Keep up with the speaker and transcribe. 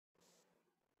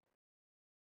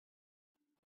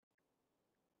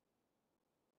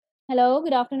Hello,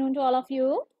 good afternoon to all of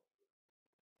you.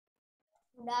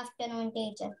 Good afternoon,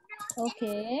 teacher.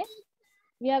 Okay,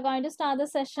 we are going to start the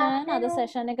session. Other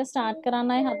session එක start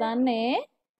කරන්නයි හදන්නේ.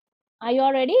 Are you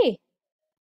all ready?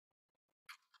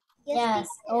 Yes.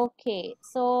 Okay,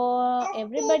 so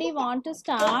everybody want to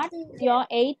start your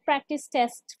 8 practice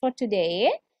test for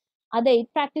today. අද 8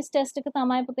 practice test එක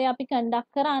තමයි පුතේ අපි conduct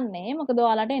කරන්නේ. මොකද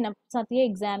ඔයාලට එන සතියේ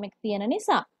exam එක තියෙන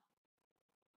නිසා.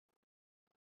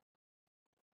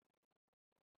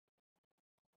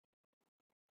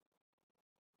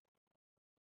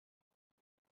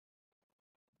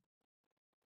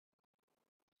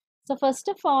 So first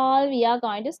of all, we are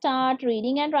going to start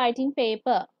reading and writing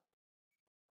paper.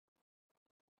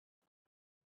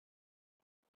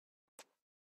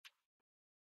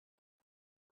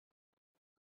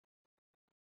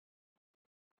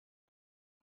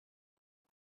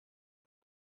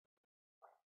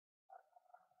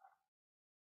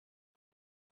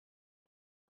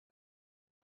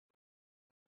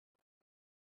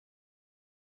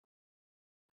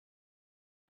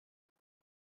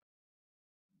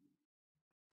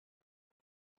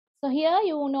 So here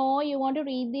you know you want to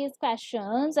read these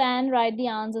questions and write the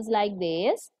answers like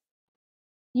this.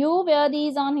 You wear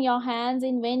these on your hands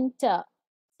in winter.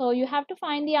 So you have to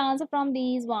find the answer from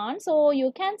these ones. So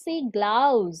you can see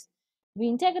gloves.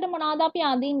 Winter එකට මොනවද අපි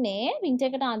අඳින්නේ?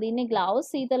 Winter එකට අඳින්නේ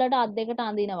gloves. සීතලට අත් දෙකට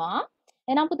අඳිනවා.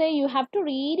 එහෙනම් පුතේ you have to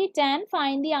read it and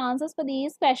find the answers for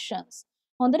these questions.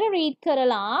 හොඳට read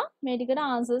කරලා මේ ටිකට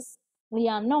answers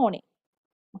ලියන්න ඕනේ.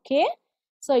 Okay?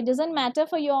 So it doesn't matter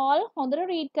for you all. හොඳට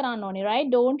read කරන්න ඕනේ, right?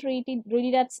 Don't read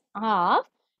it at half.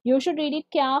 You should read it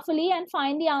carefully and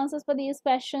find the answers for these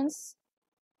questions.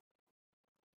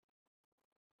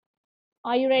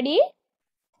 Are you ready?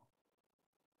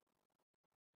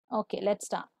 Okay, let's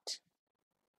start.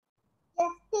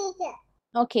 Yes, teacher.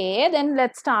 Okay, then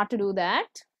let's start to do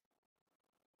that.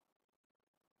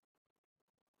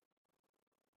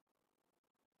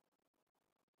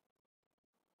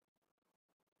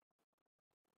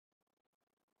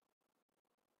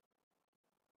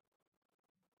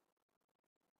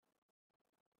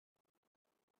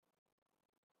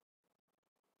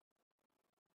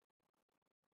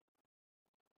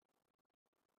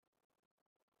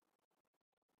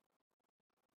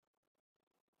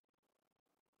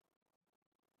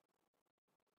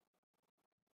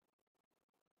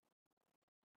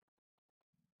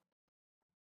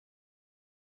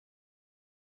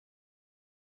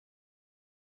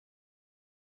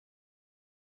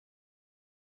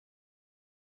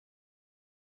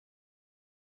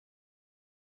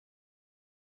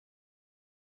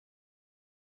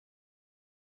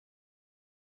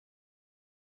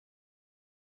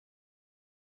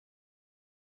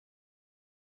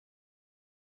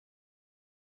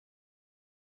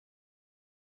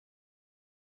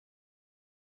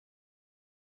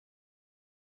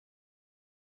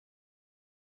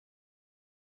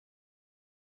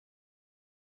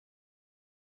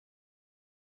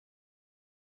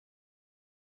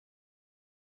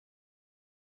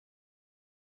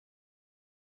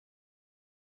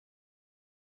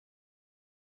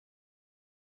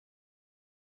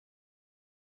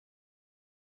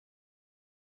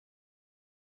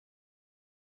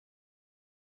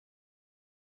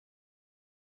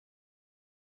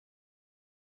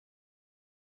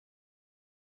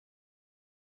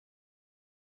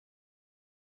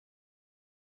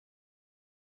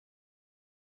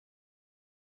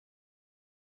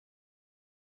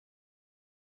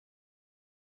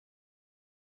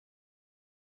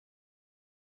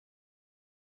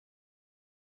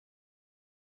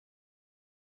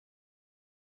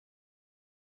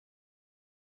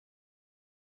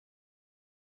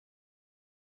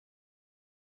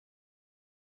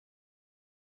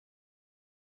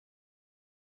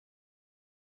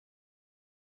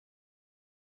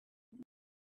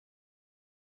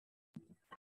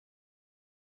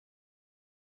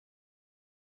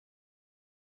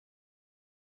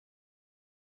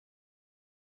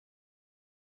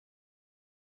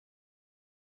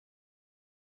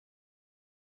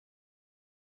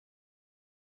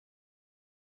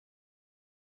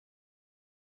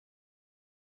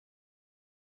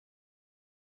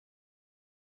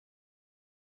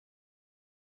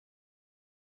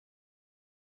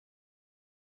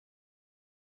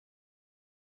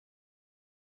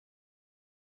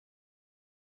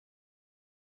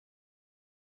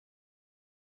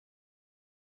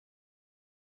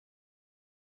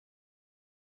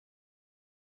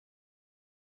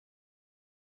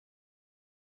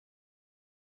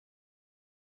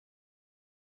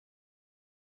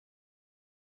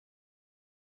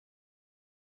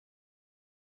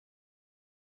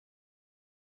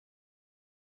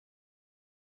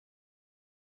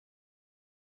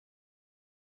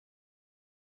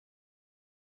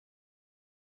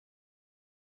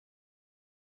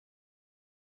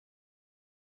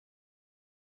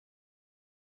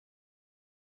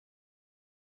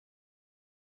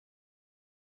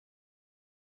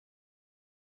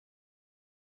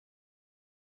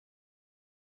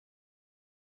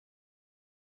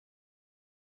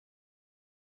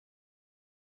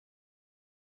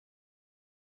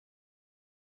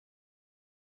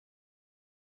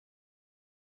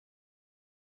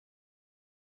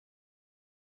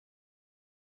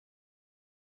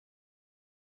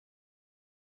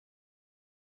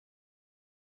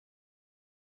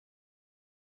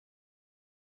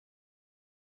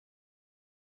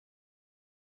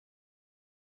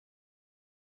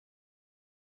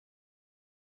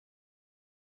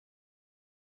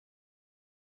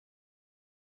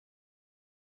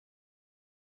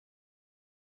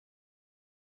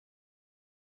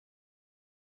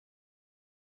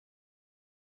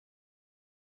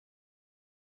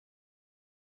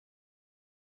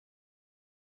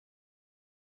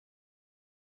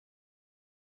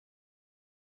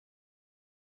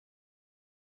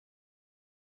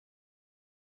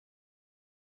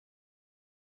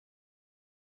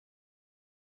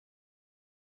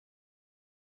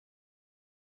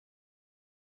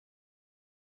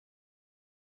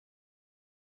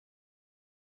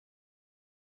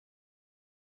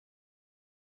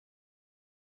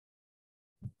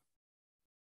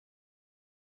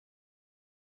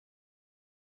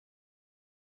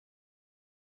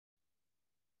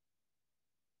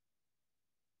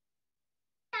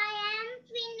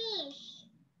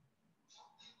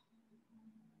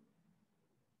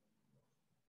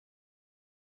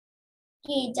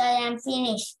 Teacher, I am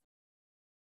finished.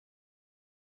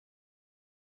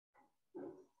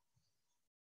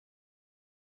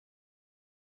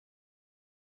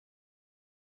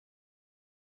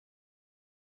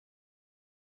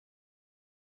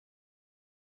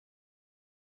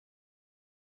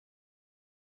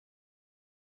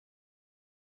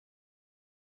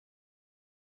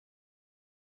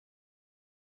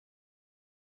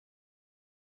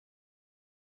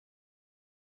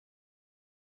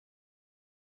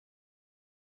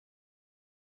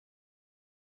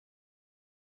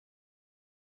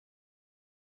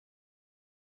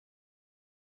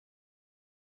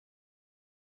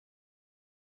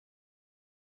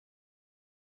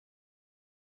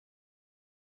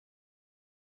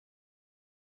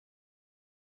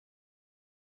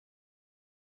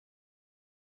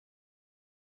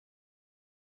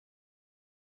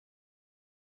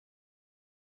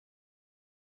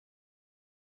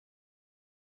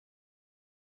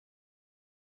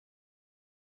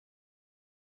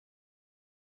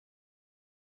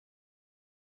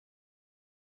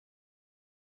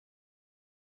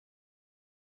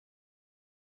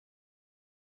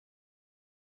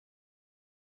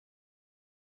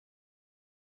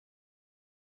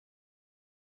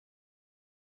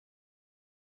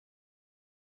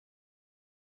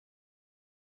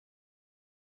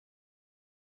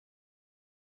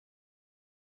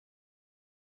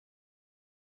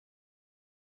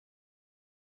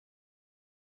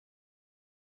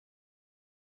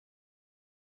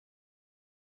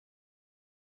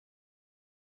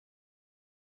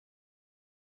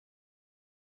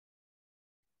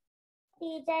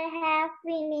 Teacher, I have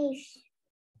finished.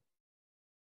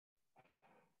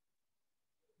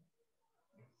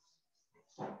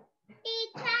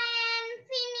 Teacher, I am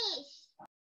finished.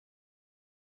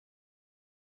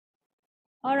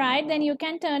 All right, then you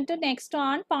can turn to next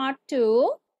on part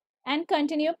 2 and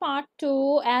continue part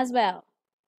 2 as well.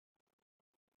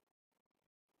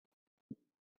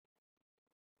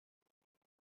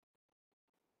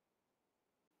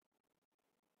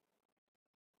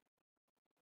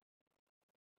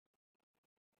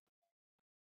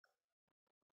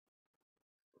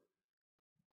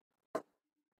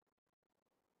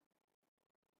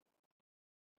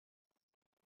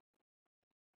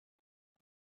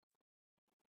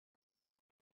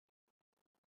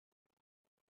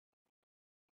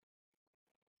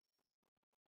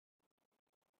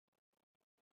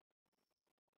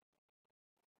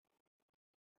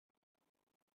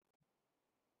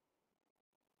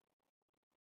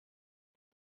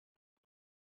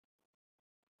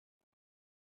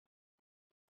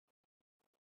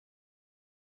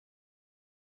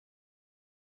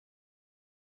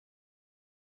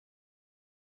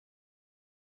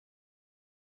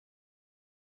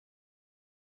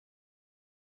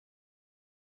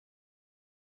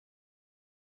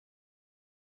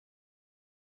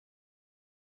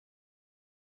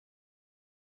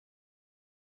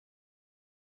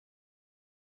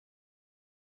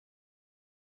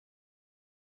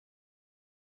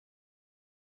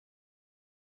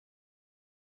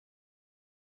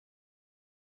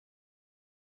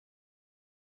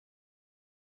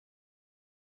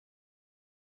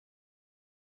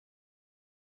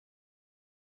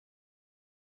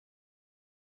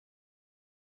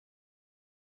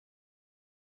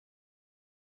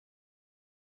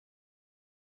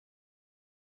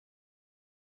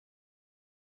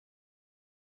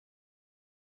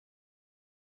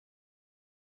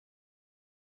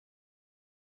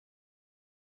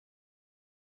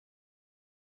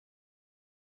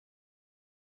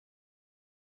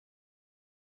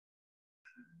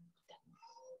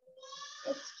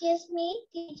 Excuse me,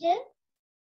 teacher.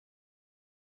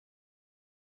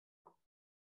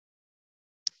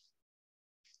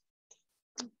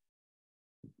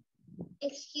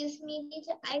 Excuse me,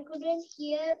 teacher. I couldn't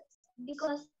hear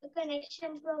because the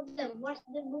connection problem. What's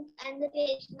the book and the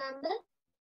page number?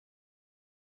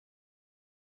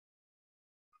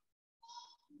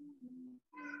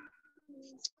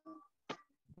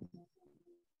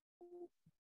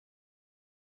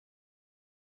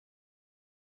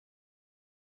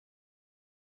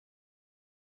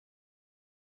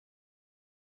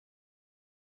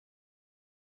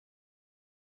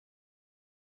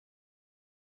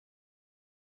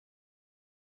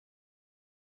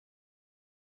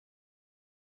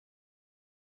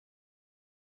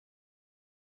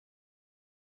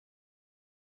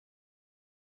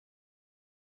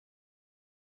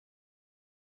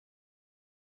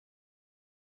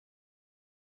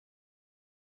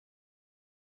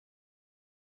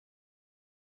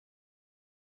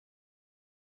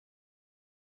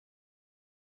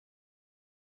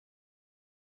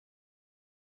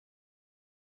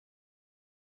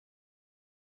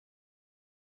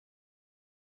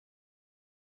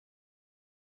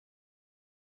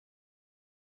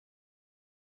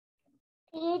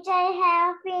 Teacher, I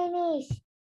have finished.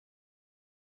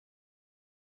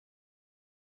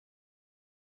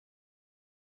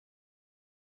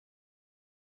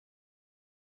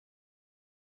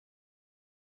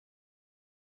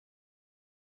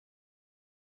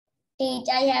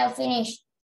 Teacher, I have finished.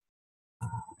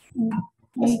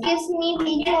 Excuse me,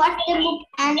 teacher, what's the book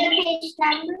and the page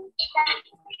number?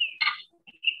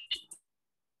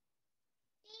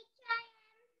 Teacher, I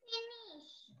am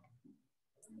finished.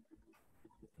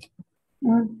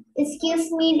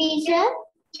 Excuse me, teacher.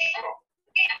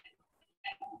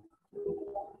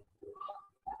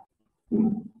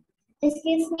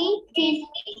 Excuse me, teacher.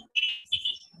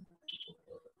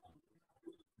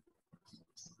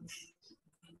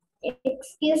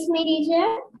 Excuse me, teacher.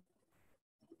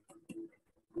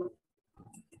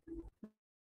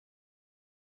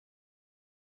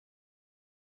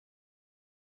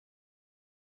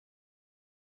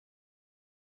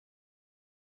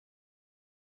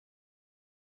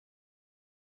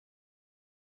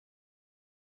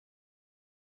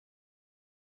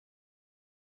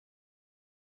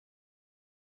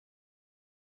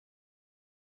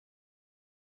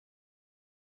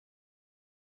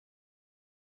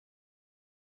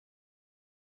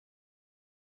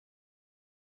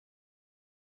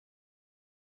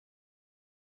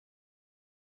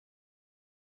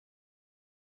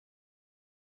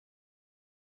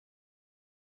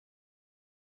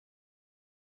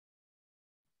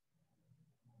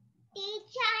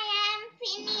 Teacher, I am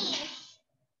finished.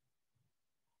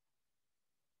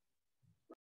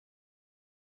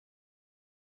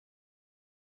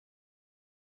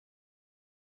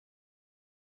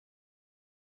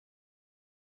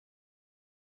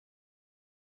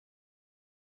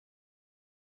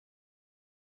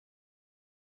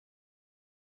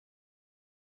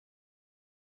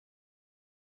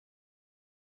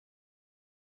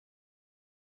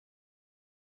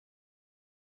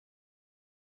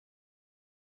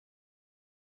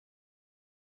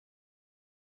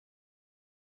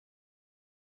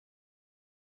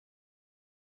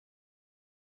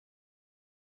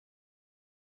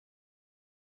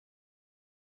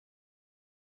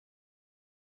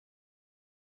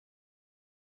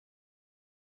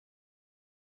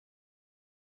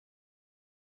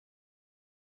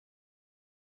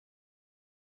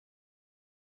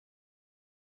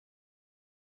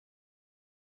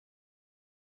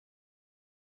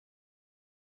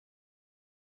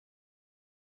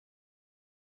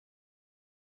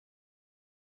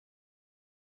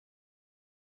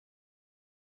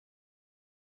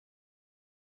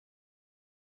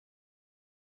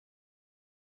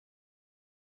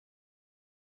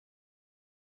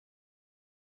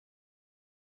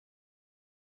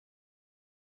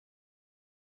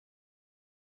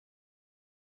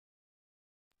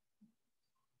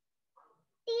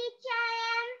 Teacher, I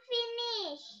am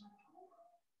finished.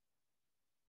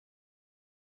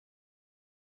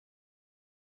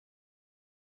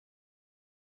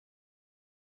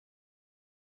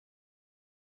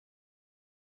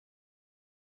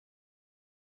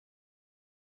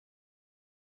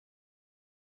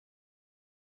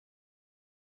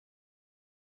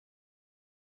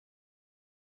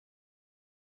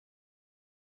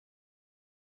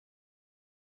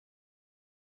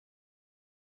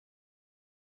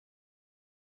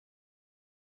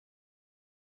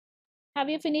 Have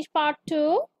you finished part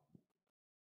 2?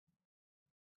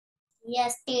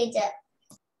 Yes, teacher.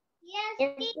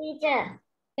 Yes, teacher.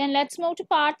 Then let's move to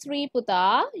part 3,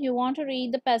 Puta. You want to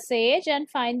read the passage and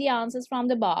find the answers from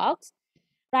the box.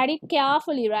 Write it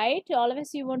carefully, right? All of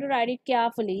us, you want to write it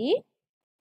carefully.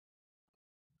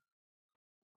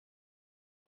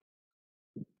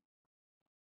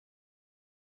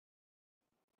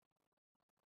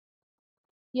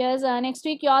 Yes, next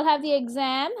week you all have the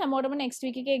exam. හැමෝටම next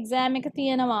week එකේ exam එක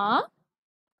තියෙනවා.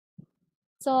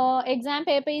 So exam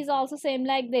paper is also same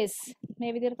like this.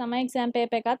 මේ විදිහට තමයි exam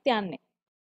paper එකත් යන්නේ.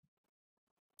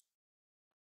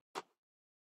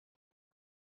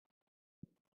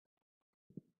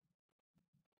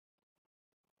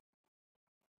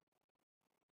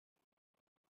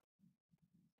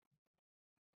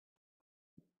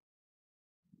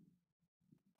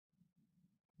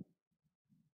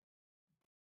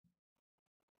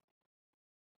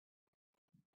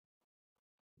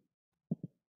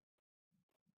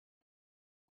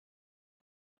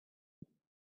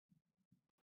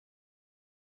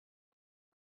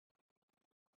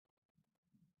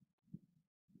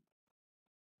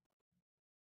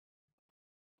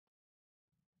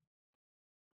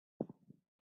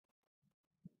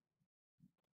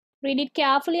 Read it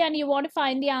carefully and you want to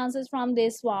find the answers from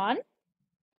this one.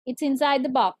 It's inside the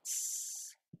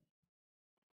box.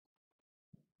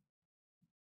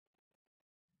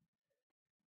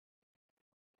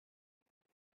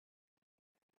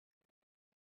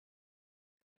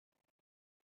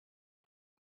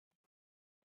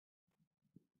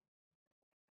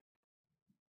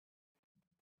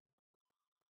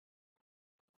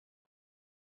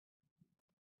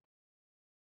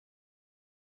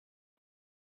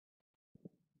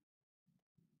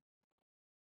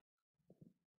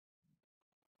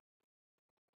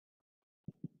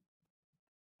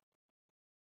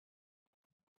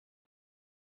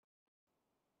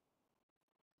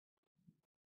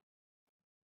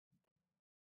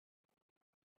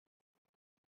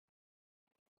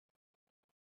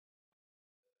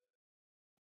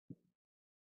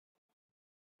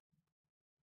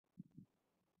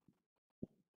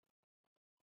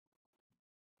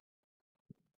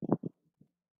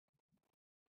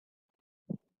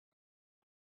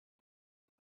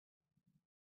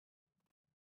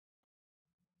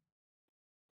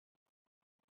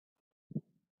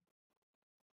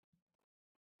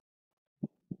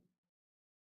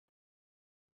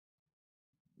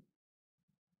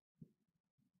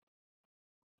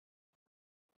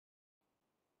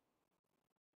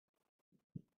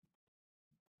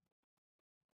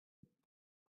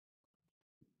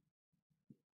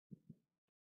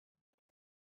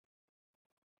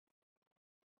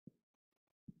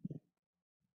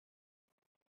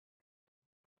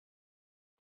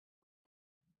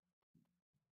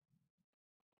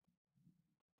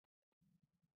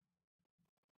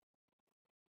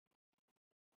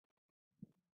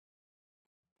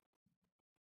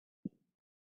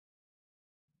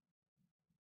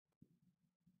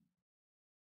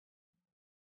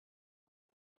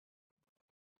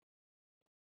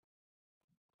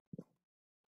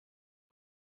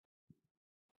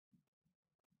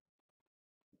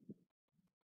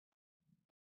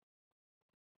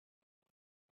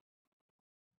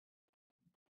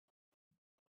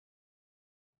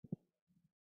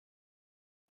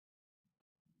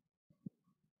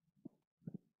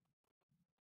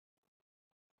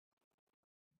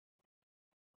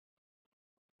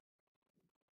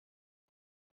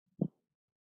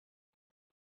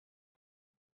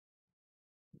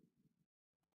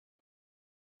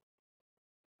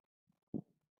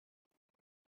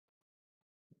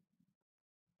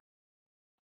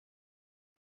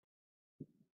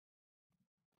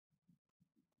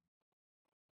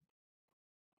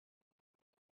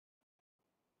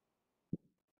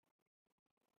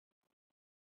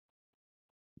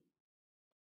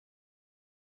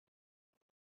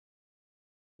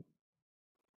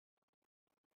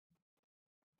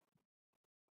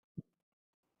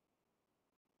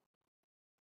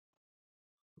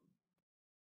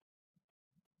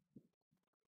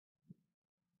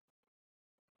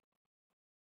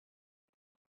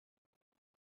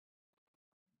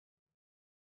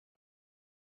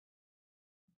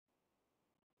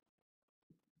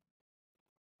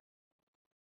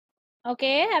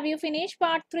 Okay, have you finished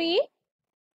part 3?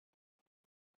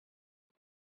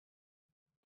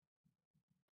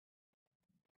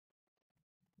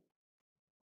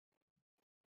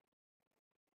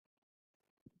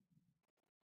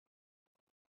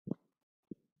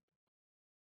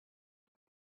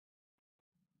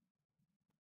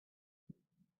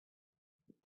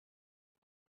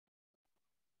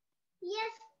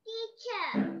 Yes,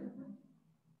 teacher.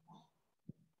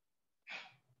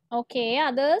 Okay,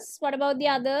 others? What about the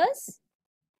others?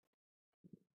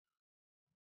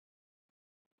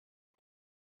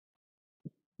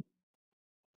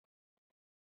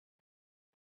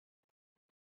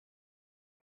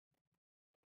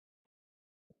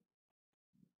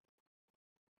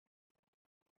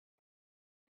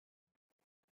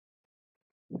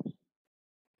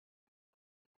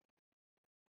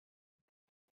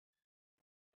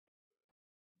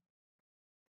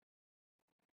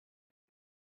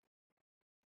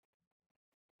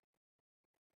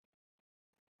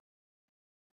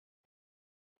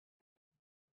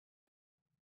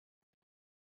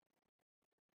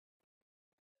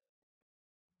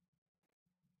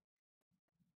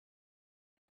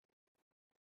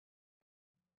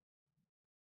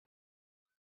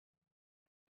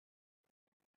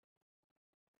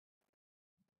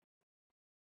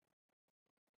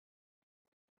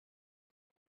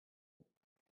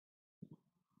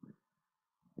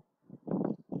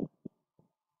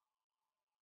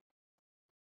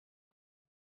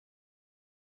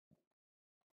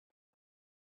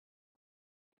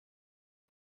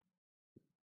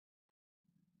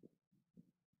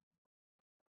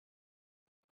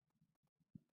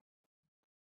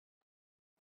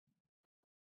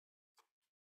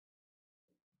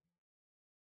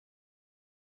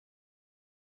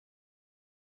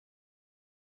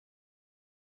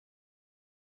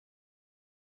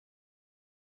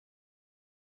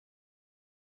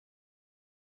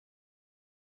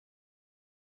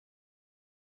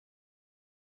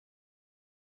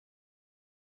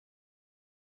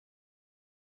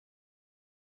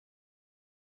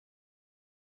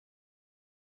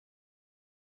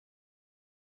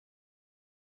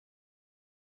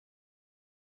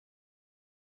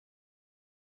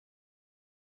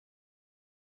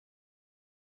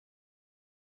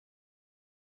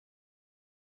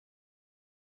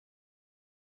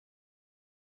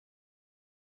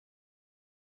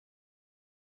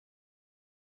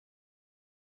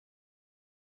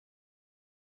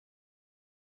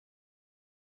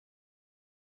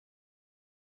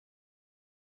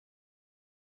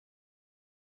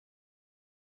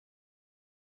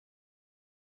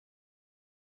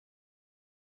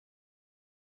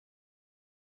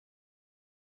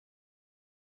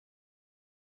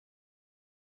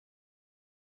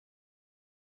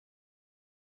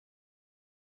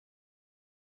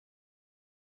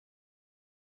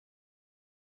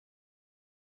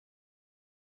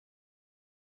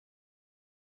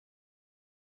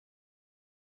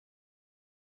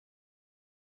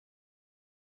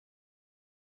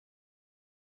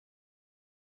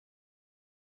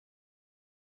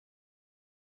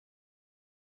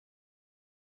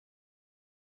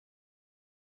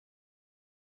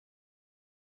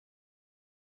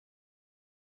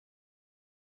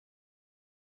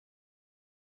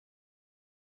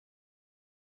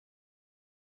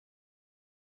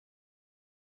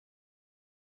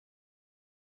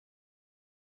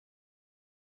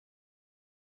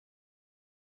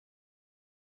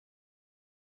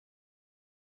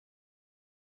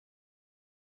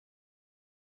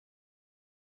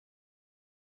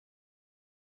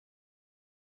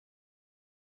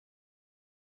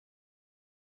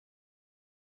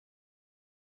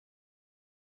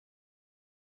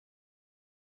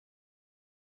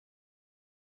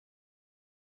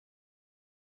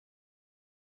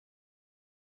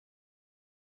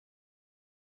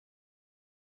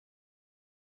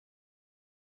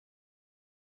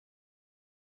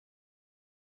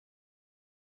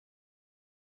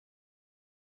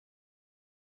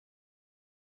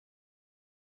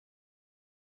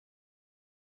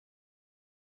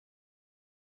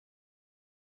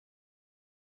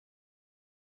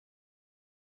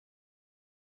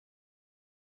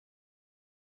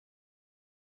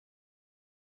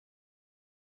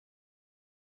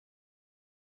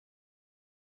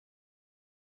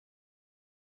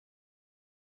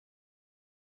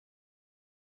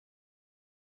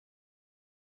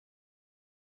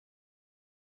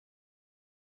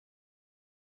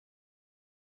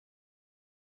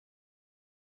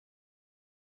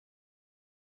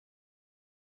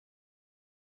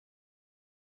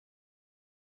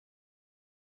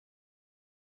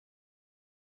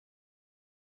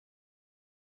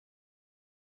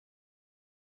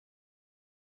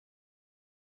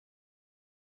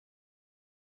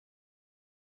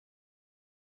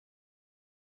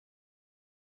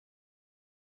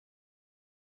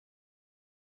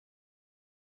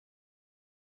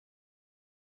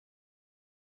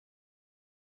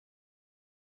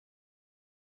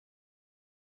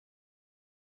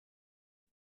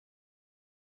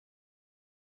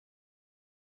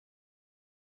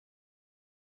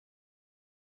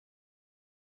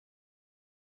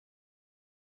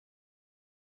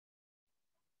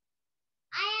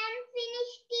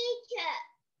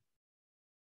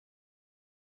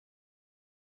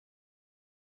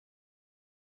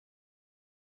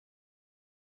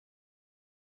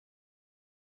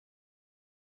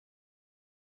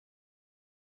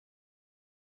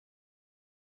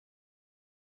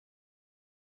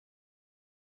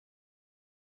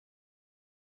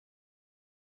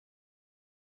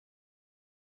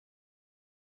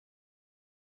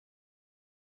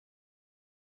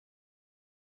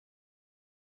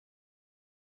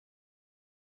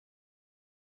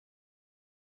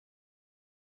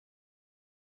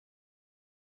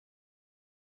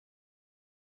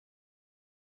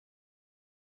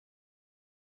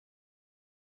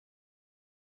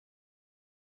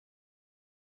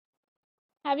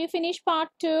 Have you finished part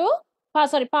 2?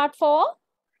 Sorry, part 4?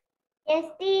 Yes,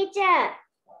 teacher.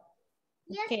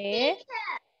 Yes, Okay, teacher.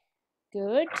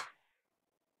 good.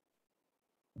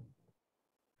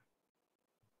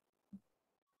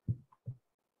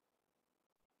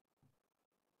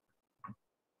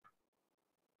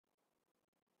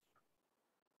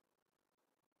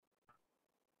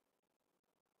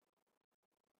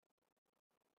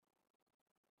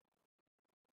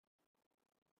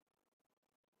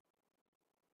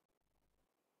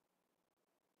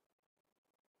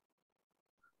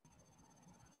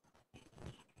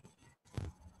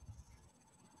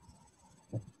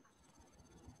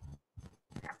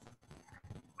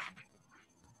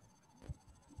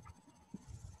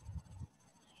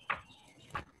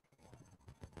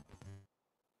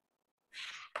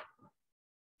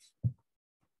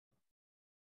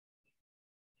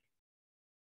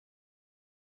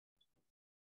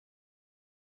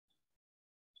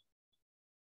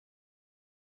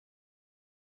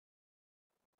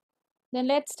 Then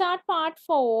let's start part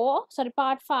 4. Sorry,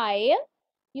 part 5.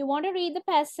 You want to read the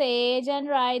passage and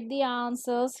write the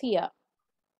answers here.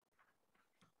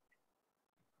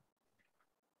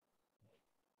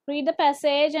 Read the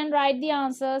passage and write the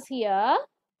answers here.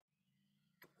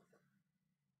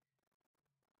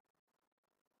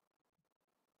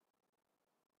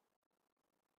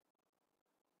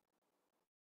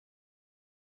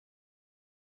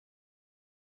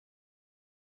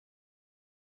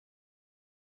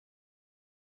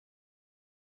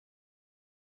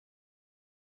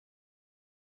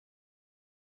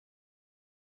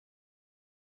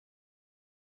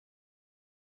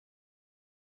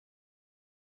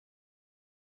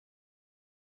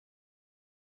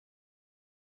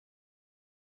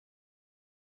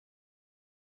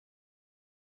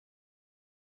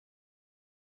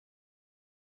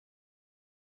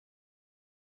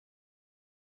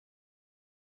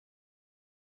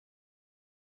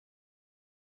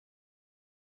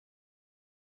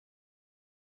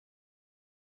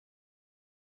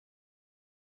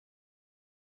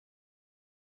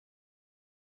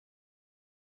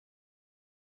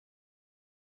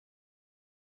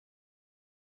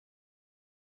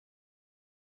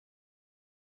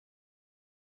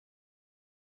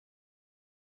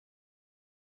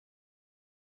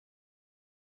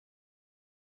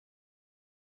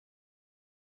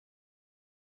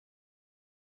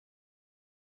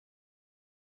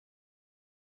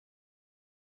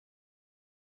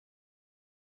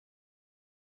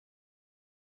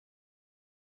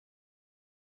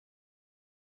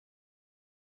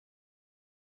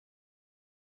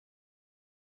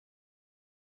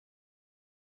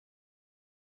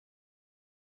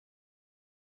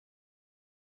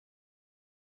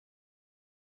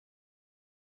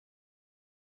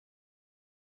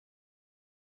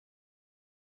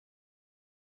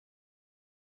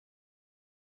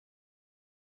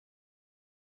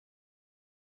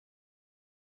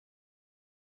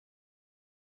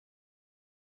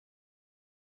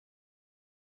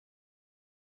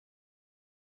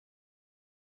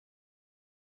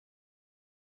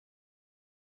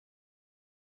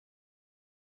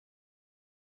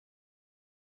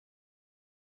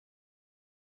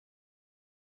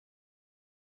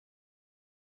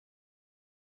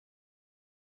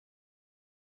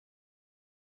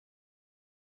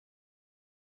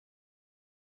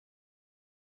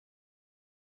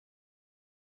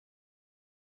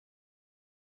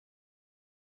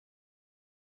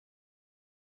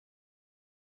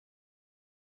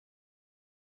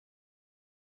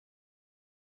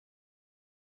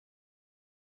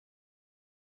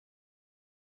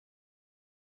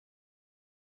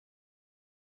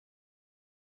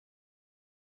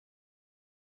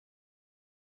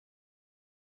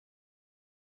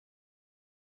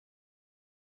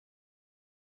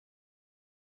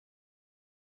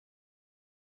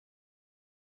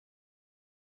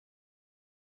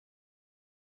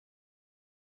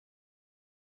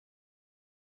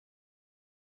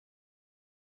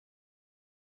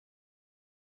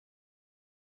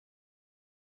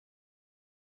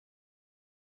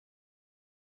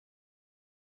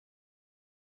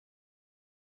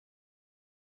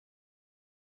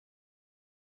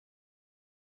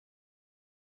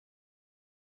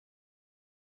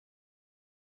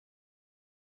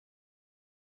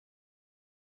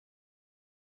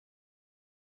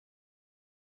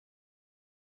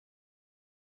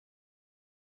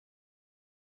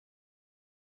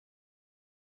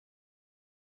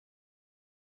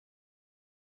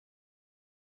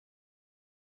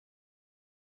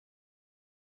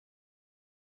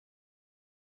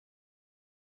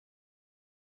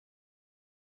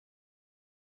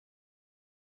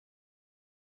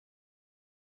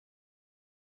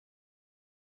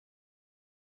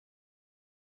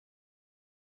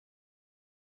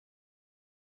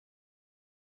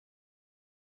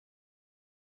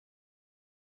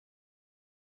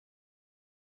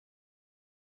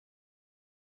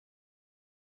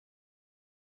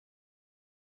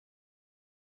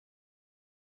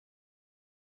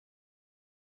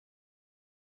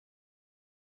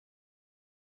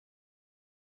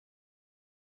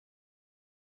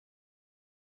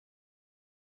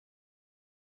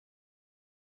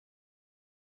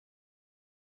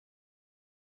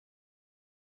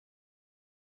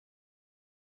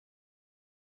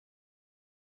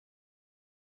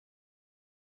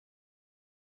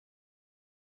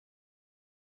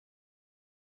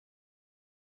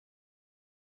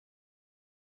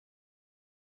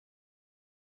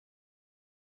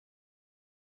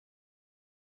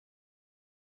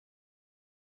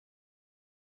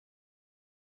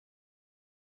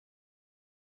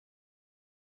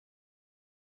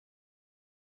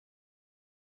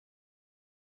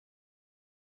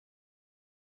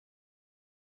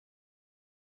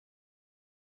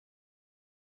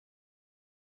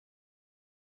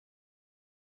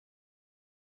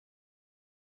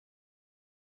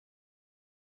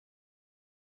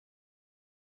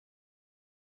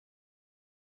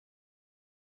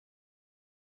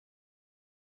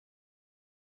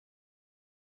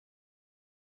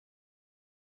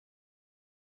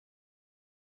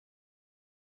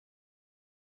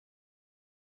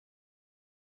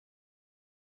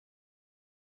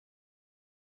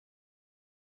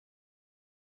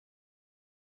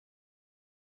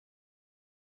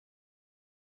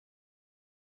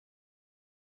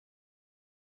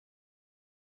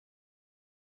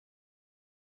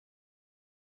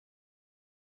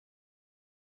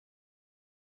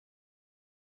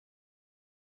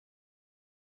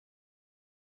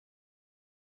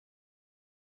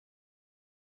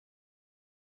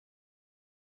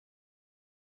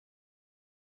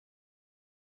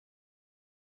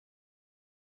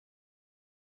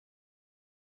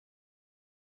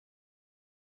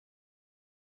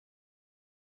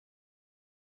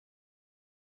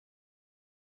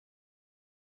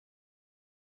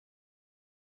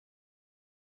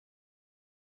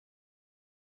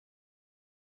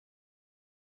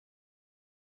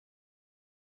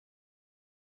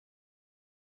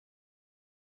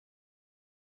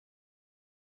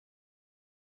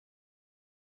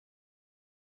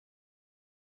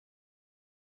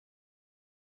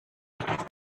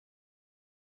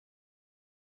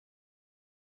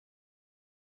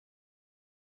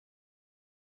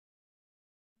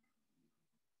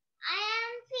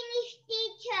 finished,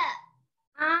 teacher.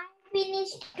 I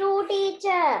finished too,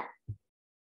 teacher.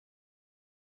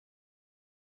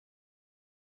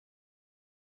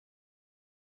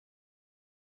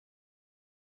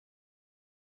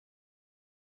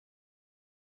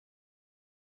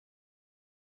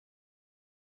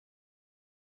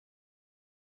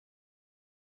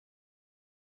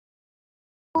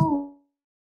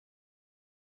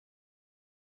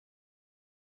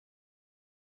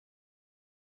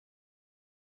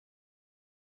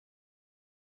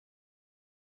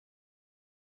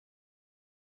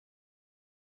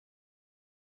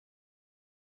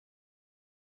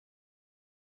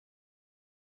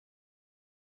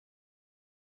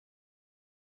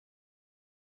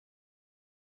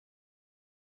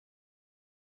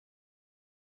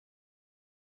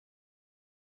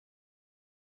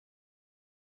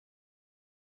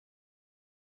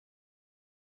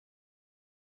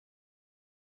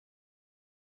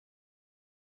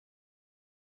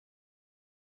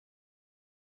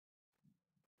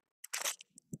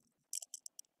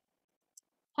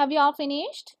 Have you all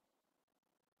finished?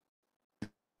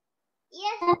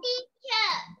 Yes,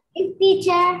 teacher. Yes,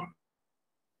 teacher.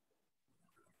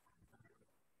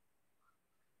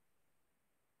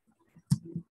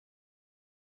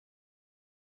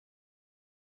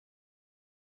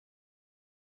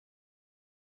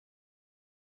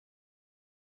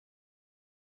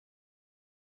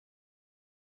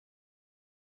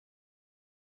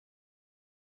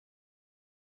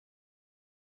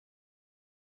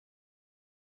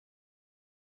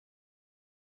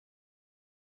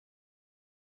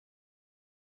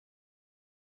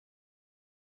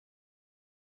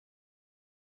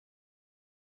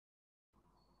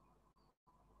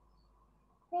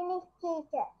 Finished,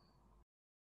 teacher.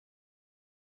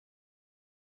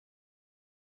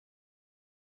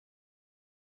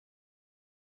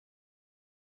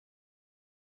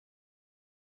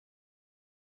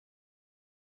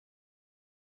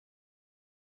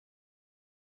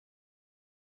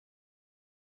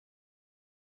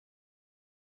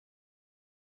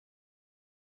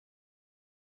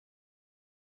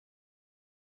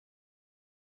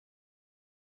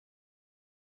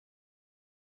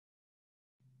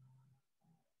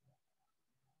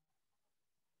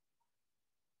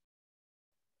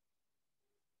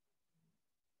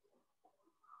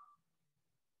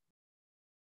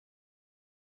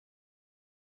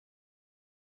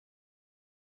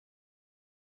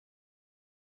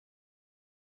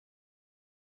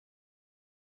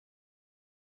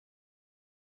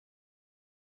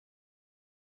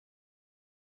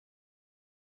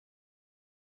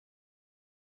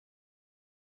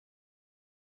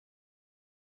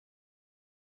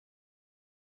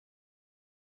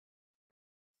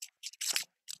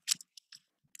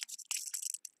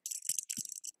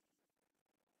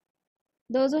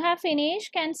 Those who have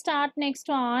finished can start next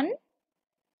one.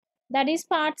 That is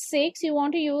part 6. You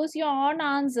want to use your own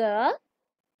answer.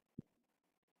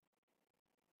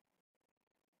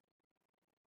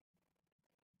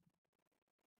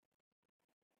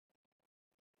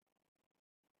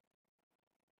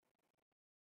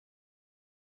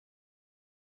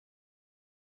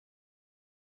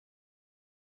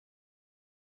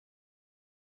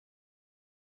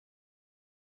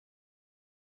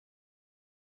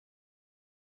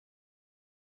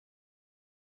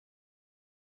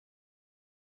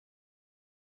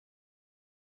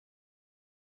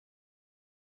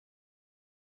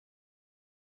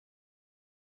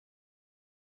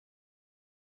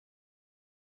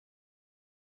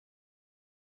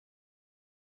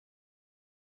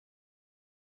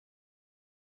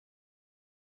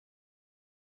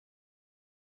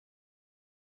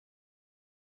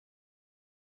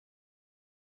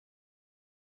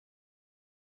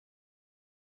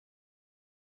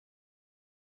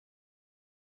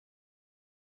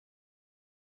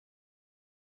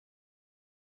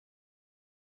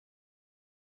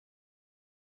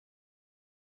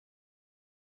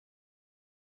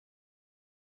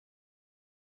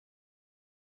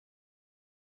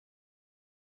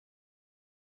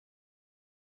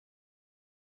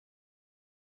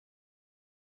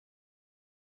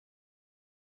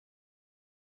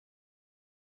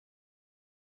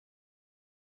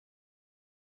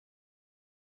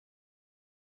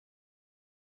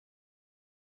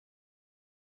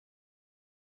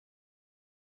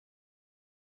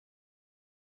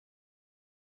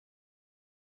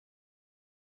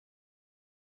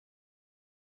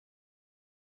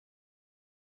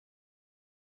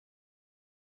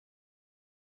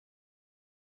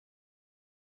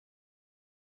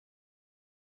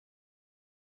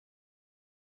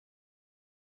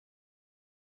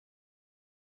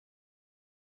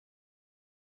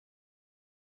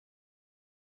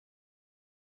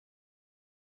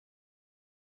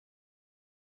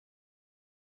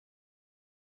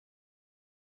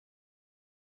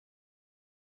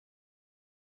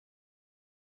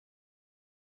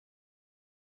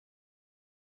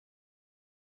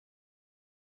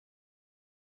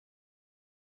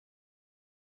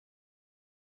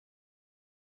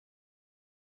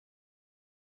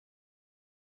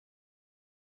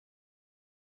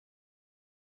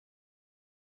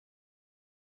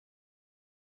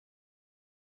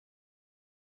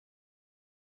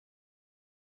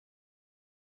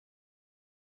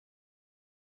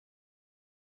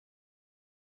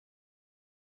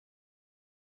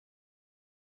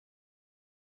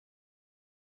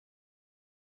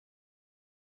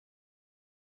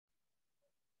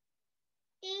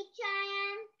 teacher, I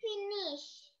am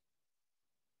finished.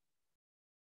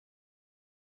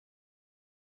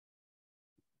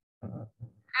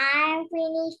 I am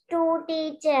finished too,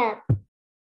 teacher.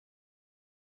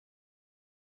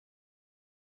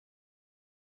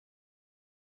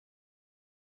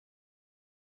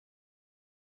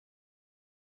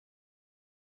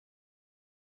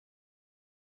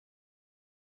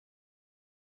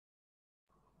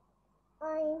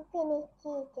 I am finished,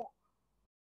 teacher.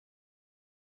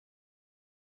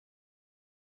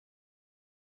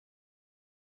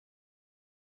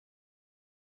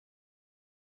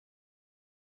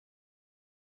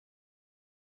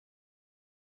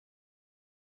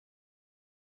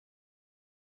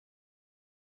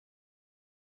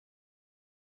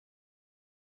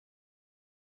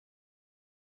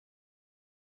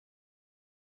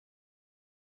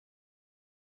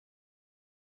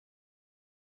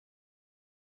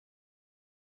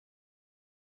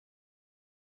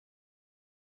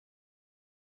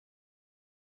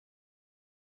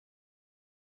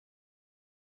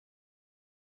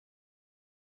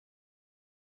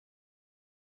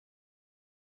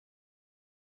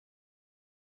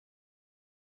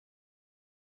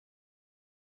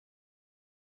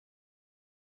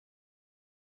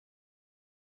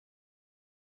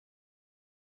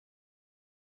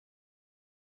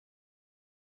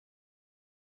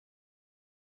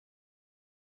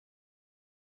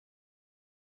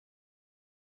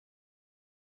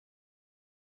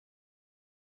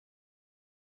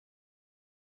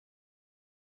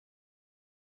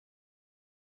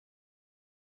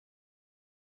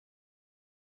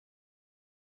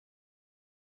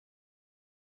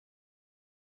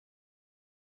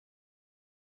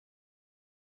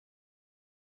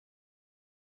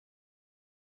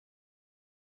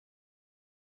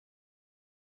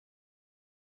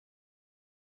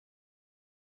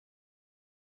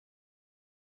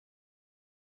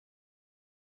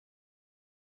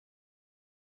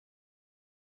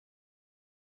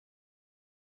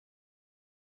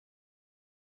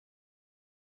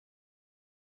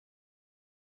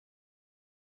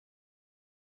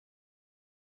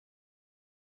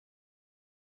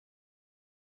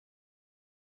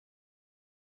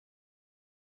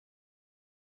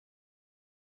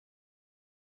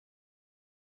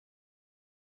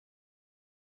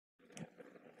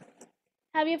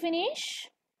 Have you finished?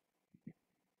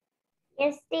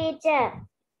 Yes, teacher.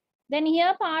 Then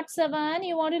here part 7,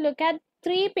 you want to look at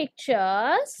 3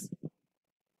 pictures.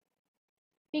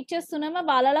 Pictures තුනම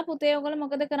බලලා පුතේ ඔයගොල්ලෝ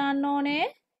මොකද කරන්න ඕනේ?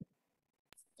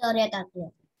 Story එකක්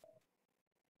කියන්න.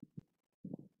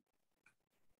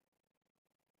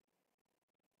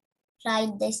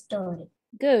 Write the story.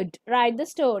 Good. Write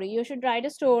the story. You should write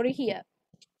a story here.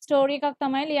 Story එකක්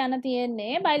තමයි ලියන්න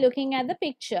තියෙන්නේ by looking at the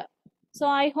picture. So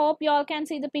I hope you all can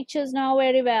see the pictures now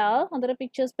very well. හොඳට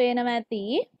pictures පේනවා ඇති.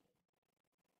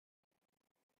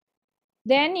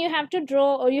 Then you have to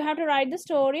draw or you have to write the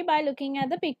story by looking at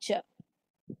the picture.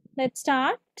 Let's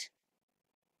start.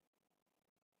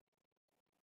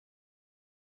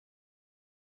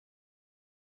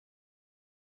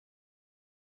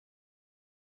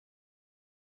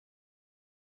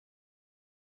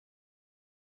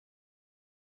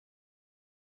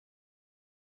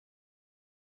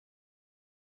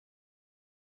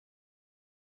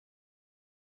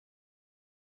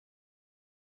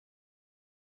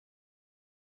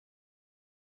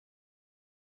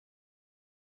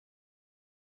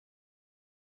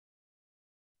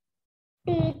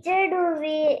 Teacher, do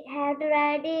we have to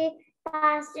write it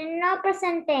past tense or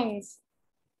present tense?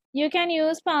 You can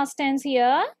use past tense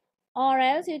here or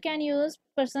else you can use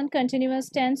present continuous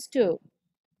tense too.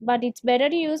 But it's better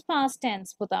to use past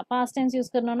tense. පුතා past tense use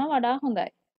කරනවා නම් වඩා හොඳයි.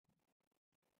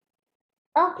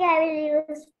 Okay, I will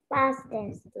use past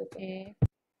tense, teacher. Okay.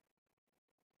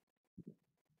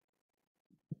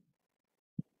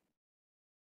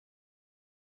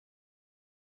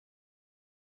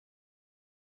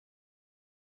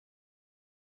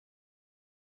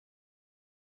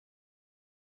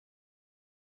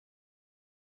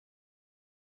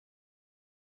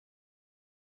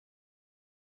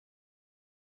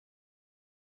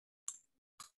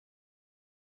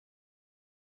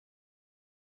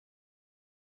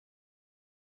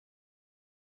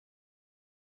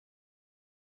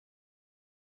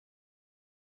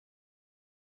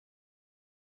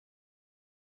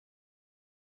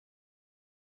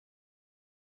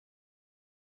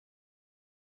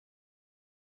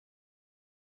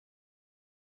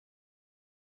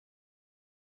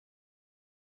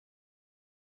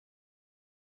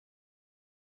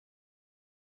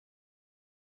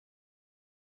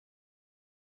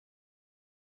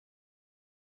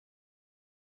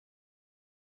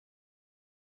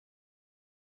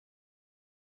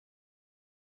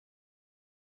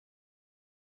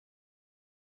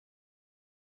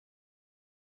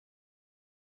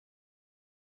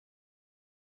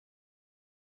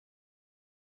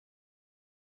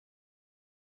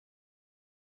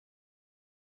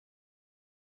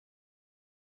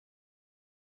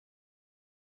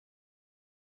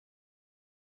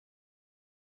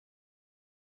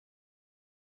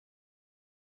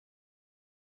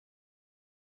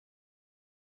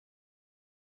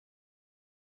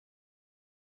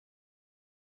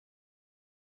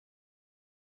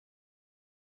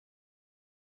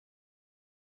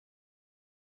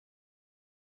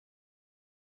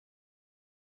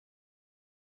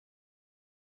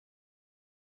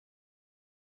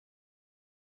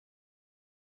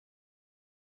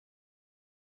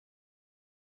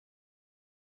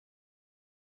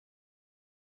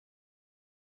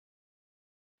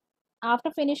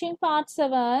 After finishing part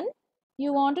 7,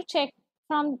 you want to check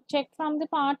from the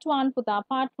part 1 පුතා.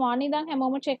 part 1 ඉඳන්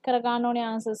හැමෝම check කරගන්න ඕනේ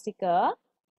answers ටික.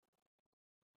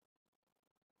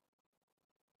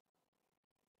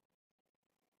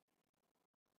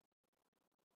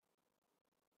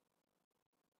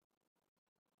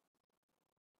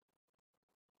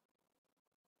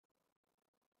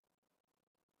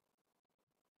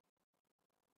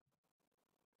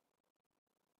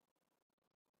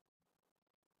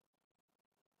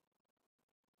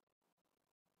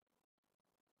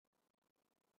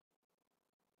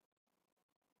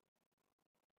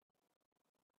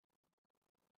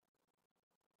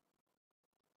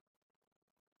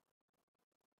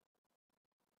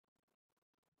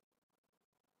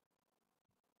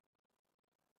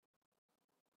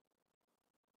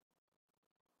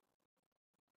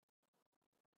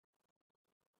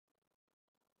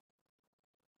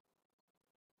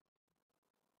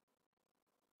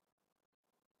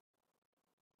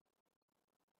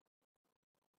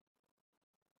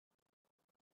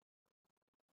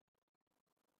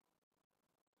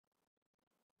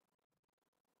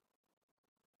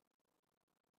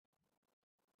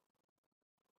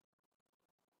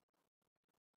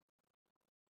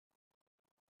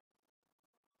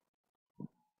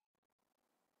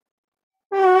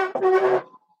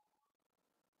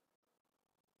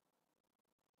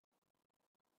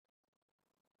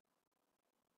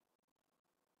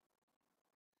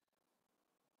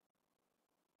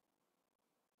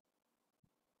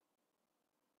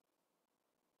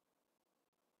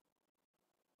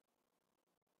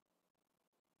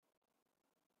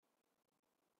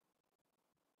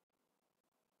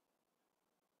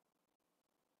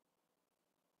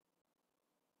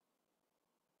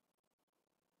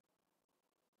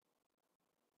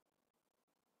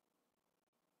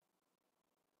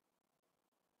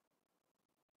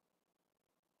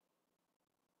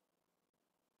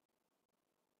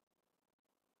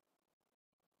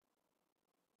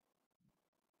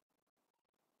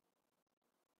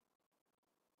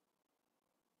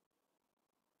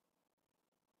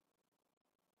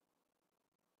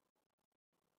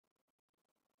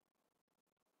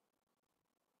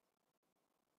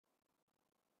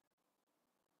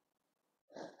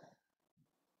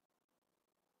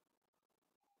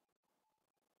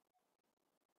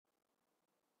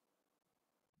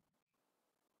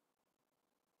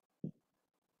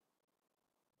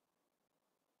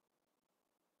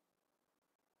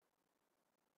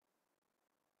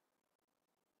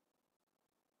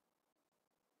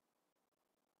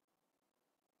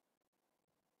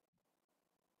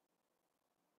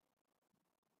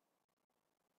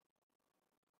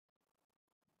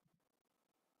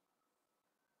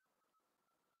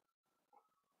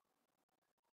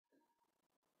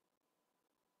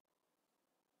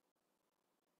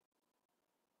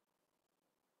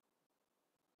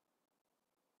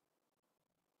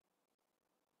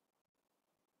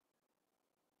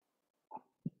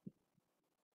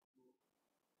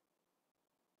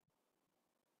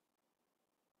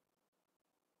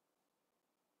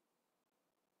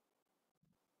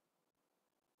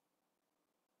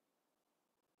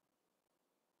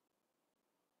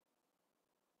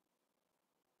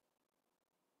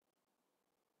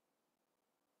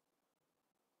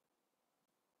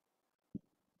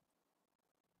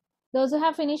 Those who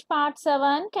have finished part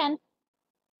 7 can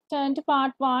turn to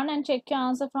part 1 and check your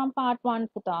answer from part 1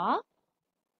 පුතා.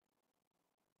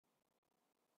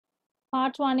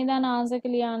 part 1 ඉඳන් answer එක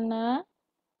ලියන්න.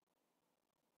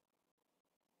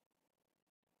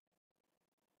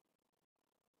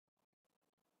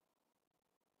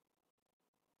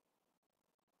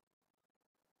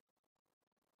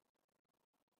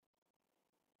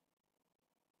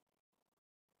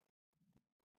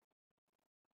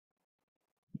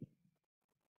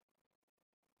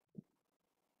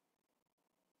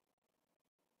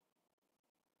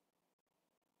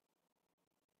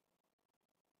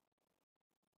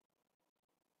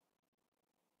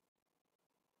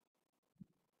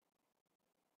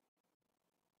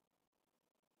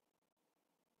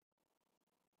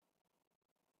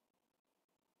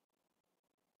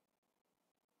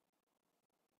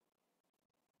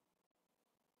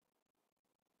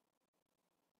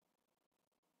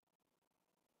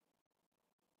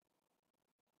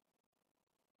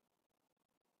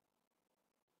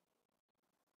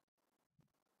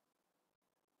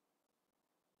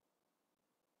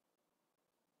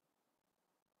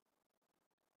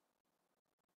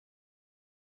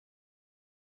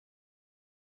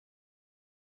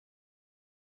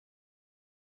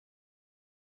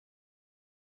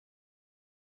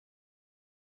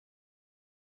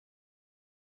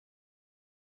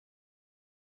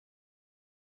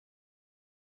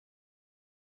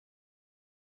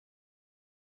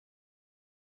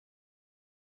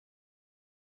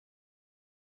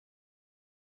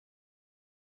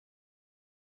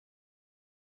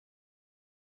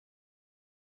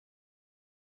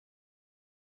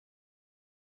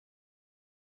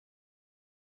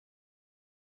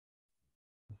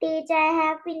 Teacher, I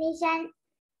have finished and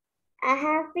I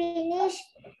have finished.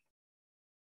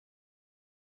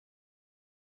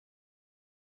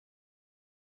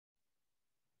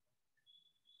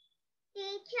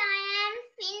 Teacher, I am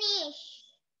finished.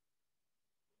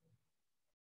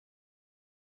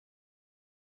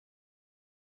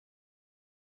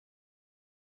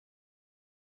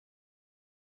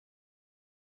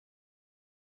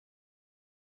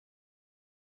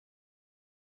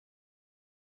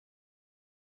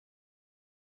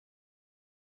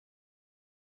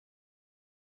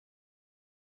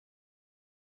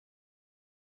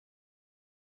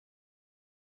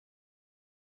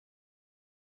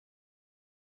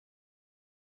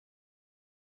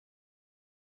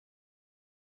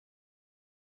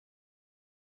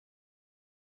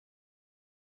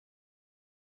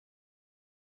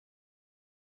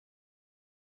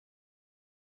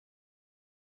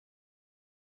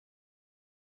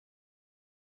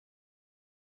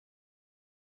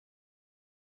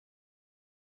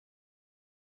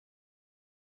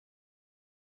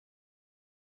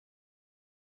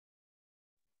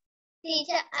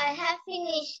 Teacher, I have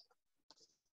finished.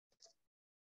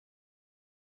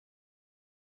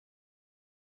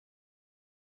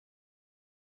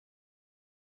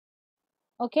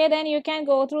 Okay, then you can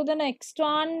go through the next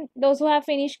one. Those who have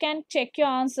finished can check your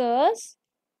answers.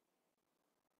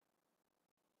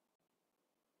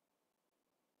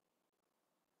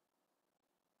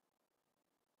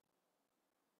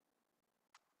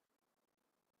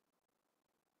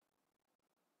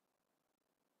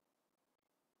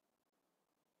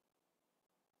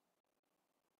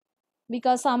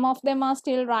 Because some of them are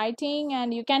still writing,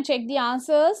 and you can check the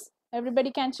answers. Everybody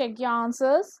can check your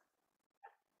answers.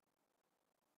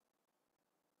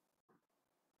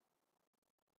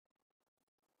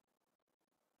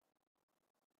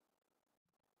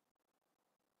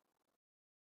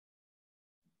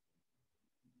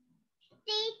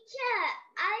 Teacher,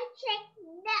 I checked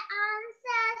the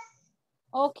answers.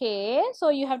 Okay, so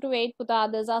you have to wait. The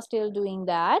others are still doing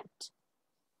that.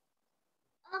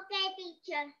 Okay,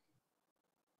 teacher.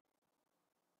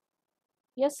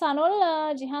 Yes,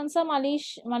 Sanul, Jihansa,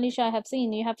 Malisha, I have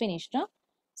seen you have finished. No?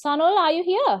 Sanul, are you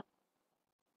here?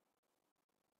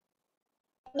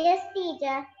 Yes,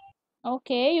 teacher.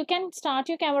 Okay, you can start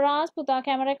your cameras. Puta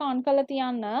camera ka on kala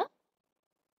tiyanna.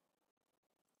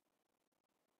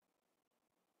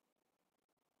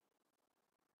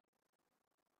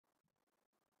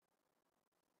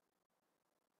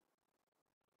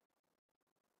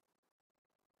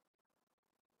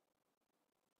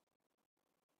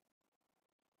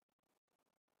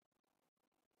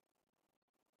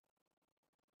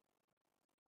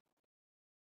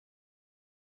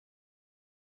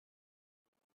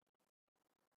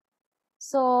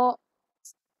 So,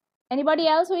 anybody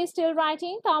else who is still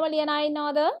writing? Tamali and I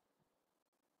know the.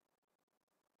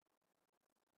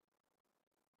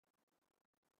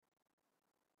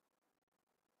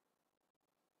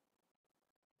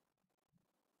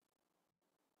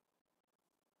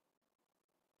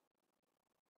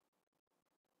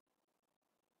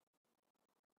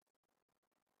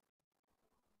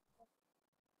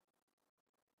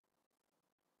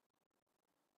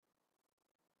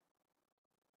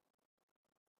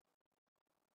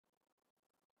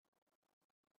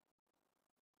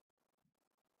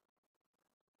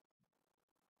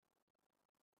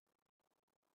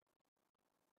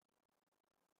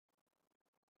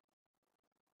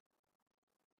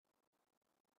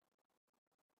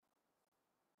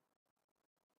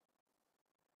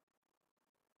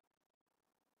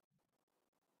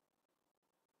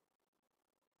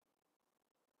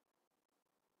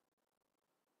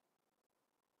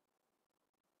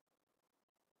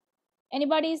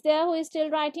 Anybody is there who is still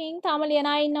writing? Tamali and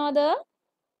I know the.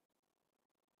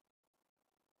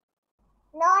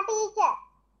 No, teacher.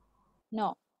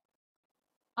 No.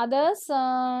 Others,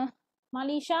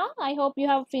 Malisha, I hope you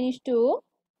have finished too.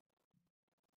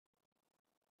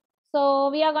 So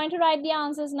we are going to write the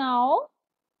answers now.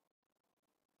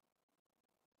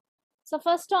 So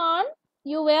first on,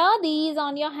 you wear these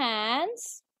on your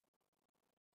hands.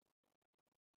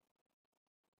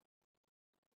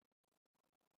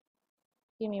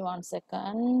 Give me 1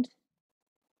 second.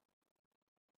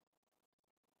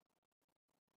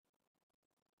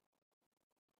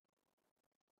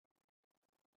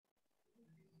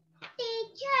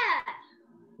 Teacher,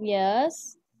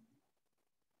 Yes.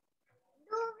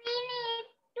 do we need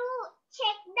to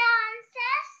check the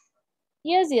answers?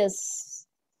 Yes, yes.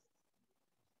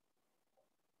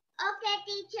 Okay,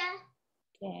 teacher.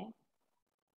 Okay.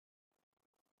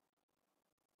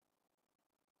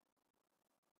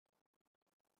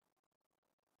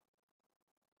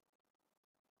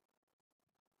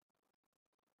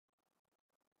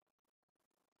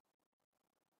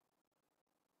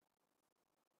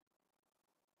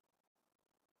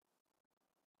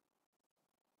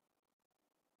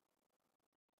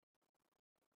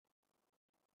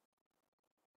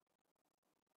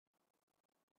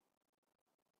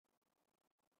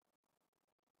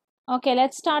 Okay,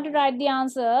 let's start to write the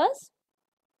answers.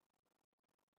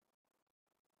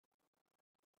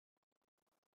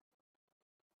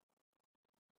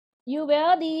 You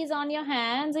wear these on your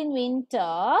hands in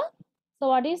winter. So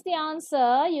what is the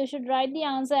answer? You should write the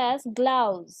answer as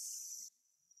gloves.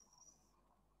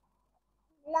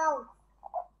 Glove.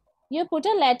 You put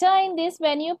a letter in this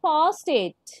when you post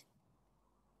it.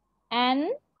 An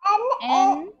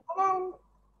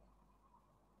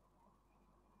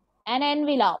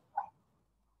envelope.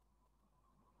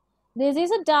 This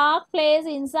is a dark place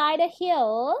inside a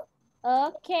hill.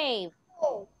 A cave.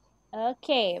 A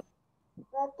cave.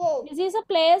 Okay. This is a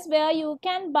place where you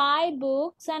can buy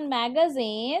books and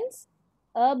magazines.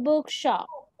 A bookshop.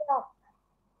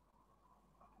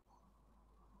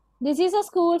 This is a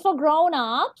school for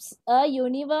grown-ups. A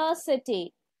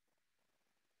university.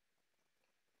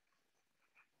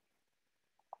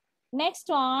 Next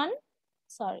one.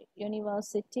 Sorry,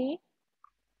 university.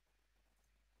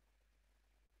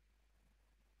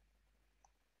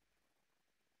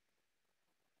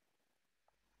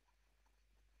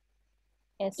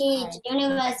 Yes.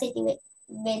 University with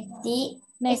the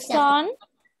Next one.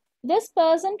 This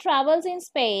person travels in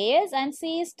space and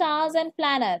sees stars and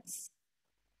planets.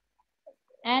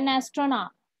 An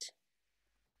astronaut.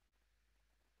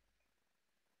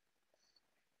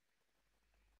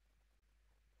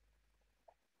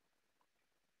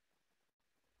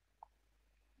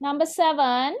 Number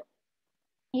 7.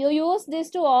 You use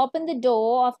this to open the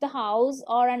door of the house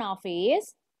or an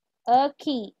office. A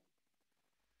key.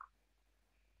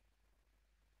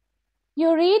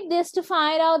 You read this to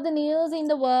find out the news in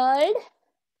the world.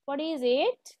 What is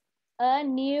it? A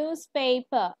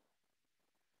newspaper.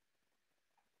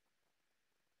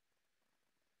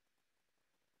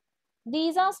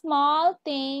 These are small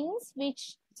things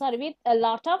with a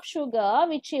lot of sugar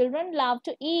which children love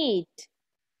to eat.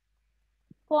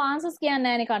 For answers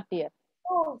කියන්න කට්ටිය.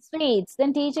 Sweets.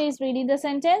 Then teacher is reading the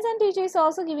sentence and teacher is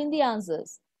also giving the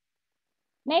answers.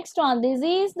 Next one. This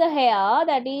is the hair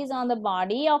that is on the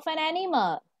body of an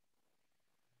animal.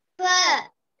 Fur.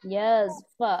 Yes,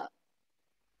 fur.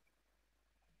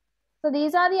 So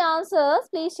these are the answers.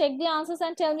 Please check the answers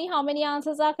and tell me how many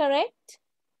answers are correct.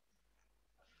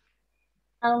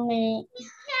 How many?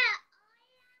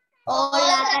 All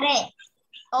are correct.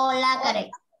 All are correct.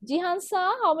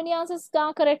 Jihansa, how many answers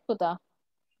are correct, Puta?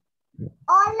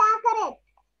 All are correct.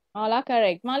 All are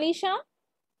correct. Malisha?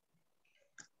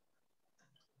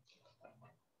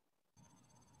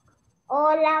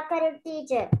 All are correct,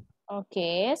 teacher.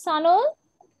 Okay. Sanul?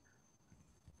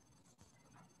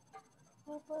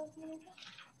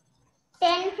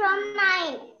 10 from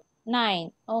 9.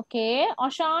 9. Okay.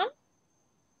 Oshan?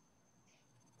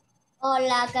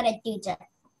 All are correct, teacher.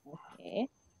 Okay.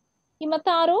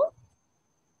 Himataru?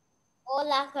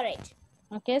 All are correct.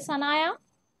 Okay. Sanaya?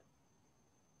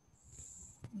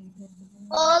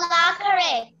 All are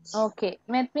correct. Okay.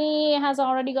 Metmi has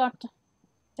already got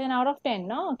 10 out of 10,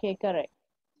 no? Okay, correct.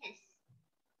 Yes.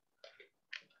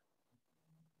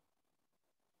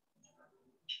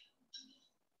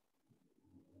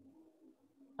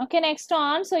 Okay, next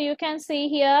one. So you can see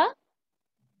here.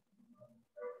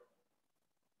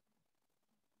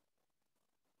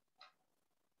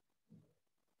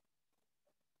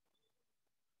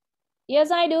 Yes,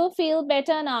 I do feel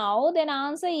better now. Then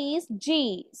answer is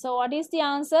G. So what is the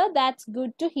answer? That's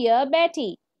good to hear,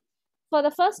 Betty. For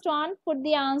the first one, put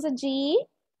the answer G.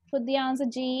 Put the answer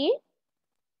G.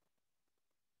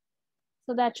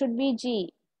 So that should be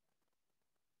G.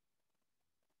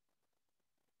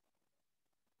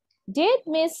 Did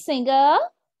Miss Singer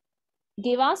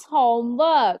give us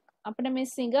homework? අපිට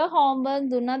Miss Singer homework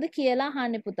දුන්නද කියලා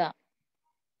අහන්න පුතා.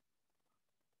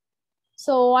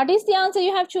 So what is the answer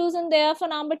you have chosen there for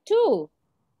number 2?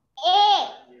 A.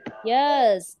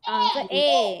 Yes, answer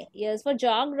A. Yes, for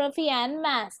geography and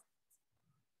math.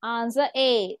 Answer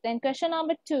A. Then question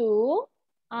number 2.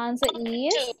 Answer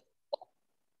is?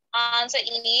 Answer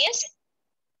is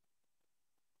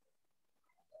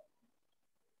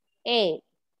A.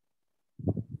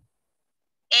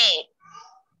 A.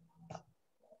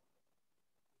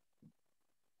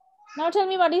 Now tell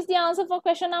me what is the answer for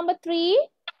question number 3?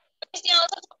 Is the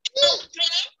answer for 3?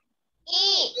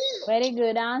 E. Very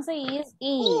good. Answer is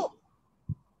E.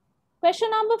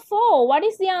 Question number 4. What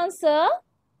is the answer?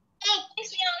 Is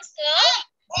the answer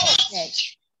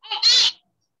H.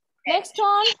 Next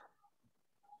one.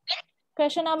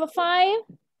 Question number 5.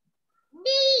 D.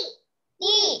 D.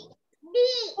 D.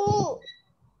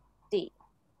 D. D.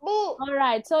 All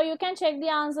right. So you can check the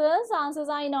answers. Answers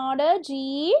are in order.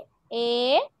 G,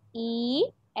 A, E,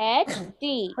 H,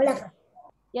 D.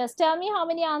 Yes. Tell me how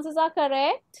many answers are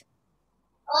correct.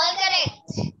 All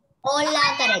correct. All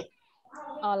are correct.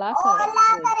 All are correct.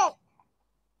 Good.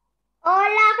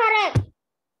 All are correct.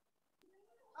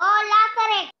 All are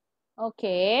correct.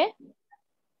 Okay.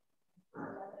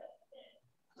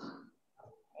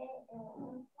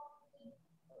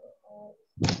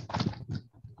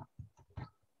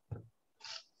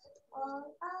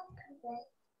 All are correct.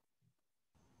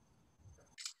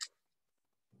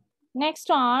 Next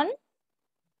one.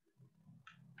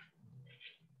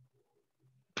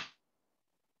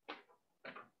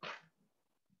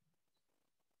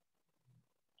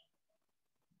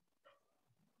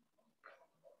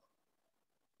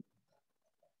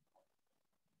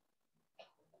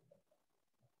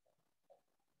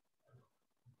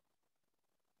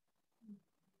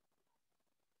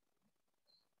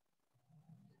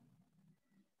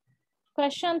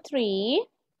 Question 3.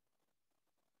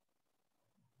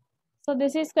 So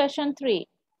this is question 3.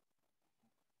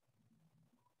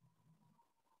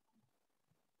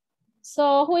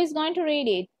 So who is going to read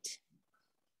it?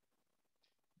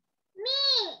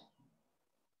 Me.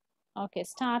 Okay,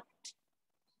 start.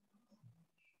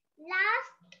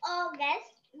 Last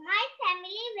August, my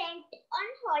family went on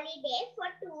holiday for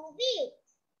 2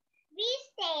 weeks. We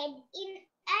stayed in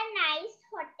a nice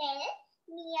hotel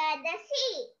near the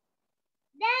sea.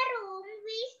 The room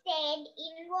we stayed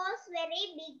in was very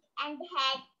big and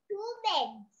had 2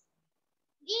 beds.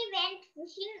 We went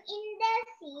fishing in the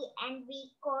sea and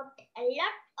we caught a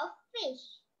lot of fish.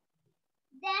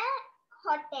 The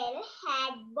hotel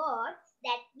had boats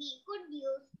that we could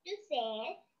use to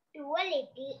sail to a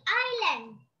little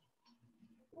island.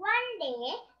 One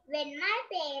day, when my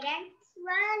parents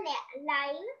were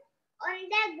lying on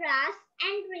the grass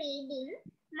and reading,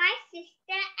 my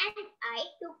sister and I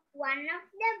took one of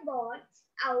the boats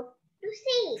out to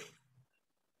sea.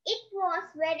 It was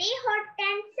very hot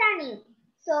and sunny,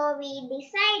 so we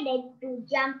decided to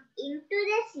jump into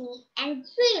the sea and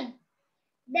swim.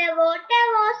 The water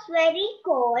was very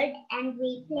cold and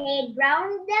we played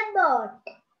round the boat,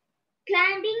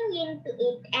 climbing into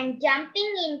it and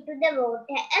jumping into the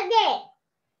water again.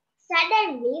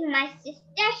 Suddenly, my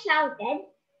sister shouted,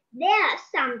 "There's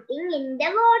something in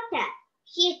the water."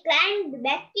 She climbed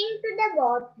back into the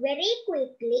boat very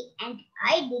quickly and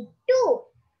I did too.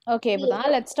 Okay, Buddha,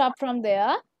 let's stop from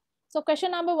there. So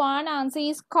question number 1, answer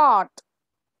is caught.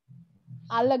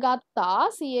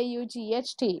 Allagatta,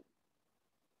 C-A-U-G-H-T.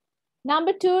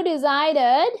 Number 2,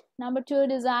 decided. Number 2,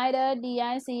 decided,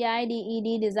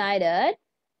 D-I-C-I-D-E-D, decided.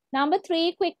 Number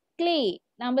 3, quickly.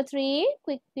 Number 3,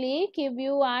 quickly,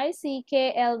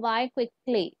 Q-U-I-C-K-L-Y,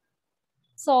 quickly.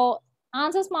 So,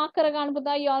 answers mark karagan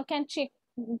Buddha, you all can check,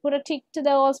 put a tick to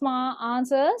those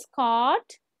answers.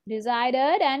 Caught,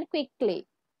 decided, and quickly.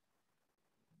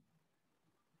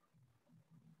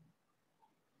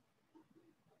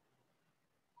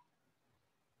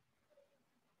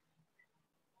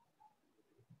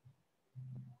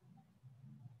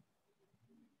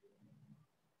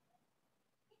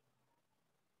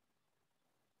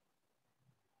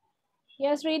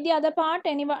 Yes, read the other part.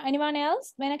 Anyone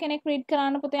else? When can I read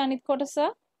Karana Pute Anit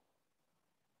Kotasa?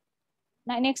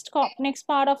 Next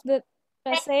part of the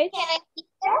passage. Can I read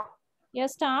that?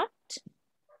 Yes, start.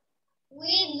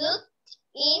 We looked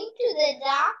into the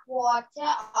dark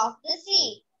water of the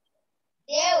sea.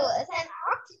 There was an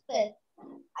octopus.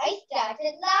 I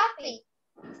started laughing.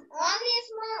 Only a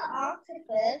small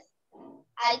octopus,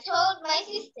 I told my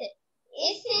sister.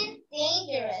 Isn't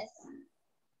dangerous.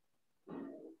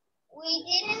 We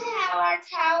didn't have our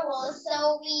towels,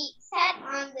 so we sat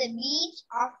on the beach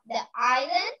of the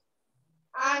island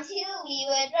until we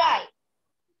were dry.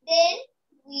 Then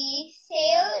we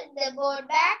sailed the boat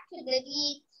back to the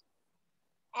beach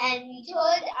and we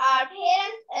told our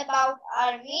parents about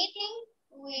our meeting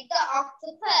with the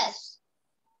octopus.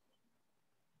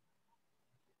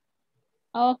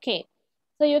 Okay.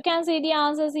 So you can see the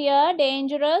answers here.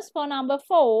 Dangerous for number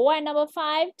 4 and number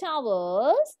 5,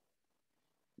 towels.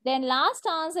 Then last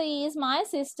answer is my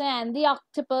sister and the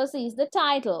octopus is the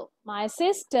title. My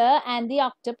sister and the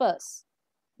octopus.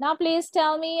 Now please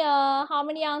tell me how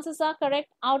many answers are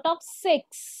correct out of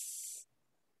 6.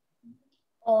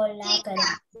 All are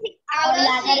correct. All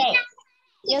are correct.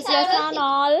 Yes, Lesan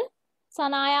all.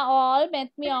 Sanaya all.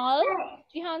 Metmi all.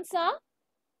 Jihansa?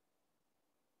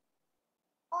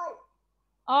 All.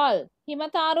 All.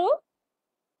 Himataru?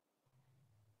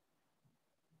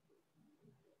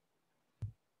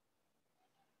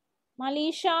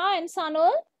 Malisha and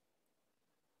Sanul?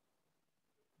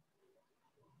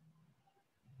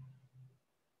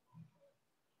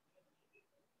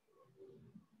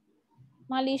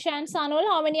 Malisha and Sanul,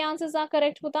 how many answers are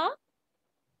correct, Puta?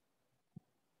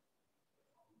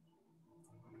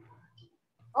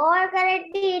 All correct,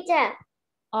 teacher.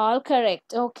 All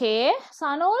correct. Okay.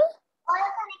 Sanul? All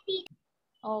correct, teacher.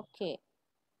 Okay.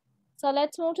 So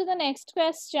let's move to the next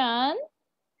question.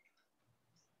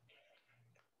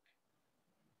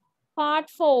 Part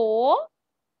 4.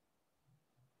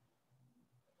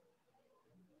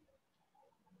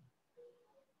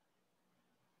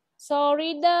 So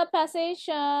read the passage,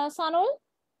 Sanul.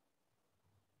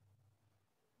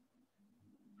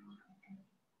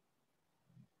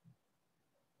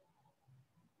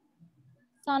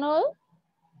 Sanul?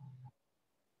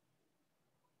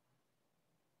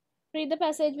 Read the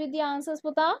passage with the answers,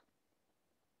 Puta.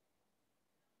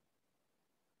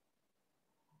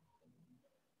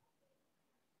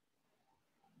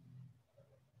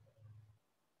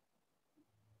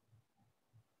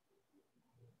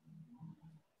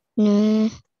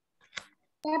 The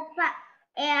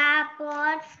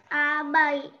airports are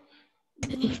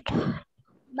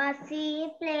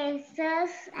busy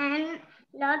places and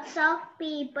lots of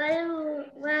people who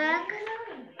work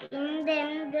in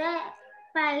them. The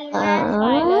Pilots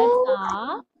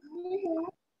are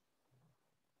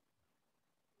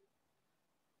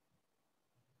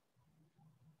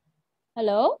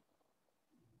hello.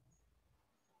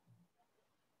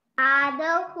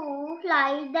 Other who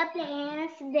fly the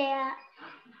planes.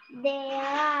 There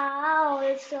are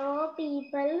also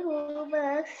people who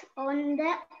work on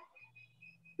the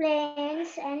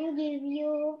planes and give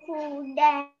you food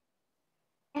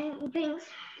and drinks.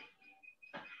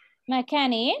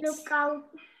 Mechanics. Look out.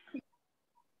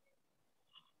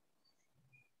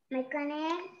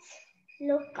 Mechanics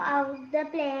look out the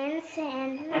planes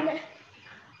and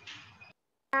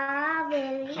are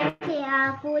very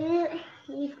careful.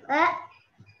 If a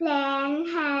plane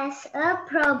has a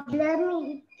problem,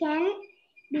 it can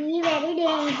be very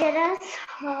dangerous.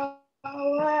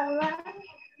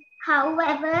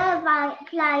 However,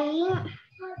 flying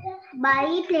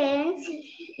by planes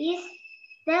is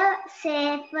the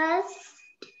safest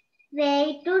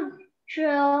way to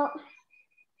train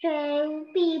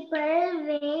people.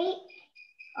 Very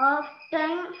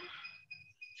often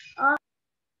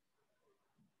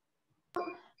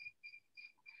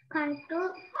come to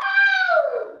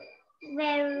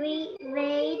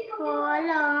wait for a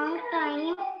long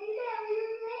time.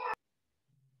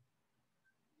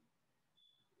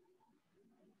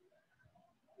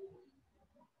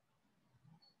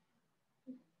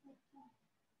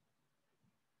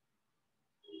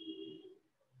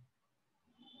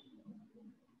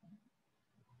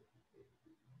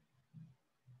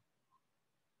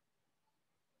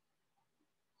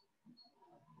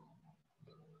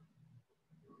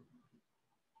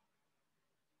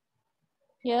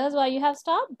 Here's why you have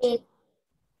stopped.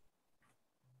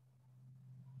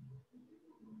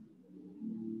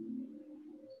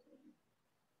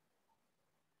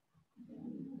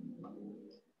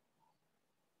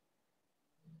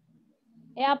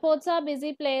 Airports are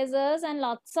busy places and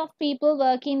lots of people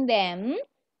work in them.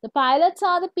 The pilots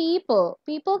are the people.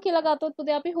 People කියලා ගත්තොත්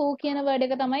පුතේ අපි who කියන word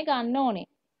එක තමයි ගන්න ඕනේ.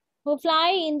 Who fly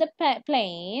in the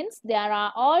planes. There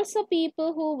are also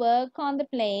people who work on the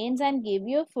planes and give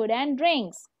you food and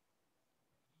drinks.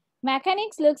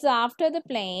 Mechanics looks after the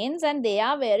planes and they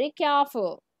are very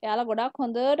careful. එයාලා ගොඩක්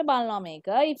හොඳට බලනවා මේක.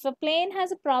 If a plane has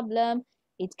a problem,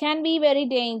 it can be very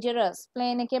dangerous.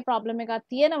 Plane එකේ problem එකක්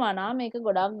තියෙනවා නම් මේක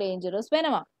ගොඩක් dangerous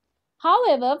වෙනවා.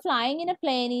 However, flying in a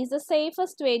plane is the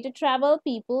safest way to travel.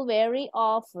 People very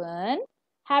often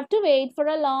have to wait for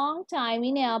a long time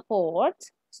in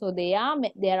airports. So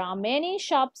there are many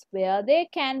shops where they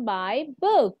can buy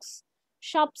books.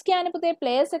 Shops කියන්නේ පුතේ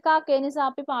place එකක් ඒ නිසා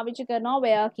අපි පාවිච්චි කරනවා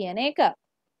where කියන එක.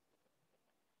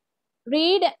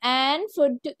 Read and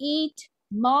food to eat.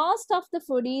 Most of the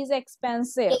food is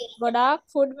expensive. ගොඩක්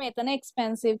food මෙතන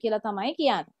expensive කියලා තමයි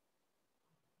කියන්නේ.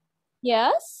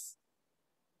 Yes?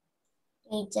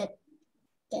 Teacher,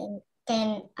 can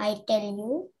I tell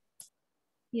you?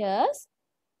 Yes.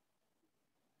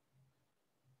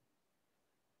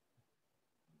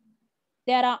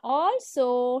 There are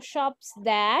also shops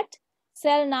that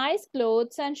sell nice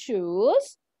clothes and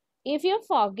shoes. If you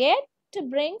forget to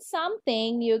bring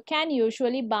something, you can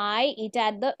usually buy it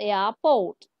at the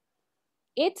airport.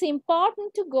 It's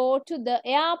important to go to the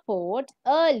airport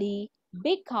early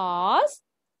because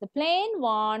the plane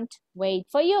won't wait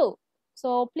for you.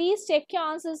 So please check your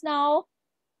answers now.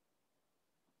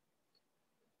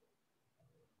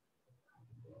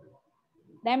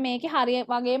 දැන් මේකේ හරිය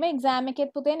වගේම exam එකෙත්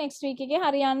පුතේ next week එකේ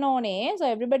හරියන්න ඕනේ. So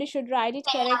everybody should write it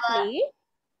correctly.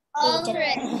 All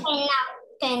correct.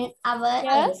 10 hour.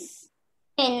 Yes.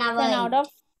 10 hour. 10 out of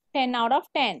 10 out of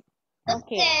 10.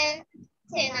 Okay.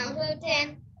 10 out of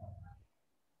 10.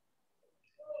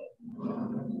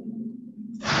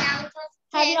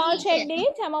 Have you all Yes, checked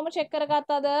it? හැමෝම check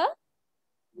කරගත්තද?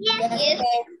 Yes.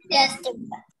 Just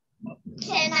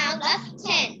 10 out of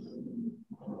 10.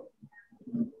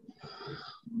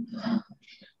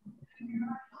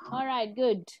 All right,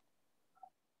 good.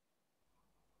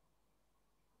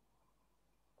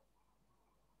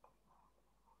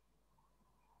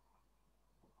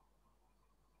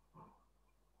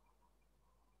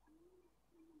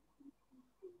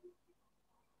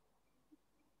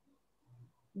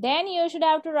 Then you should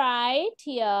have to write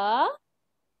here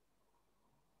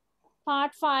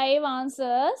part 5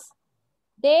 answers.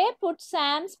 They put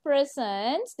Sam's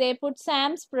presents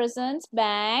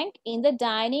bank in the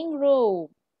dining room.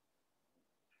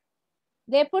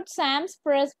 They put Sam's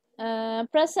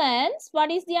presents. What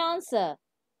is the answer?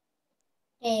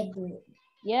 Table.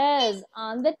 Yes,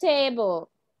 on the table.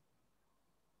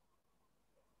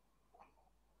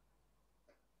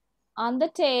 On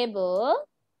the table.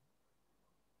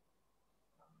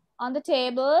 On the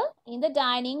table in the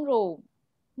dining room.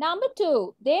 Number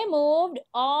 2, they moved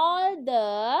all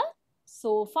the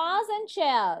sofas and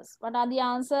chairs. What are the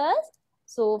answers?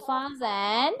 Sofas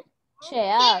and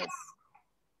chairs.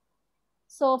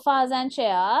 Sofas and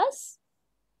chairs.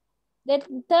 The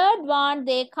third one,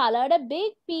 they colored a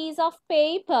big piece of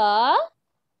paper.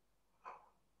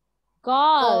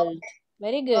 Gold.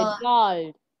 Very good.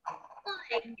 Gold.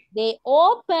 They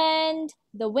opened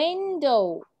the window.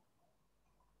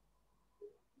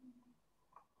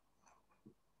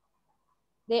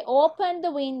 They opened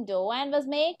the window and was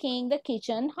making the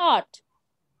kitchen hot.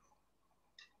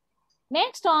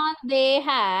 Next on, they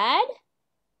had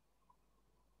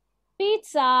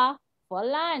pizza for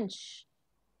lunch.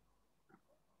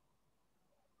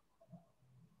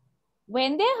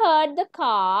 When they heard the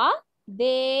car,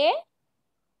 they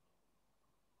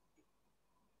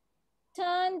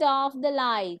turned off the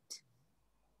light.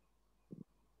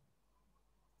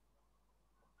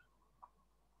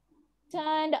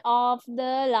 Turned off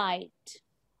the light.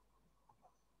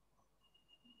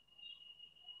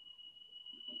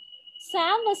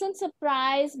 Sam wasn't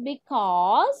surprised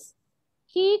because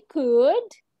he could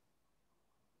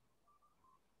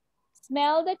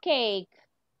smell the cake.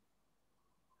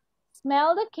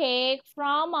 Smell the cake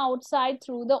from outside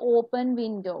through the open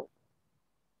window.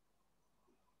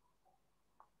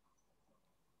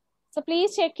 So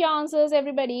please check your answers,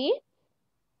 everybody.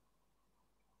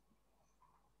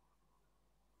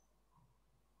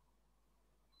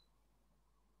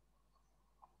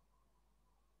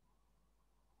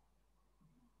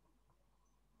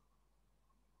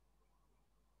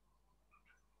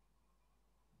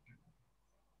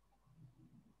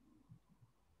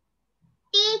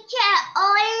 Teacher,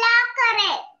 all are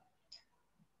correct.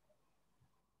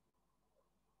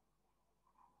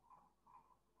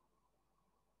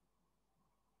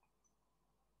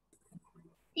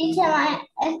 Teacher,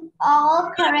 it's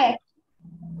all correct.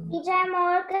 Teacher, I'm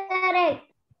all correct.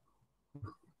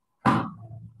 All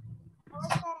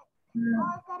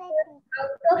correct.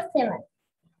 Out of 7.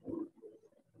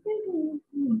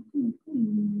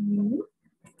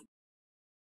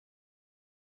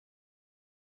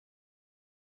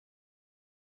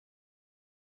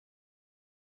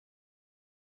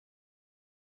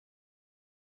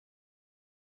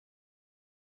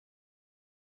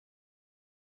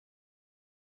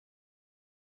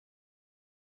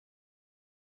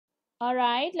 All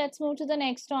right, let's move to the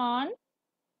next one.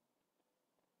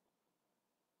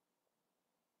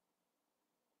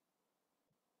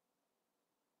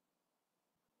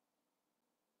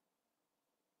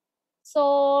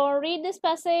 So read this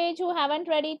passage who haven't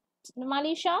read it,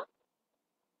 Malisha.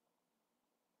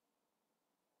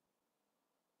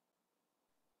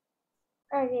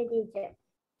 Okay, teacher.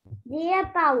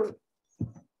 Dear Paul,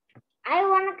 I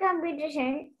won a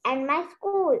competition at my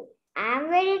school. I am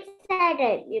very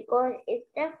excited because it's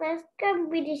the first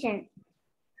competition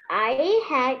I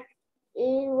had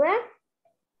ever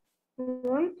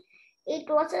won. It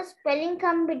was a spelling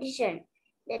competition.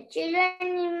 The children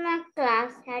in my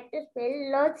class had to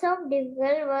spell lots of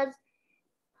difficult words,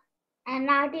 and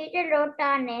our teacher wrote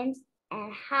our names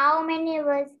and how many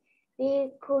words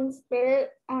we could spell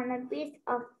on a piece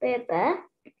of paper.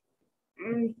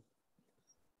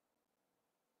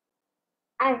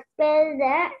 I spelled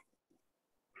the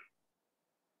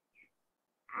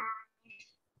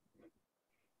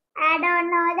I don't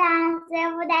know the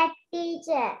answer for that,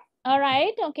 teacher. All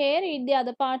right, okay, read the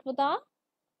other part, Puta.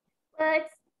 But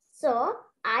so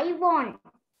I won.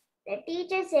 The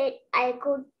teacher said I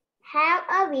could have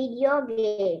a video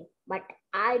game, but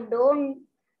I don't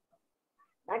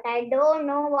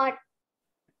know what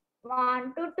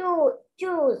want to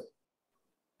choose.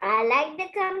 I like the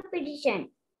competition.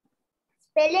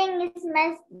 Spelling is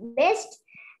my best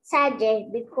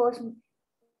subject because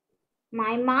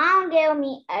my mom gave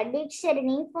me a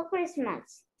dictionary for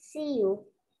Christmas. See you.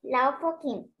 Love for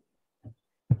Kim.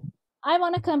 I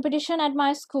won a competition at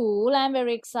my school. I'm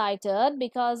very excited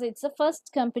because it's the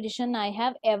first competition I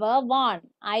have ever won.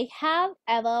 I have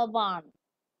ever won.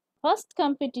 First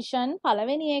competition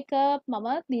පළවෙනි එක මම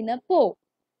දිනපු.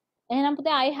 එහෙනම්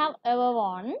පුතේ I have ever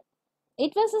won.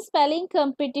 It was a spelling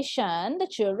competition. The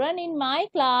children in my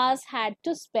class had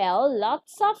to spell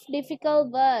lots of difficult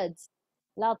words.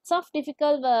 Lots of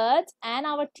difficult words, and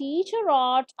our teacher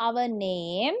wrote our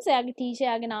names. එයාගේ teacher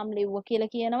යාගේ නාම ලිව්වා කියලා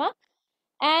කියනවා.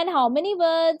 And how many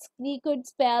words we could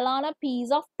spell on a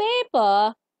piece of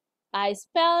paper. I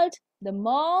spelled the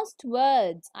most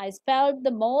words. I spelled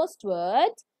the most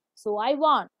words, so I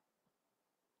won.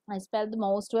 I spelled the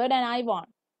most word and I won.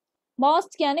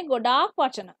 Most කියන්නේ ගොඩාක්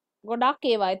වචන. ගොඩාක්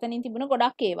ඒවා. එතනින් තිබුණ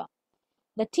ගොඩාක් ඒවා.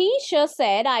 The teacher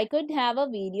said I could have a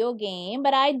video game,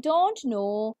 but I don't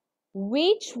know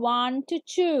which one to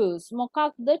choose.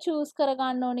 මොකක්ද choose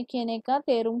කරගන්න ඕනේ කියන එක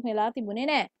තේරුම් වෙලා තිබුණේ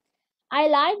නැහැ. I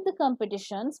like the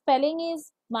competition. Spelling is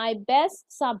my best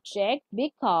subject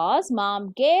because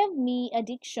mom gave me a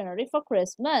dictionary for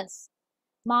Christmas.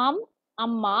 Mom,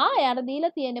 අම්මා එයාට දීලා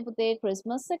තියෙන්නේ පුතේ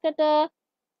Christmas එකට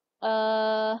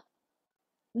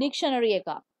dictionary එක.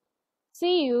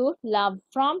 See you, love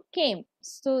from Kim.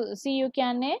 So, see you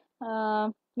කියන්නේ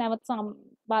නැවත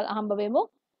හම්බ වෙමු.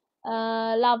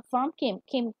 Love from Kim.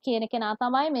 Kim කියන කෙනා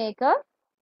තමයි මේක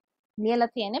ලියලා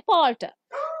තියෙන්නේ Paulට.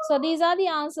 So these are the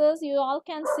answers you all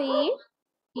can see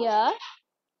here.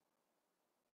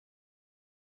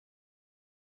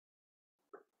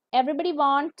 Everybody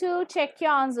want to check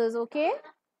your answers, okay?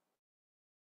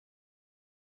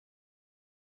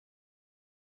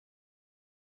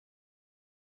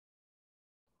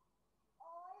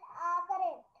 All are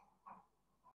correct.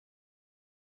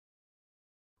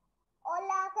 All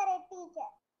are correct, teacher.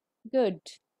 Good.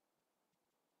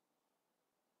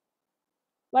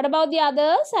 What about the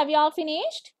others? Have you all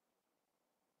finished?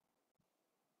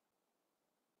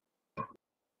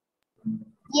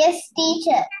 Yes,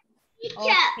 teacher.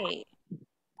 Teacher, Okay,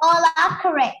 All are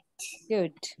correct.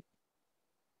 good.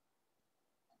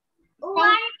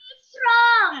 one is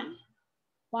wrong.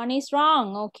 One is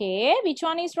wrong. Okay, which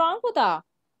one is wrong, Puta?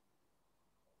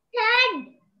 Third.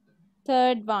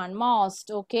 Third one,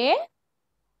 most. Okay.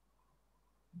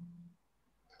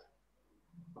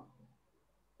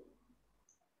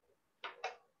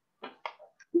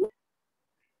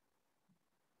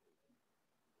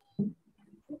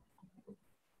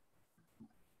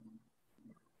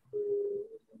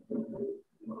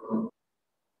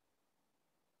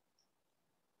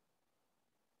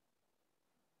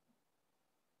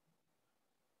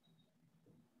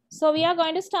 So we are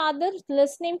going to start the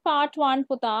listening part 1,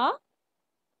 Puta.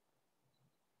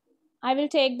 I will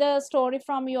take the story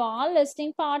from you all.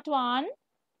 Listening part 1.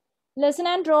 Listen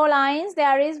and draw lines.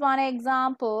 There is one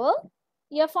example.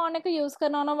 Earphone එක use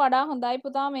කරනවා නම් වඩා හොඳයි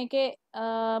පුතා. මේකේ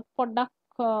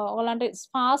පොඩ්ඩක් ඔයගලන්ට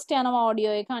fast යනවා audio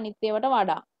එක අනිත් ඒවාට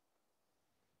වඩා.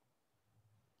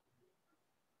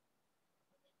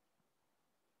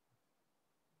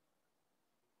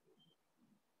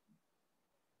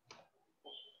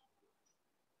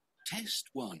 Test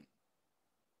 1.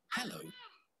 Hello.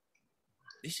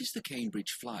 This is the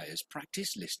Cambridge Flyers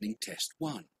practice listening test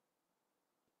 1.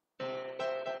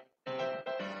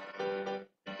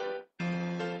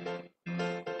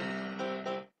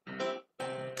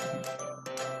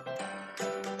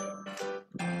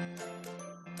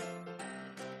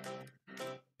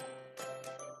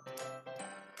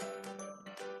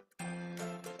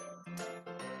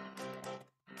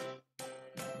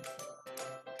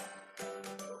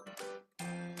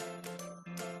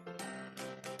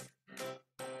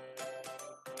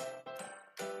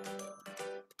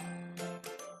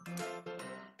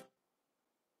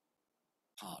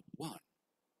 Part 1.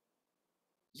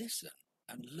 Listen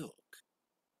and look.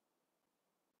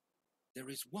 There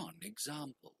is one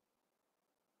example.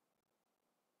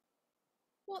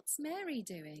 What's Mary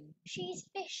doing? She's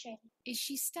fishing. Is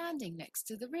she standing next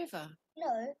to the river?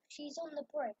 No, she's on the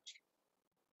bridge.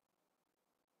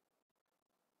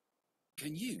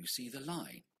 Can you see the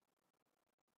line?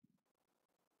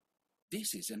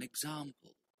 This is an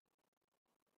example.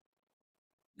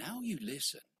 Now you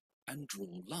listen and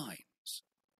draw lines.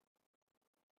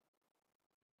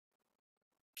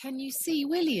 Can you see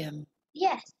William?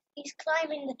 Yes, he's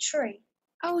climbing the tree.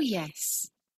 Oh,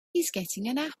 yes. He's getting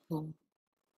an apple.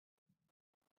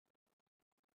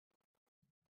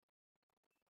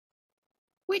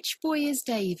 Which boy is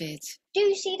David? Do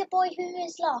you see the boy who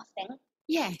is laughing?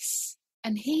 Yes.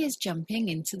 and he is jumping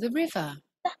into the river.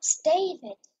 That's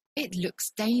David. It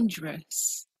looks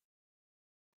dangerous.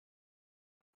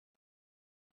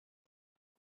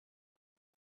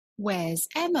 Where's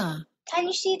Emma? Can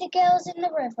you see the girls in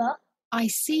the river? I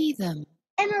see them.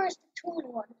 Emma is the tall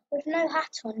one with no hat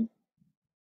on.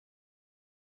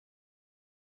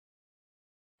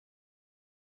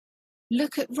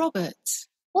 Look at Robert.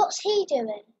 What's he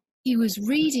doing? He was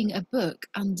reading a book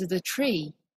under the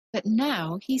tree, but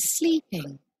now he's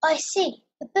sleeping. I see.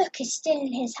 The book is still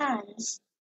in his hands.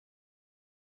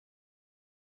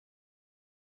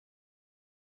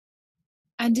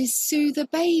 And is Sue the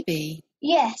baby?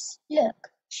 Yes,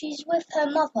 look. She's with her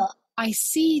mother. I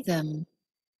see them.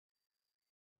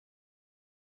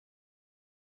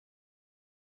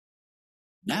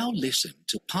 Now listen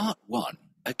to part 1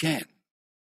 again.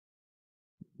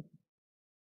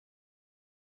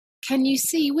 Can you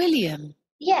see William?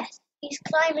 Yes, he's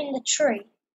climbing the tree.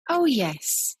 Oh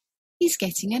yes, he's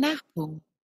getting an apple.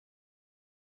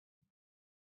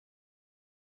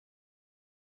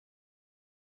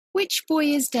 Which boy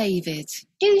is David?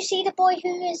 Do you see the boy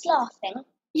who is laughing?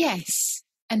 Yes,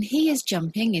 and he is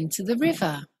jumping into the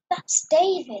river. That's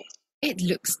David. It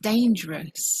looks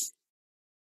dangerous.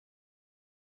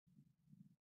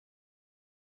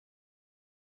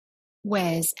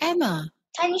 Where's Emma?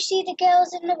 Can you see the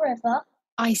girls in the river?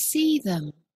 I see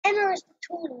them. Emma is the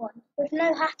tall one with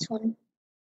no hat on.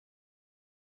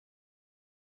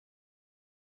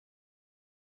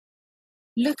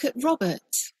 Look at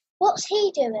Robert. What's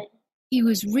he doing? He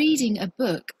was reading a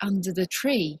book under the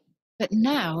tree, but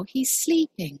now he's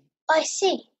sleeping. I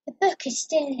see. The book is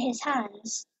still in his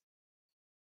hands.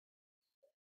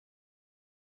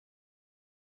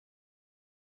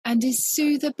 And is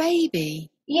Sue the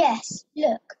baby? Yes,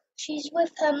 look. She's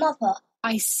with her mother.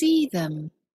 I see them.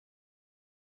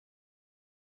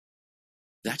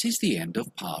 That is the end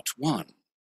of part 1.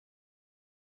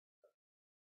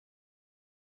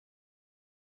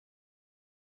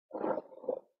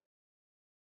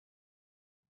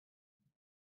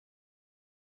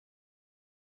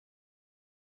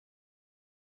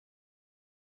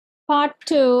 Part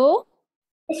 2.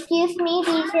 Excuse me,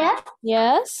 teacher.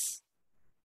 Yes.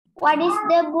 What is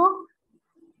the book?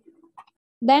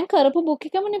 දැන් කරපු book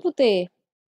එකමනේ පුතේ.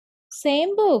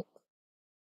 Same book.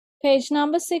 Page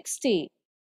number 60.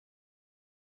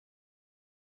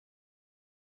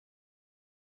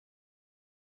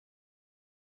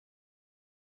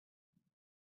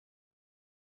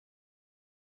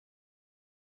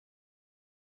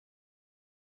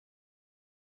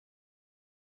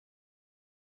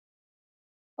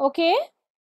 Okay?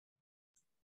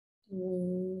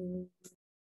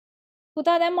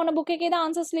 පුතා දැන් මොන book එකේද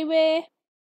answers ලිව්වේ?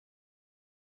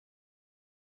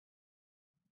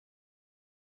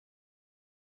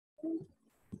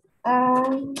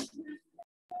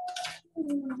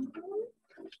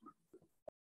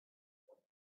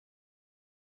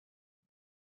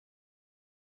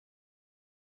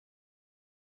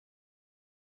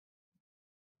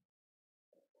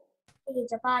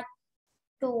 Teacher, part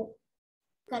 2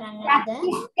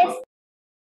 කරන්නද?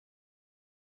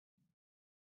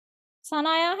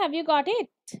 Sanaya, have you got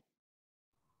it?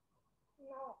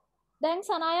 No. දැන්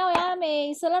Sanaya ඔයා මේ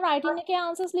ඉස්සලා writing එකේ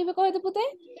answers ලිව්වේ කොහෙද පුතේ?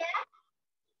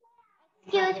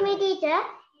 Excuse me, teacher.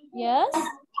 Yes.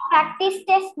 Practice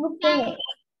test book එකේ.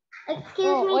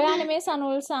 Excuse me. ඔයා නෙමේ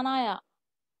සනුල් Sanaya.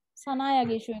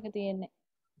 Sanayaගේ issue එක තියෙන්නේ.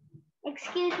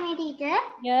 Excuse me, teacher.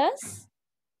 Yes.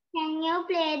 Can you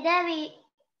play the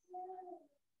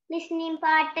listening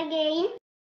part again?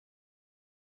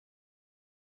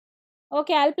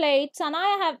 Okay, I'll play it.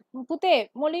 Sanaya have පුතේ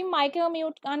මුලින් mic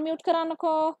එක unmute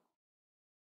කරන්නකෝ.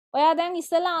 ඔයා දැන්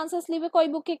ඉස්සලා answers ලිව්වේ කොයි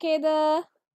book එකේද?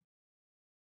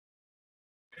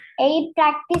 8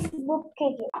 practice book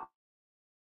එකේ.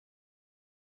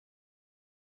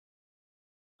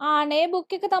 ආනේ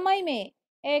book එක තමයි මේ.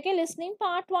 ඒකේ listening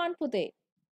part 1 පුතේ.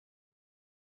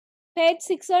 Page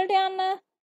 6 වලට යන්න.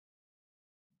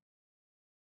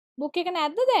 book එක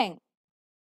නැද්ද දැන්?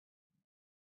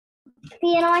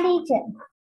 තියෙනවා, teacher.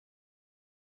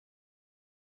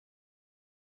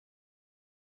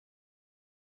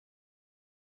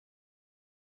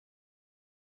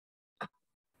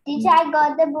 Teacher, I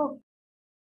got the book.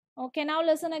 Okay, now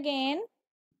listen again.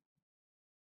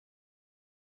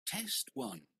 Test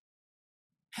 1.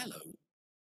 Hello.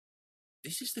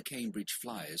 This is the Cambridge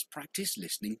Flyers practice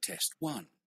listening test 1.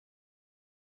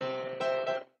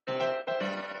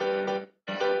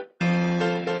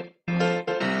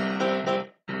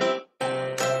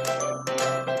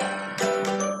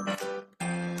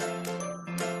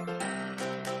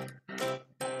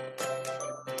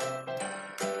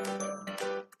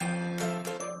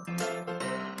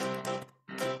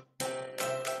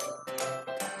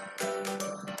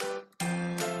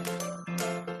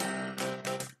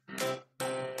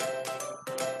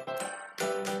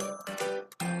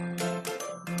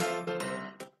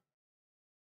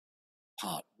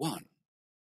 Part 1.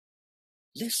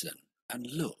 Listen and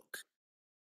look.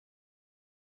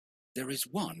 There is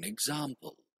one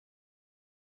example.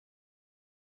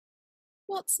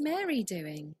 What's Mary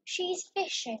doing? She's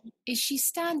fishing. Is she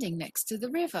standing next to the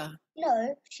river?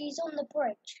 No, she's on the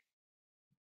bridge.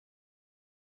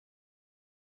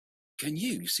 Can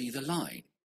you see the line?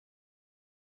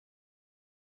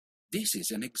 This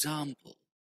is an example.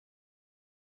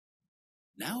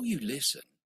 Now you listen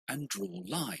and draw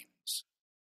lines.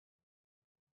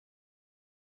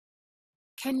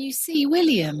 Can you see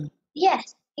William?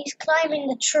 Yes, he's climbing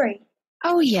the tree.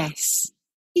 Oh, yes.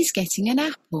 He's getting an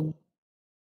apple.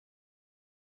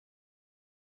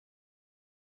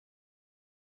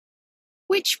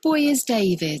 Which boy is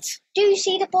David? Do you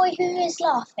see the boy who is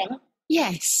laughing?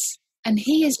 Yes, and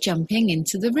he is jumping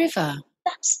into the river.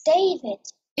 That's David.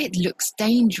 It looks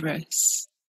dangerous.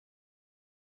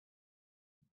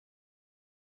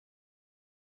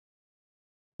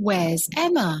 Where's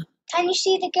Emma? Can you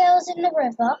see the girls in the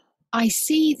river? I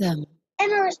see them.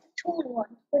 Emma is the tall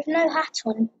one with no hat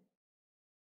on.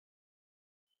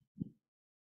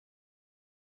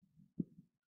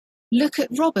 Look at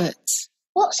Robert.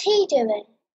 What's he doing?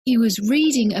 He was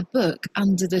reading a book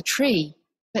under the tree,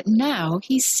 but now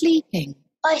he's sleeping.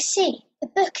 I see. The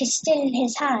book is still in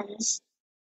his hands.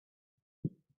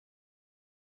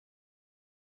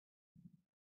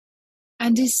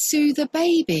 And is Sue the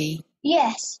baby?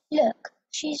 Yes, look,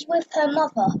 she's with her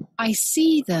mother. I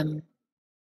see them.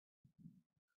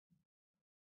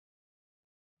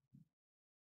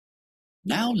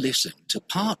 Now listen to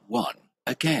Part 1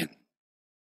 again.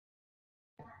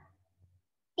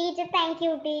 Teacher, thank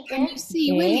you, teacher. Can you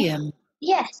see Okay. William?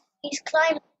 Yes, he's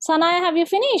climbing. Sanaya, have you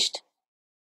finished?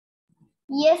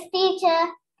 Yes,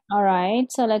 teacher. All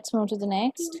right, so let's move to the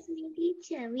next. Excuse me,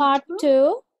 teacher. Which Part book?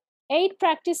 2. 8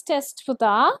 practice test,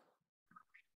 Futa.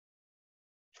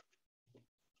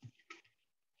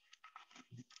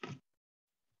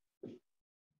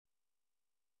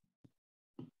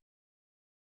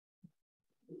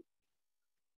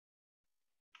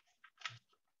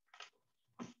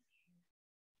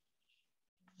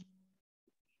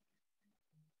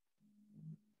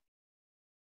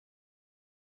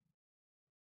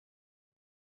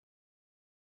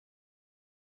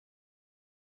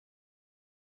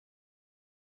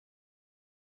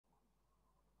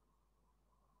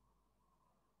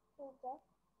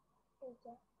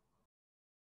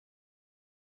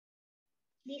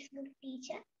 This book,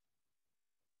 teacher.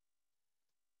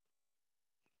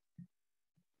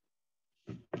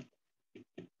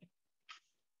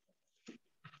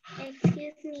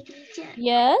 Excuse me, teacher.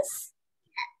 Yes.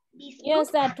 This Yes,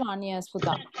 book. that one. Yes,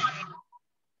 Futa.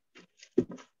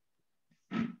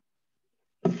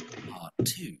 Part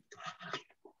 2.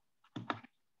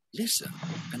 Listen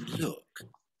and look.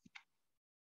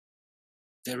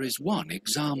 There is one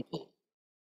example.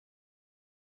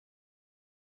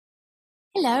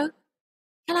 Hello.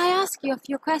 Can I ask you a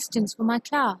few questions for my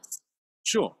class?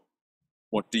 Sure.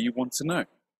 What do you want to know?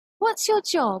 What's your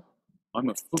job? I'm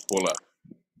a footballer.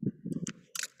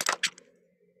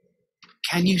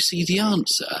 Can you see the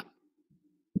answer?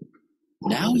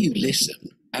 Now you listen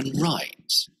and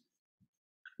write.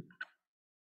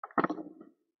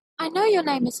 I know your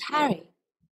name is Harry,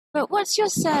 but what's your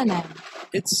surname?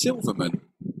 It's Silverman.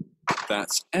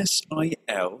 That's Silverman.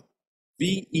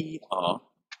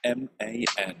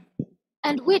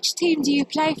 And which team do you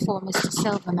play for, Mr.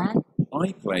 Silverman?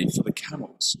 I play for the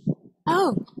Camels.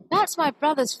 Oh, that's my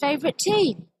brother's favourite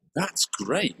team. That's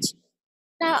great.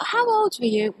 Now, how old were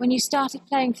you when you started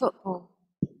playing football?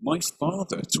 My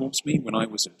father taught me when I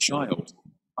was a child.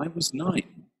 I was 9.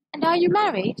 And are you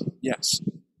married? Yes,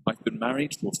 I've been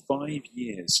married for 5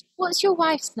 years. What's your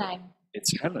wife's name?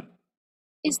 It's Helen.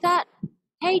 Is that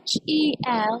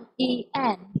Helen?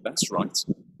 That's right.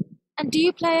 And do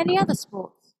you play any other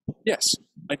sports? Yes,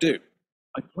 I do.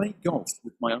 I play golf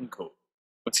with my uncle,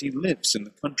 but he lives in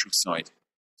the countryside,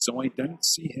 so I don't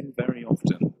see him very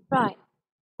often. Right.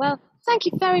 Well, thank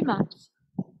you very much.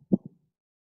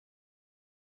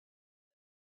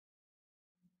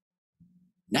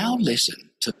 Now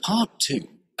listen to Part 2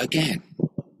 again.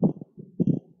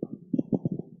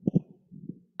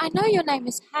 I know your name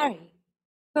is Harry,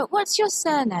 but what's your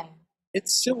surname?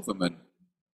 It's Silverman.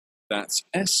 That's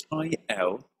Silverman.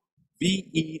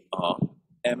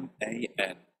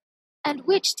 And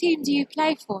which team do you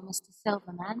play for, Mr.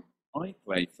 Silverman? I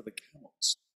play for the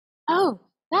Camels. Oh,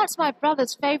 that's my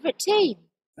brother's favourite team.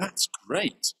 That's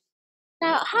great.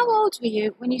 Now, how old were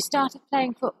you when you started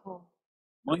playing football?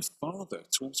 My father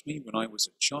taught me when I was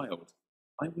a child.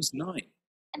 I was 9.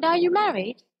 And are you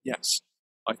married? Yes,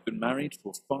 I've been married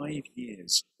for 5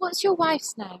 years. What's your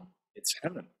wife's name? It's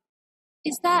Helen.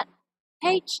 Is that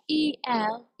Helen?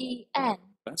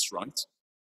 That's right.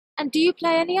 And do you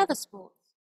play any other sports?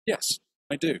 Yes,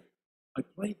 I do. I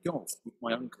play golf with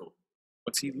my uncle,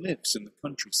 but he lives in the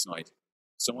countryside,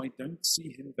 so I don't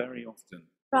see him very often.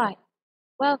 Right.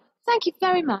 Well, thank you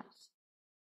very much.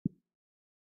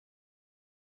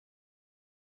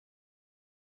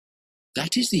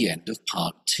 That is the end of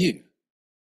part 2.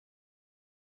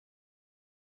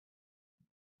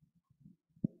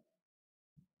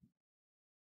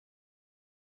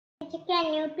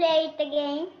 Can you play it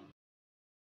again?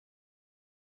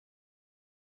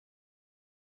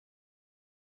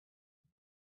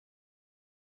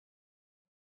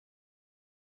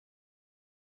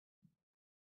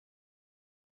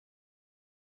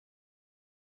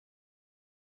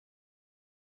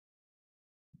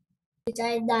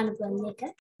 Teacher.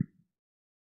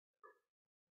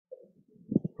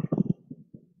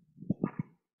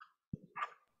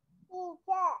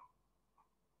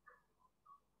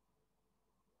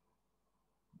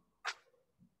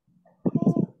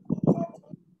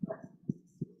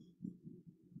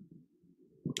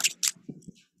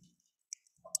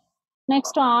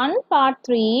 Next on part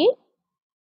 3.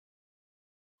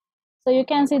 So you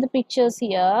can see the pictures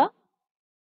here.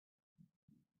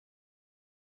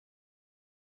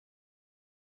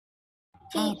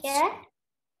 Part Teacher,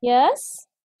 Yes.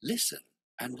 Listen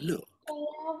and look. can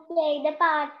you play the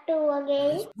part 2 There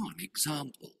again? is one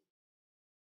example.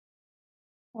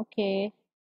 Okay.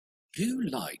 Who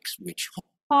likes which hobby?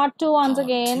 Part 2 once Part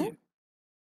again. 2.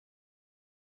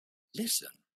 Listen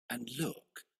and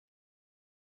look.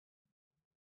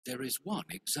 There is one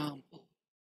example.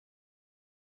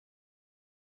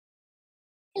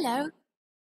 Hello.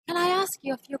 Can I ask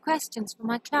you a few questions for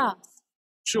my class?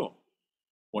 Sure.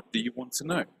 What do you want to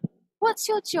know? What's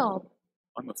your job?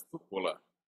 I'm a footballer.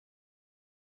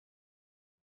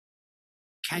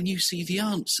 Can you see the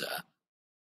answer?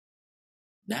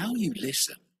 Now you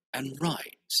listen and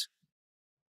write.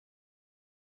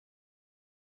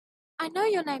 I know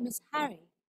your name is Harry,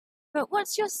 but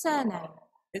what's your surname?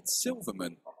 It's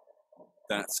Silverman.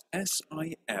 That's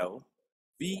Silverman.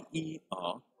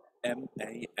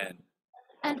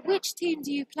 And which team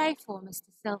do you play for, Mr.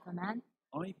 Silverman?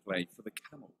 I play for the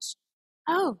Camels.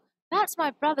 Oh, that's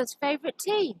my brother's favourite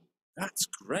team. That's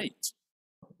great.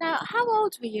 Now, how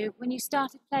old were you when you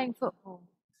started playing football?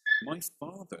 My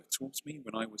father taught me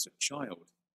when I was a child.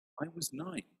 I was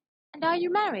 9. And are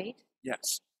you married?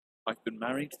 Yes, I've been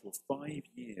married for 5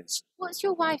 years. What's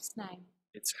your wife's name?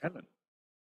 It's Helen.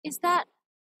 Is that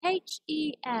Helen?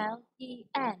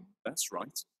 That's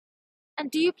right. And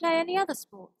do you play any other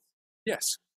sports?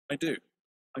 Yes, I do.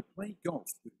 I play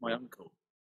golf with my uncle,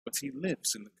 but he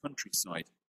lives in the countryside,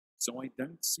 so I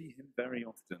don't see him very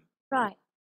often. Right.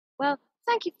 Well,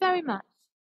 thank you very much.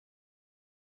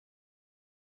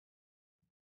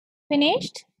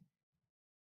 Finished?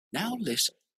 Now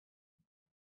listen.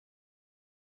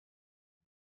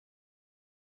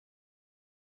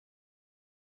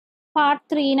 Part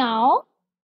 3 now.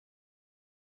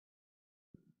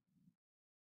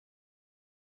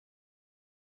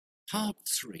 Part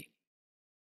 3.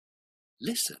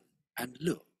 Listen and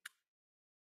look.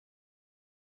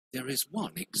 There is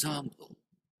one example.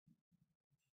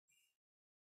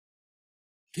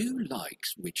 Who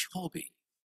likes which hobby?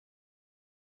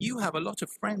 You have a lot of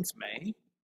friends, May.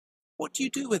 What do you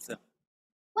do with them?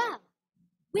 Well,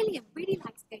 William really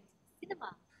likes going to the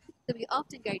cinema, so we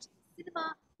often go to the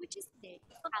cinema, which is near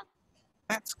his house.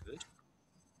 That's good.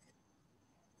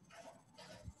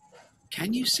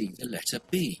 Can you see the letter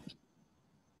B?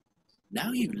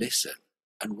 Now you listen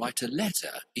and write a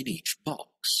letter in each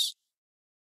box.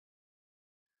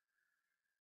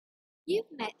 You've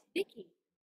met Vicky,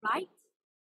 right?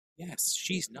 Yes,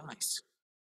 she's nice.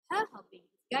 Her hobby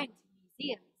is going to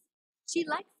museums. She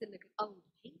likes to look at old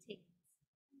paintings.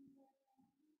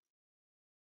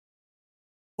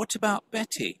 What about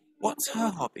Betty? What's her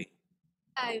hobby?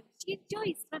 Oh, she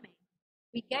enjoys swimming.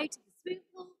 We go to the swimming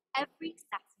pool every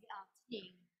Saturday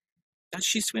afternoon. Does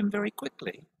she swim very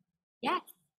quickly? Yes,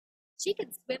 she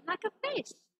can swim like a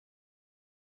fish.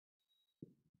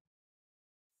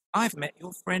 I've met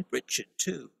your friend Richard,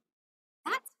 too.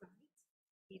 That's right.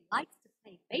 He likes to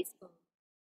play baseball.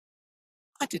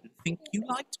 I didn't think you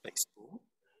liked baseball.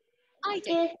 I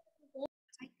don't, but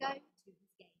I go to his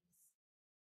games.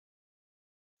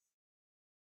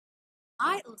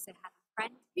 I also have a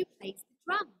friend who plays the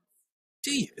drums.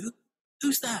 Do you?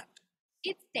 Who's that?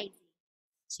 It's Daisy.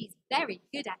 She's very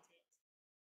good at it.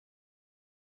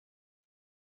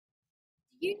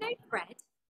 Do you know Fred?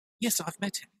 Yes, I've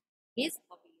met him. His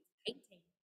hobby is painting.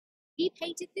 He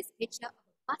painted this picture of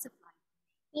a butterfly.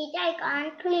 Teacher,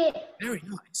 I can't Very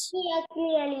nice. hear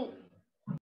clearly.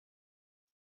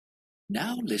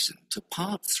 Now listen to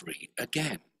part 3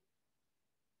 again.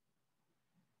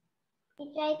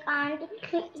 Teacher, I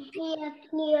can't hear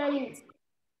clearly.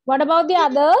 What about the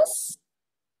others?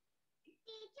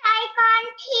 Teacher, I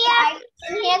can't hear. I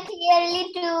can hear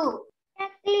clearly too.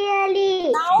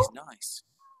 Clearly. She's nice.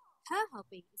 Her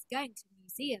hobby is going to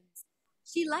museums.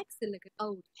 She likes to look at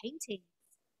old paintings.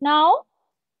 Now,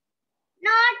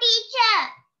 No,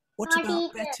 teacher. What No,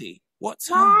 about teacher. Betty? What's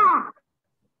her hobby? No.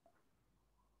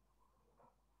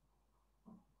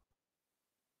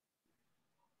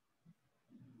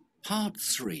 Part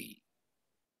 3.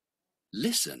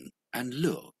 Listen and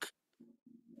look.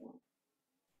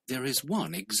 There is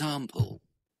one example.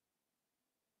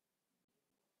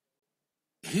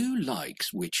 Who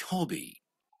likes which hobby?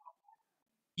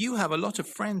 You have a lot of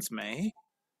friends, May.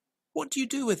 What do you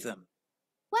do with them?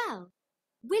 Well,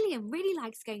 William really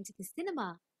likes going to the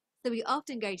cinema, so we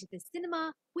often go to the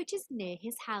cinema which is near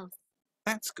his house.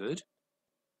 That's good.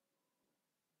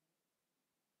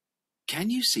 Can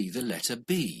you see the letter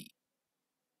B?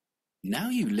 Now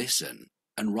you listen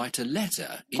and write a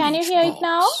letter in Can you each hear it box.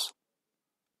 now?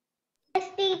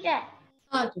 Yes, teacher.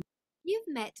 You've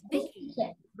met Vicky,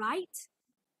 right?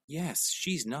 Yes,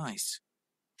 she's nice.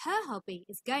 Her hobby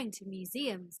is going to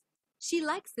museums. She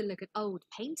likes to look at old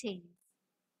paintings.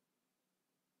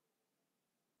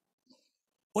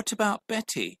 What about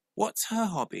Betty? What's her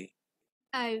hobby?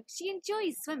 Oh, she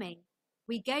enjoys swimming.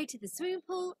 We go to the swimming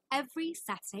pool every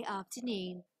Saturday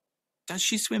afternoon. Does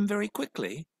she swim very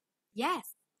quickly?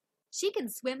 Yes, she can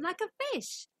swim like a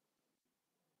fish.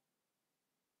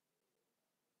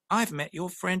 I've met your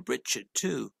friend Richard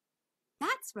too.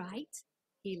 That's right.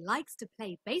 He likes to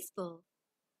play baseball.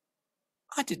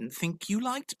 I didn't think you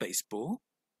liked baseball.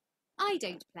 I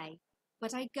don't play,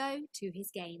 but I go to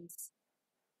his games.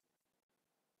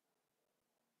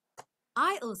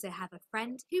 I also have a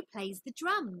friend who plays the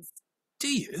drums. Do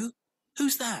you?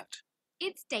 Who's that?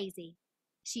 It's Daisy.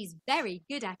 She's very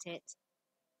good at it.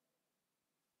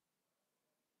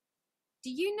 Do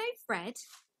you know Fred?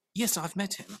 Yes, I've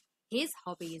met him. His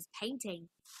hobby is painting.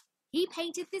 He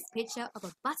painted this picture of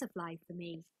a butterfly for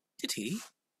me. Did he?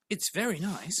 It's very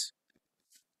nice.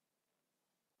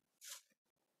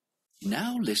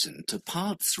 Now listen to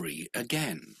part 3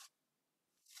 again.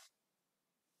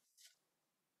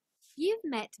 You've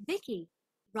met Vicky,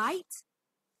 right?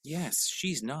 Yes,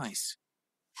 she's nice.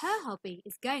 Her hobby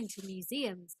is going to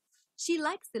museums. She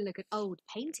likes to look at old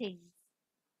paintings.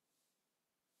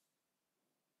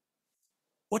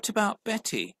 What about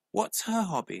Betty? What's her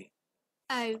hobby?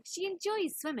 Oh, she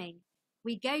enjoys swimming.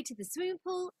 We go to the swimming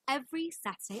pool every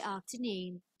Saturday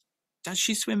afternoon. Does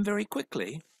she swim very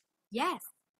quickly? Yes,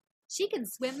 she can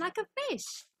swim like a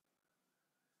fish.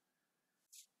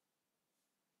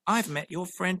 I've met your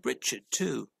friend Richard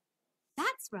too.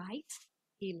 That's right.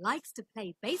 He likes to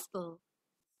play baseball.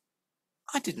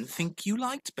 I didn't think you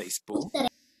liked baseball.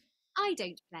 I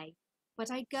don't play,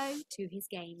 but I go to his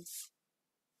games.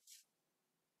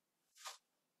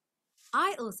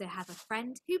 I also have a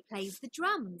friend who plays the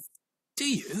drums. Do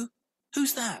you?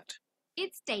 Who's that?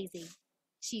 It's Daisy.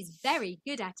 She's very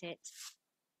good at it.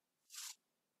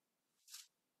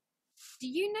 Do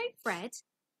you know Fred?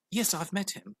 Yes, I've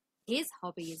met him. His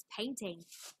hobby is painting.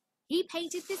 He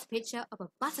painted this picture of a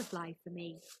butterfly for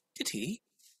me. Did he?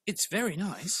 It's very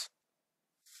nice.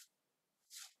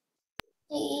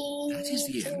 That is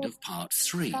the end of part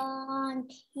 3.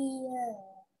 Can't hear.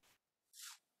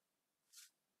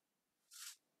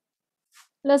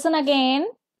 Listen again.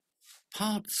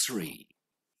 Part 3.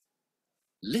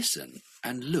 Listen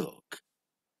and look.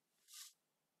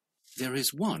 There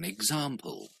is one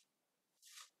example.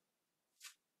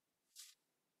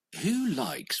 Who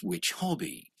likes which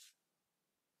hobby?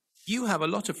 You have a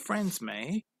lot of friends,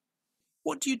 May.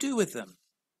 What do you do with them?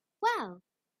 Well,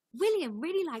 William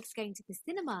really likes going to the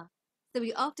cinema, so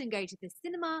we often go to the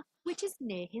cinema which is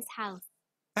near his house.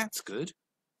 That's good.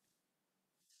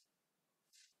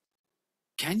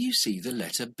 Can you see the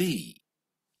letter B?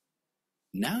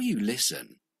 Now you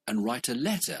listen and write a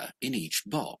letter in each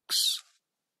box.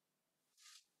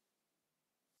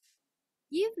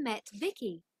 You've met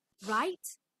Vicky, right?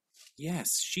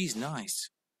 Yes, she's nice.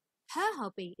 Her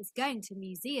hobby is going to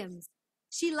museums.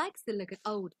 She likes to look at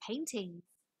old paintings.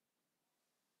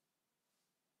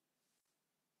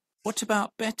 What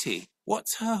about Betty?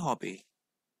 What's her hobby?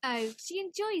 Oh, she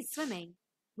enjoys swimming.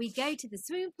 We go to the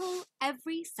swimming pool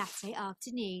every Saturday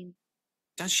afternoon.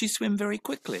 Does she swim very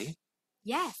quickly?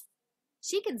 Yes,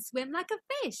 she can swim like a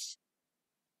fish.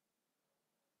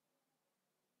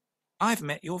 I've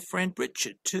met your friend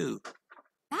Richard too.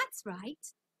 That's right.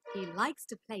 He likes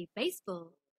to play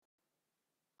baseball.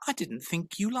 I didn't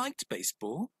think you liked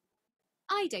baseball.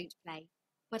 I don't play,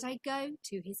 but I go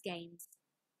to his games.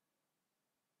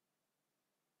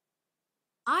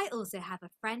 I also have a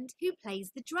friend who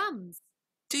plays the drums.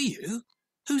 Do you?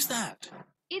 Who's that?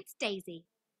 It's Daisy.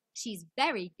 She's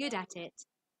very good at it.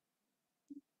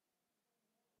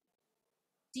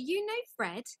 Do you know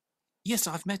Fred? Yes,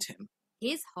 I've met him.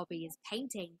 His hobby is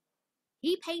painting.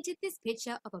 He painted this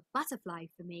picture of a butterfly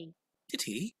for me. Did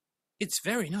he? It's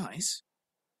very nice.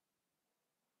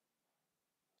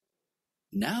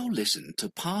 Now listen to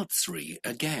part 3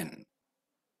 again.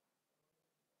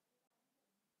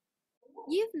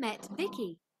 You've met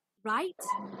Vicky, right?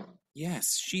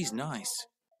 Yes, she's nice.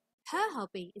 Her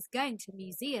hobby is going to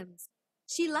museums.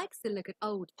 She likes to look at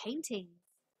old paintings.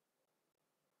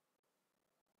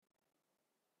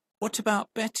 What about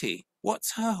Betty?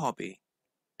 What's her hobby?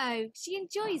 Oh, she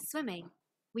enjoys swimming.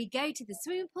 We go to the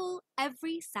swimming pool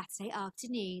every Saturday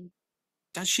afternoon.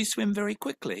 Does she swim very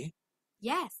quickly?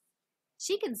 Yes,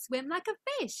 she can swim like a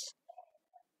fish.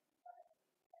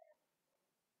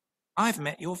 I've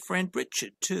met your friend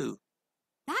Richard too.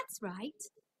 That's right.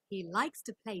 He likes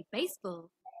to play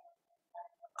baseball.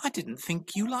 I didn't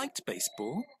think you liked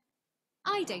baseball.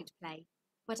 I don't play,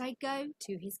 but I go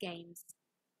to his games.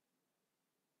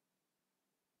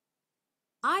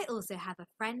 I also have a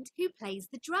friend who plays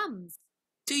the drums.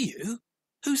 Do you?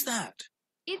 Who's that?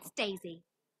 It's Daisy.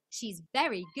 She's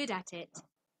very good at it.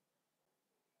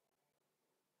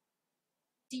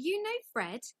 Do you know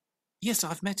Fred? Yes,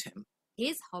 I've met him.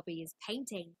 His hobby is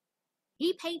painting.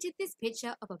 He painted this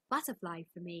picture of a butterfly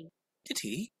for me. Did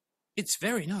he? It's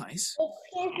very nice.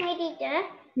 Excuse me, teacher.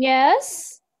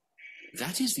 Yes.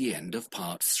 That is the end of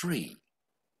part 3.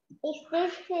 Is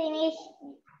this finished?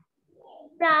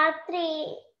 Part 3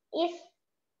 is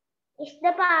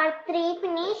the part 3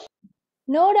 finished?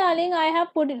 No, darling, I have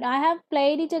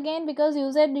played it again because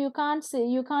you said you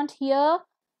can't hear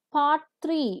part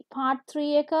 3. Part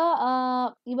 3 එක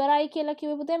ඉවරයි කියලා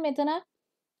කිව්වේ පුතේ මෙතන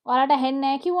ඔයාලට ඇහෙන්නේ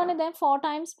නැහැ කිව්වනේ දැන් 4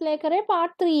 times play කරේ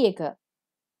part 3 එක.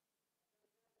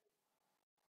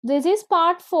 This is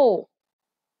part 4.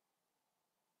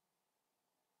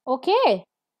 Okay?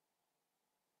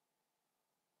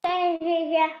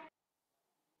 Yeah.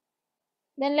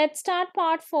 Then let's start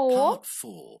part 4. Part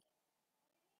 4.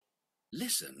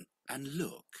 Listen and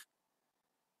look.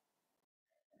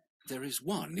 There is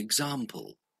one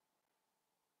example.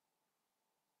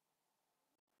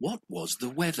 What was the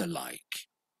weather like?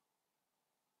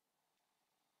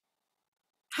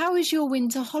 How was your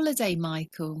winter holiday,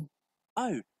 Michael?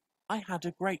 Oh, I had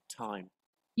a great time.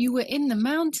 You were in the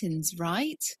mountains,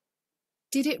 right?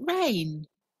 Did it rain?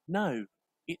 No,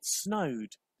 it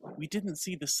snowed. We didn't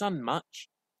see the sun much.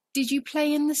 Did you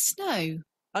play in the snow?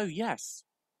 Oh, yes.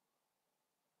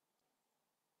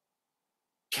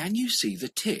 Can you see the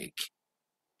tick?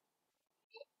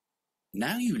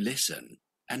 Now you listen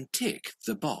and tick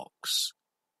the box.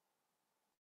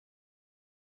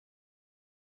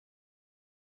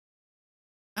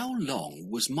 How long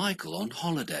was Michael on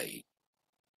holiday?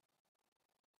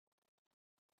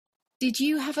 Did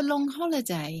you have a long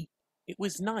holiday? It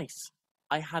was nice.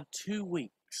 I had 2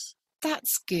 weeks.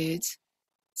 That's good.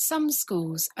 Some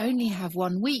schools only have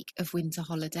 1 week of winter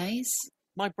holidays.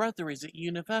 My brother is at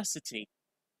university.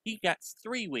 He gets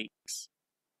 3 weeks.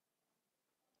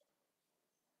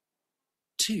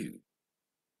 2.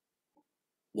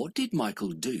 What did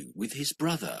Michael do with his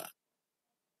brother?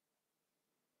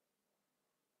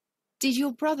 Did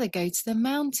your brother go to the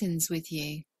mountains with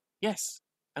you? Yes,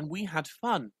 and we had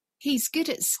fun. He's good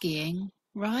at skiing,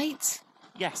 right?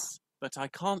 Yes, but I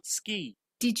can't ski.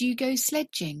 Did you go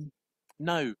sledging?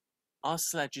 No, our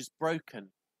sledge is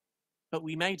broken. But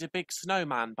we made a big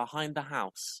snowman behind the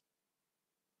house.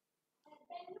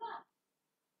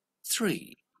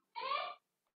 3.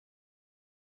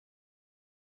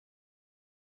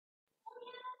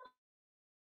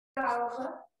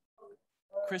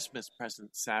 Christmas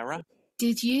present, Sarah.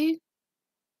 Did you?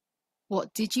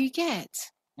 What did you get?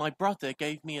 My brother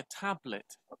gave me a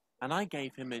tablet, and I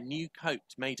gave him a new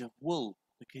coat made of wool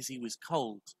because he was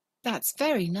cold. That's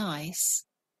very nice.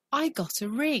 I got a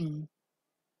ring.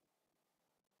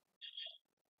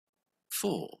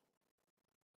 4.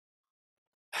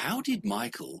 How did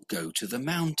Michael go to the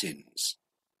mountains?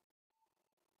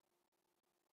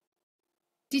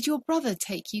 Did your brother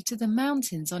take you to the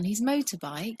mountains on his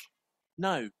motorbike?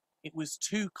 No, it was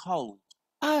too cold.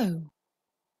 Oh.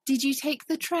 Did you take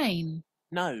the train?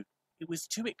 No, it was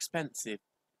too expensive.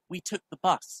 We took the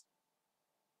bus.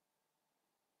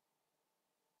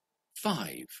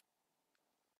 5.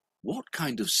 What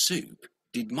kind of soup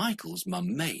did Michael's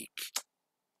mum make?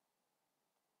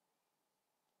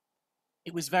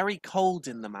 It was very cold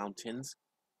in the mountains.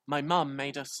 My mum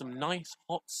made us some nice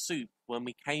hot soup when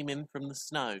we came in from the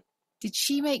snow. Did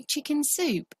she make chicken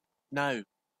soup? No,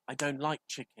 I don't like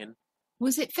chicken.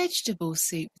 Was it vegetable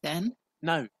soup then?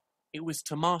 No, it was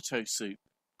tomato soup.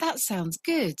 That sounds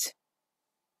good.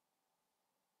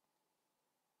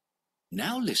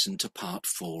 Now listen to part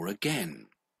 4 again.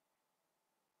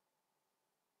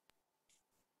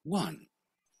 1.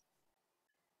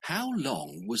 How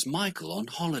long was Michael on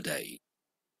holiday?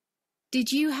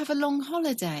 Did you have a long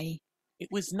holiday? It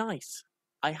was nice.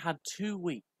 I had 2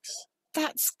 weeks.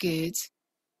 That's good.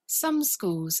 Some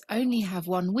schools only have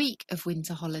 1 week of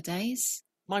winter holidays.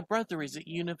 My brother is at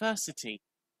university.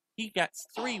 He gets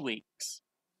 3 weeks.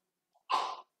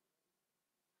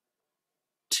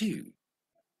 2.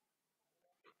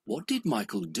 What did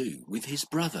Michael do with his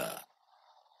brother?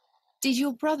 Did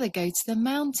your brother go to the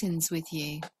mountains with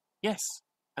you? Yes,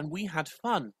 and we had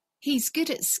fun. He's good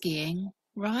at skiing,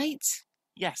 right?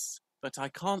 Yes, but I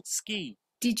can't ski.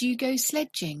 Did you go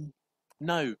sledging?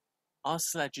 No, our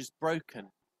sledge is broken.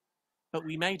 But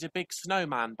we made a big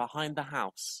snowman behind the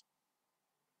house.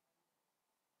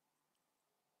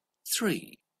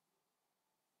 3.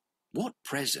 What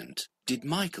present did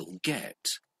Michael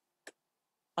get?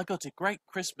 I got a great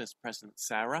Christmas present,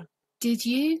 Sarah. Did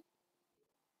you?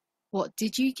 What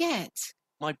did you get?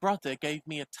 My brother gave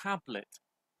me a tablet,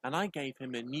 and I gave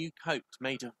him a new coat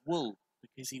made of wool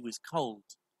because he was cold.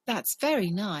 That's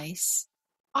very nice.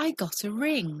 I got a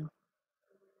ring.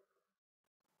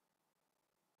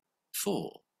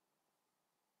 4.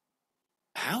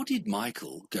 How did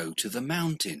Michael go to the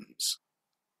mountains?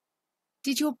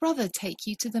 Did your brother take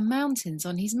you to the mountains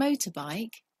on his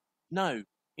motorbike? No,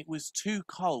 it was too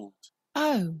cold.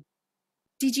 Oh.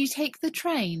 Did you take the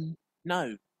train?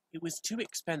 No, it was too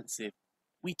expensive.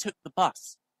 We took the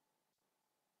bus.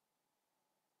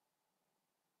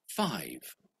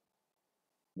 5.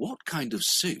 What kind of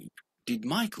soup did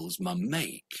Michael's mum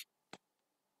make?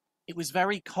 It was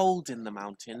very cold in the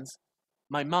mountains.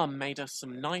 My mum made us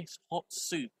some nice hot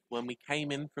soup when we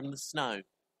came in from the snow.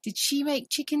 Did she make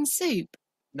chicken soup?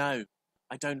 No,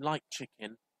 I don't like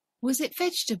chicken. Was it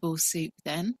vegetable soup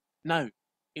then? No,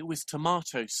 it was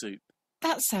tomato soup.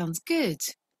 That sounds good.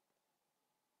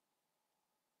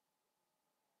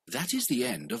 That is the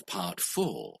end of part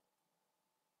 4.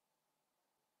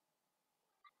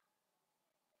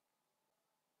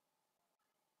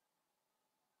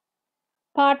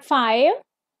 Part 5.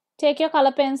 Take your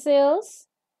color pencils.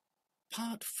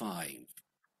 Part 5.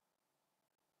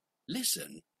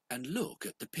 Listen and look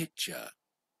at the picture.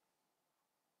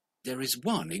 There is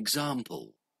one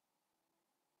example.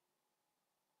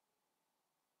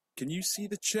 Can you see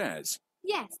the chairs?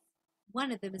 Yes,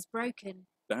 one of them is broken.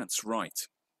 That's right.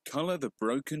 Colour the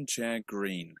broken chair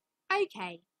green.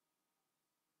 Okay.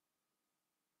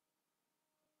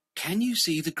 Can you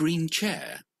see the green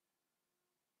chair?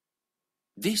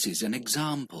 This is an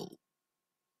example.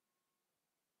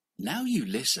 Now you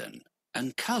listen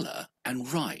and colour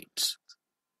and write.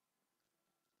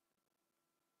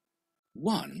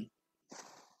 1.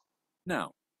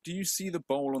 Now, do you see the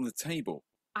bowl on the table?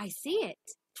 I see it.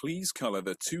 Please colour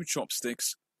the 2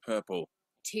 chopsticks purple.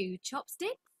 2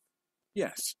 chopsticks?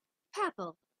 Yes.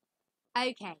 Purple.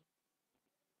 Okay.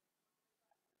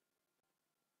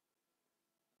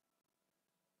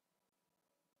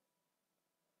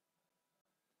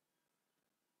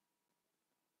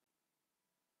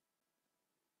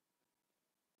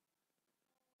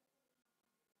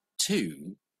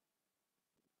 2.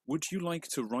 Would you like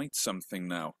to write something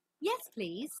now? Yes,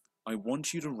 please. I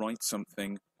want you to write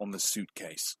something on the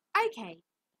suitcase. Okay.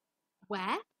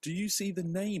 Where? Do you see the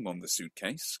name on the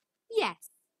suitcase? Yes.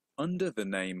 Under the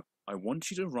name, I want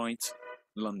you to write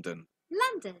London.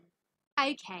 London.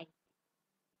 Okay.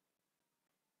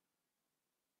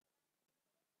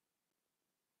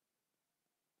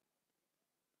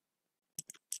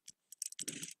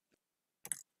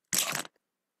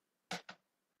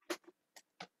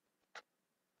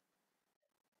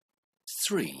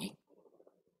 3.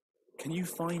 Can you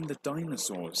find the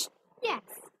dinosaurs? Yes.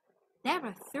 There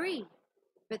are 3.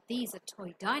 But these are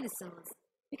toy dinosaurs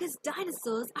because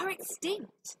dinosaurs are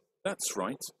extinct. That's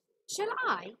right. Shall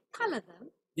I colour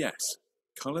them? Yes.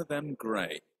 Colour them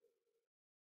grey.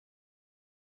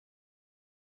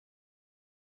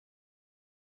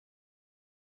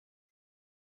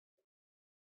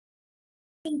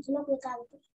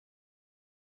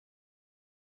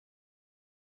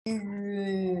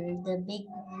 The big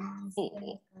ones.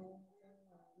 4.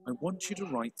 I want you to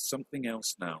write something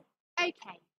else now.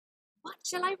 Okay. What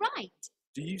shall I write?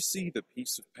 Do you see the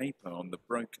piece of paper on the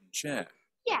broken chair?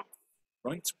 Yes.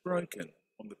 Write broken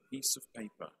on the piece of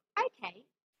paper. Okay.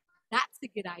 That's a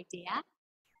good idea.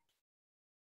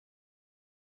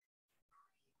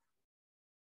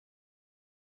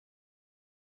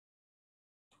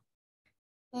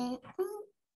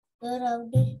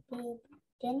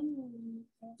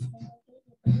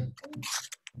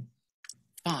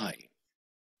 Five.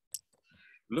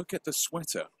 Look at the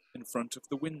sweater in front of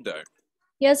the window.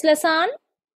 Yes, Lasan?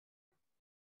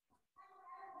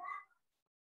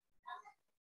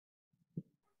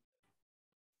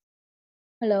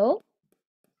 Hello?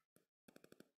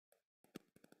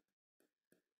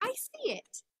 I see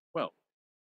it. Well,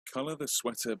 color the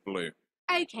sweater blue.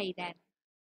 Okay then.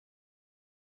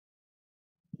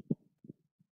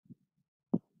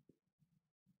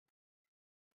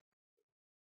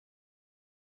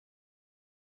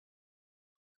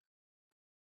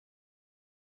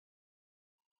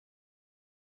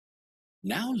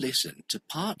 Now listen to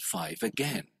part 5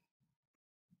 again.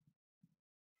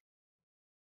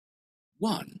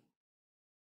 1.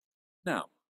 Now,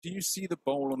 do you see the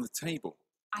bowl on the table?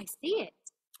 I see it.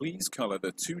 Please color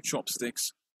the 2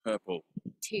 chopsticks purple.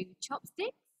 2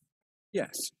 chopsticks?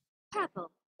 Yes.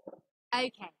 Purple.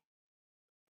 Okay.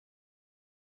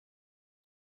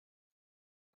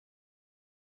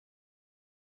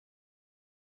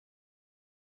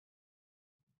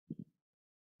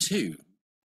 2.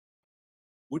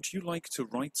 Would you like to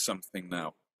write something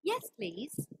now? Yes,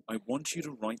 please. I want you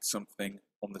to write something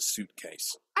on the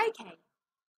suitcase. Okay.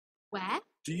 Where?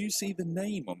 Do you see the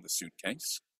name on the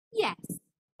suitcase? Yes.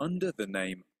 Under the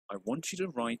name, I want you to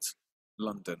write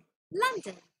London.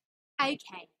 London.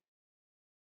 Okay.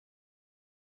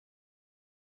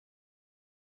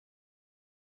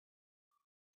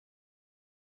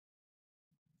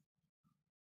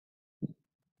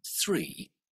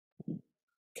 3.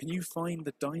 Can you find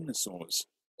the dinosaurs?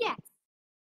 Yes.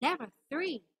 There are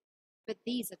 3. But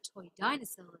these are toy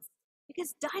dinosaurs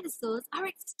because dinosaurs are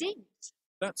extinct.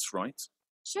 That's right.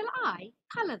 Shall I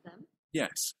colour them?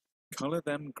 Yes. Color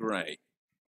them grey.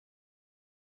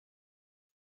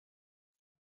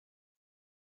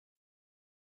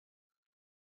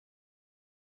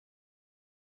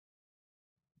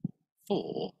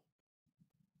 4.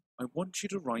 I want you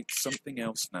to write something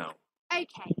else now.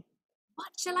 Okay. What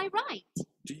shall I write?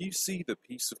 Do you see the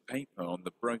piece of paper on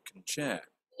the broken chair?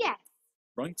 Yes.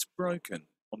 Write broken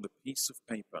on the piece of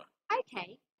paper.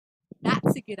 Okay.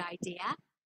 That's a good idea.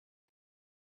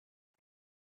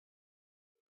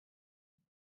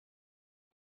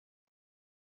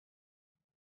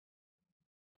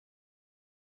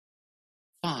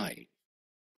 5.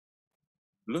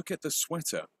 Look at the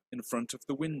sweater in front of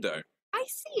the window. I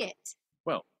see it.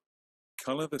 Well,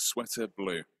 color the sweater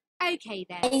blue. Okay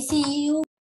then. I see you.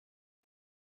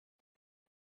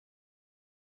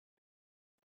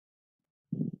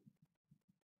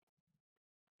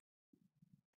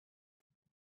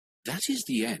 That is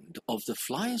the end of the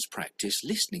Flyers Practice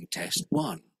Listening Test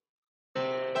 1.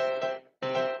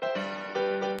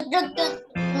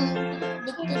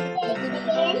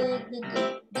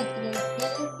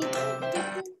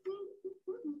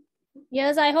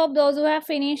 Yes, I hope those who have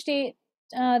finished it,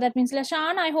 that means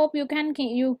Lashan, I hope you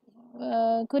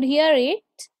could hear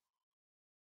it.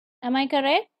 Am I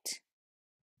correct?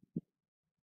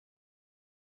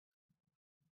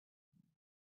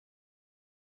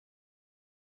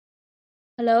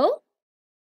 Hello?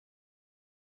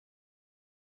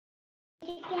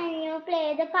 Can you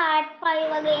play the part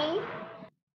 5 again?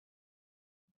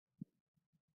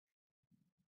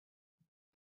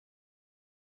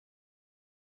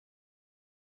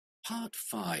 Part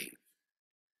 5.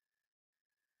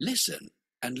 Listen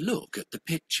and look at the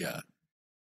picture.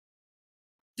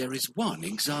 There is one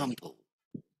example.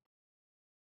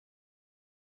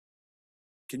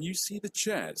 Can you see the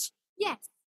chairs? Yes.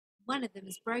 One of them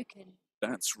is broken.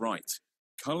 That's right.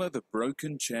 Color the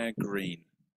broken chair green.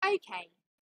 Okay.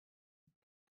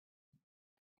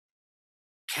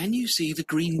 Can you see the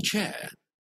green chair?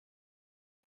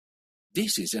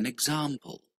 This is an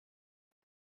example.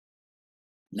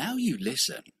 Now you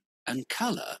listen and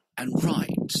colour and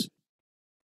write.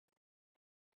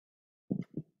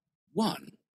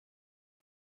 1.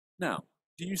 Now,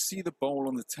 do you see the bowl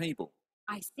on the table?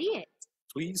 I see it.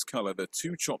 Please color the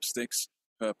 2 chopsticks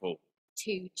purple.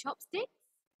 2 chopsticks?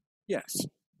 Yes.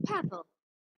 Purple.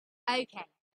 Okay.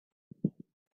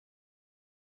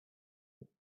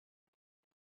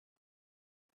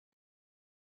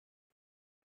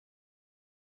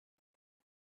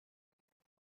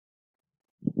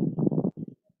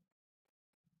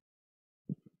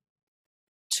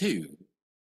 2.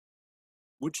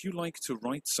 Would you like to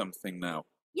write something now?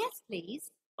 Yes, please.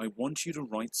 I want you to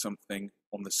write something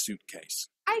on the suitcase.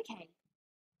 Okay.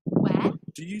 Where?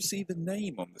 Do you see the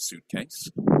name on the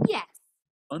suitcase? Yes.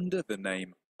 Under the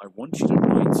name, I want you to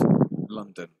write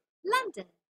London. London.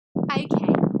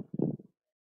 Okay.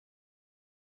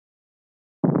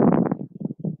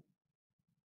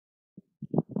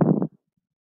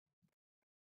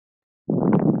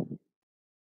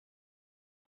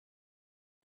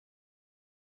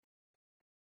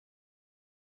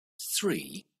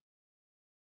 Three.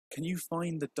 Can you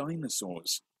find the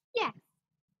dinosaurs? Yes.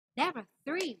 There are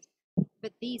 3.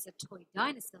 But these are toy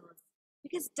dinosaurs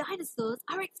because dinosaurs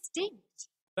are extinct.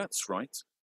 That's right.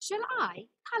 Shall I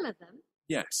colour them?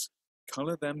 Yes.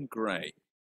 Colour them grey.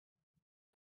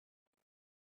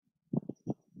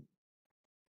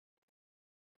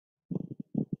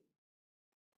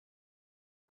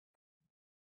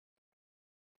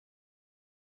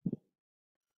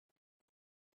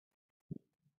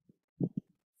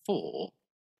 Four.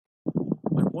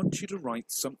 I want you to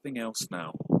write something else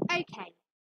now. Okay.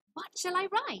 What shall I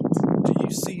write? Do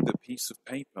you see the piece of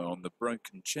paper on the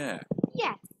broken chair?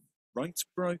 Yes. Write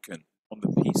broken on the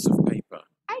piece of paper.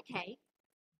 Okay.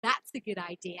 That's a good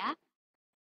idea.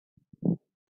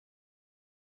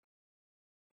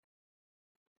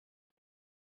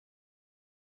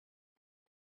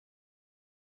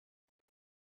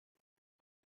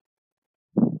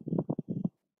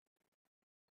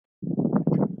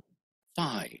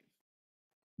 Five.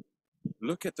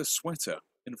 Look at the sweater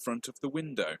in front of the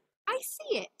window. I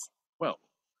see it. Well,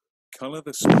 colour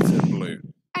the sweater blue.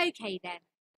 Okay then.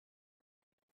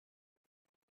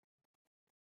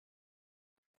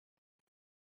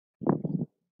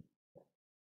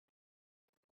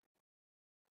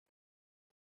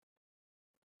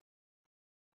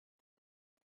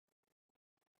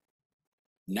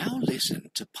 Now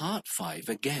listen to part 5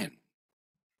 again.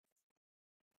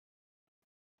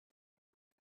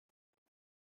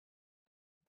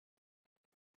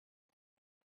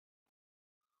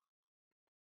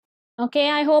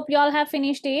 Okay, I hope you all have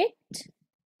finished it.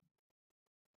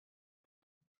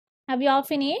 Have you all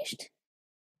finished?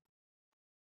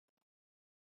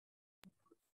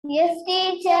 Yes,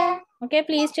 teacher. Okay,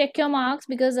 please check your marks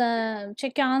because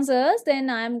check your answers.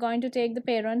 Then I am going to take the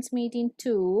parents meeting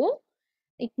too.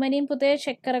 ඉක්මනින් පුතේ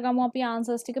check කරගමු අපි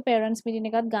answers ටික parents meeting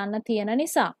එකත් ගන්න තියෙන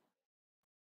නිසා.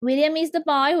 William is the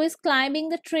boy who is climbing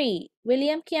the tree.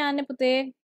 William කියන්නේ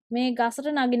පුතේ මේ ගසට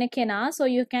නගින කෙනා. So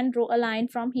you can draw a line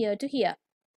from here to here.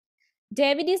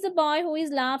 David is the boy who is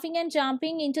laughing and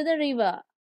jumping into the river.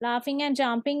 Laughing and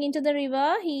jumping into the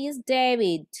river, he is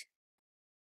David.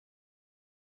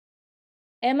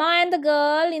 Emma and the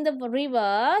girl in the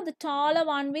river, the taller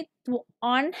one with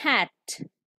on hat.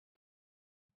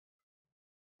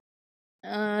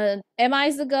 Emma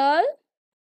is the girl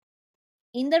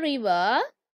in the river,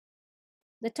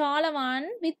 the taller one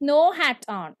with no hat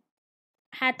on.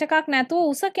 Hat එකක් නැතුව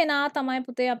උස කෙනා තමයි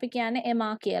පුතේ අපි කියන්නේ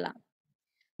Emma කියලා.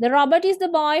 The Robert is the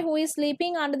boy who is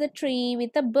sleeping under the tree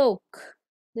with a book.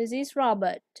 This is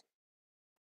Robert.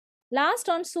 Last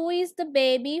on Sue is the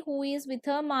baby who is with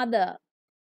her mother.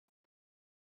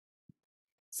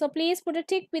 So please put a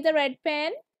tick with a red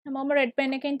pen. හැමෝම red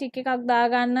pen එකෙන් tick එකක්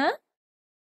දාගන්න.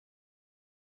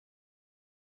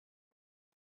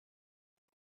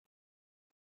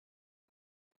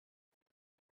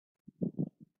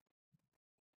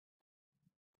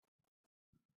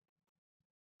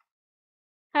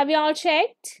 Have you all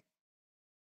checked?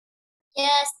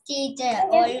 Yes, teacher.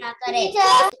 All are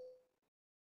correct.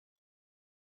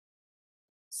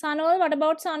 Sanul, what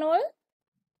about Sanul?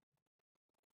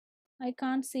 I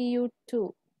can't see you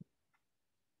too.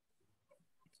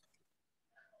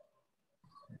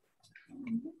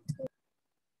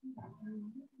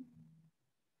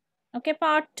 Okay,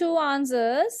 part 2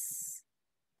 answers.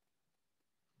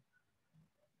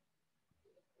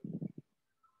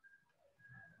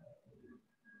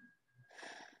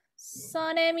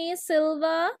 Surname is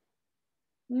Silver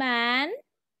Man.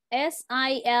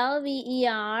 SILVERMAN.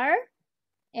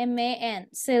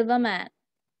 Silverman.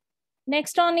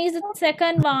 Next one is the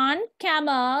second one.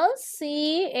 Camel.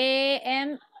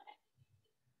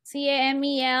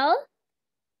 CAMEL.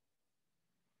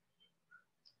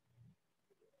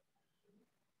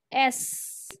 S.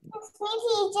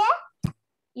 Teacher.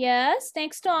 Yes.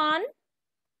 Next one.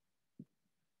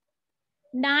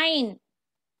 9.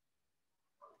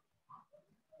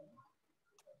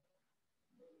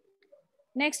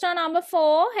 Next one, number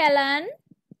 4, Helen.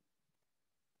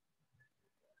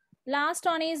 Last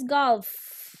one is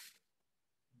golf.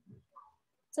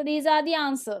 So these are the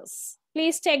answers.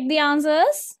 Please check the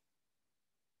answers.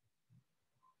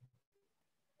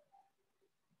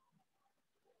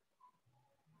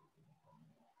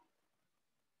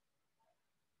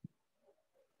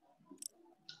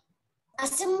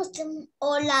 Asim, Muslim,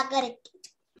 all are correct.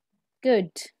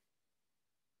 Good.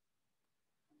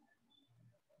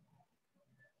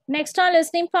 Next on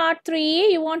listening part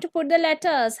 3, you want to put the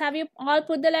letters. Have you all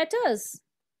put the letters?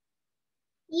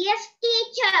 Yes,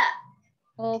 teacher.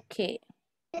 Okay.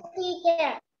 Yes,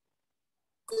 teacher.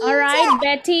 All right,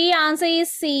 Betty, answer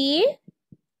is C.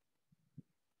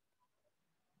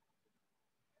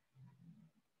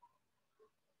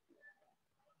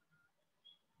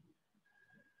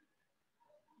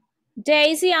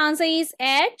 Daisy, answer is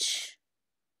H.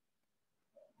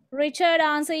 Richard,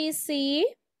 answer is C.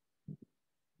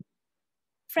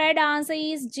 Fred, answer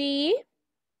is G.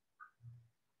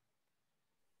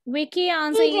 Vicky,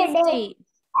 answer is D.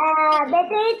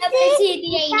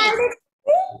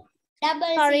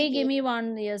 Sorry, give me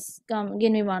one. Yes,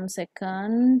 give me 1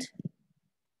 second.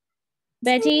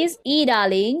 Betty is E,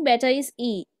 darling. Better is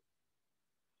E.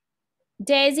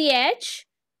 Daisy H.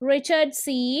 Richard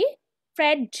C.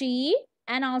 Fred G.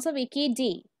 And also Vicky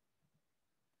D.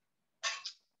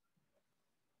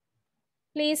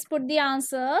 Please put the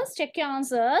answers. Check your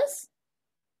answers.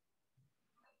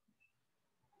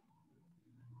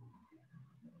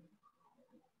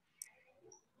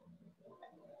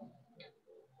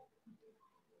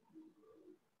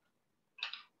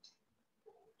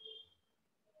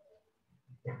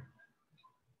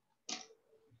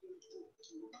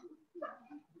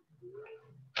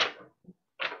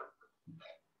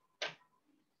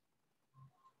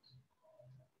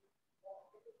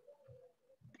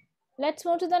 Let's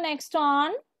move to the next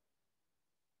one.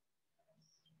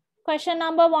 Question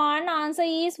number 1. Answer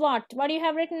is what? What do you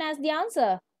have written as the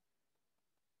answer?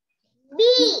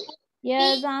 B.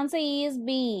 Yes, the answer is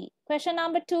B. Question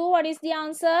number 2. What is the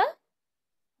answer?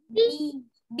 B.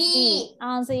 B.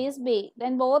 Answer is B.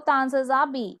 Then both answers are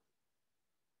B.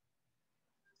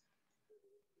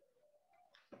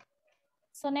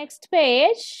 So next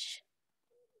page.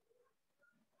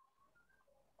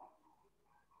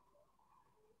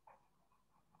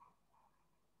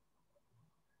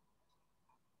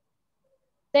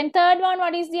 Then third one,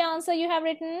 what is the answer you have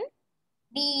written?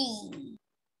 B.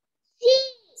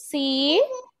 C.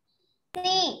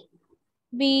 C.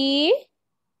 B.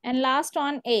 And last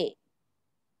one, A.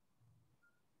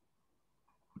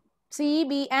 C,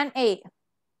 B, and A.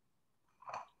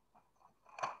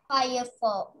 5,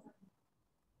 4.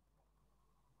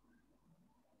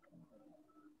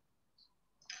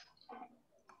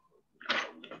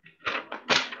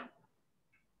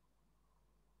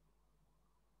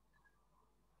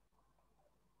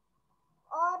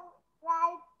 All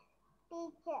right,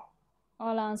 teacher.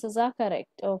 All answers are correct.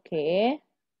 Okay.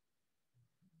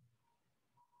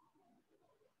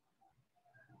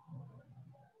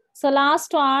 So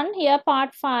last one, here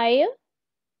part 5.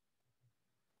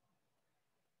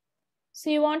 So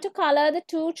you want to color the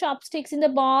 2 chopsticks in the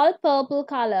ball purple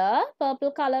color.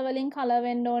 Purple color වලින් color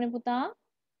වෙන්න ඕනේ පුතා.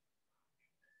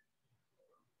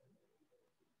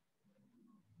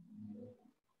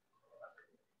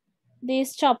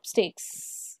 These chopsticks.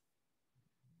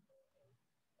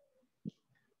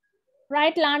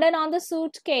 Write London on the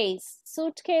suitcase.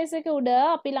 Suitcase එක උඩ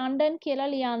අපි London කියලා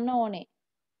ලියන්න ඕනේ.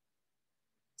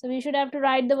 So we should have to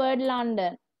write the word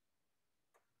London.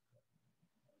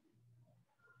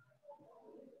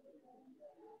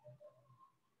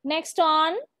 Next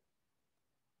on,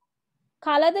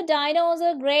 color the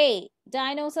dinosaur grey.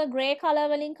 Dinosaur grey color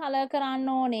වලින් color කරන්න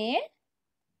ඕනේ.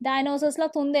 Dinosaurs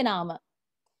ලා 3 දෙනාම.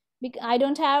 I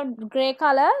don't have grey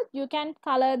color. You can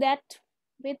color that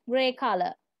with grey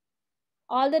color.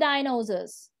 All the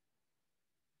dinosaurs.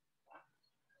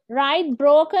 Write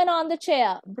broken on the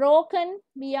chair. Broken,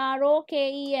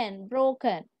 B-R-O-K-E-N.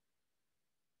 Broken.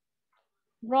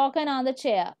 Broken on the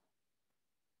chair.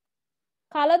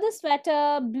 Color the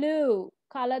sweater blue.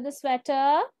 Color the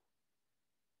sweater.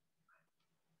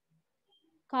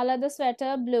 Color the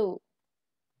sweater blue.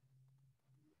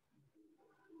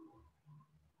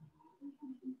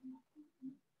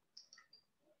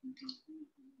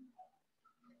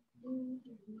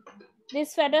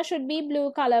 This sweater should be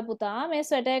blue color, puta. My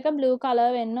sweater is blue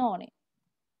color වෙන්න ඕනේ.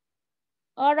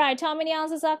 All right, how many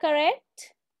answers are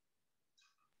correct?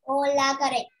 All are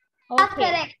correct. Okay.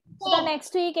 Correct. So the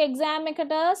next week exam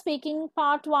එකට speaking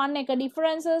part 1 එක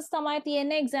differences තමයි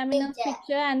තියෙන්නේ examiner's Teacher.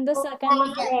 picture and the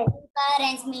second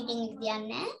Parents meeting එක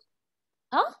තියන්නේ.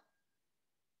 Ah?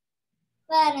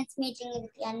 Parents meeting එක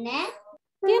තියන්නේ.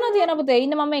 තියෙනවා පුතේ.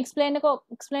 ඉන්න මම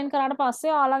explain කරාට පස්සේ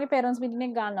ඔයාලගේ parents meeting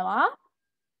එක ගන්නවා.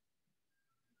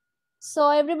 So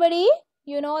everybody,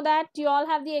 you know that you all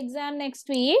have the exam next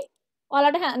week.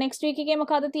 ඔයාලට next week එකේ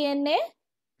මොකද තියෙන්නේ?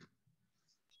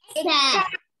 Exam.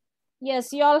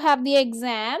 Yes, you all have the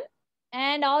exam.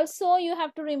 And also you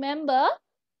have to remember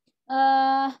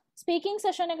speaking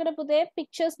session එකට පුතේ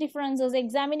pictures differences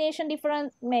examination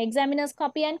difference examiner's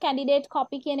copy and candidate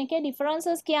copy කියන එකේ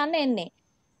differences කියන්න එන්නේ.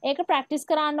 ඒක practice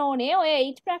කරන්න ඕනේ. ඔය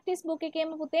 8 practice book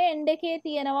එකේම පුතේ end එකේ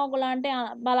තියෙනවා ඔයගලන්ට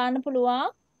බලන්න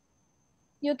පුළුවන්.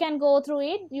 You can go through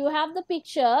it. You have the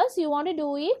pictures. You want to do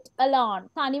it alone.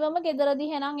 තනිවම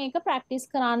ගෙදරදී එහෙනම් ඒක practice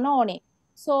කරන්න ඕනේ.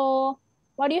 So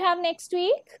what do you have next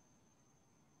week?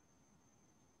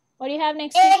 What do you have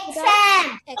next week? Exam.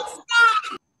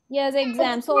 Yes,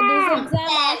 exam. So this exam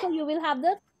also you will have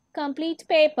the complete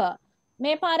paper.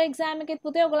 මේ පාර exam එකෙත්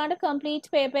පුතේ ඔයගලන්ට complete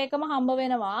paper එකම හම්බ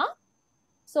වෙනවා.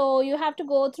 So you have to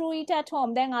go through it at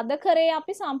home. දැන් අද කරේ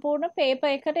අපි සම්පූර්ණ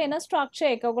paper එකට එන structure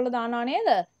එක ඔයගොල්ලෝ දානවා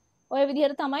නේද? ඔය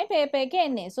විදිහට තමයි paper එක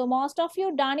එන්නේ. So most of you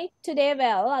done it today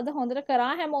well. අද හොඳට කරා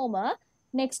හැමෝම.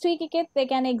 Next week එකෙත් ඒ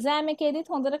කියන්නේ exam එකේදීත්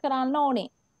හොඳට කරන්න ඕනේ.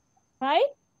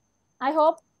 Right? I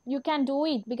hope you can do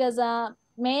it because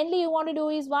mainly you want to do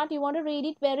is what? You want to read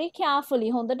it very carefully.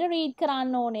 හොඳට read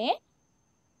කරන්න ඕනේ.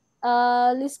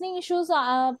 Listening issues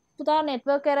පුතා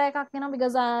network error එකක් එනවා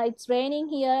because it's raining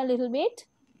here a little bit.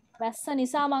 වැස්ස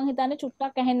නිසා මං හිතන්නේ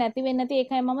චුට්ටක් ඇහෙන්නේ නැති වෙන්නේ නැති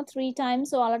ඒකයි මම 3 times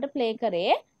ඔයාලට play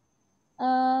කරේ.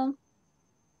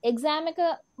 exam එක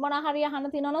මොනවා හරි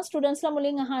අහන්න තියෙනවා නම් students ලා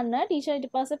මුලින් අහන්න. teacher ඊට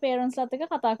පස්සේ parents ලාත් එක්ක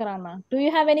කතා කරන්න. Do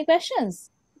you have any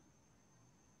questions?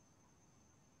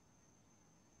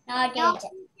 No,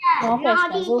 teacher. No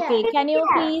questions. Okay. Can you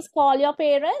please call your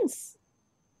parents?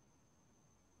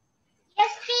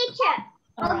 Yes, teacher.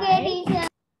 All Okay, right. teacher.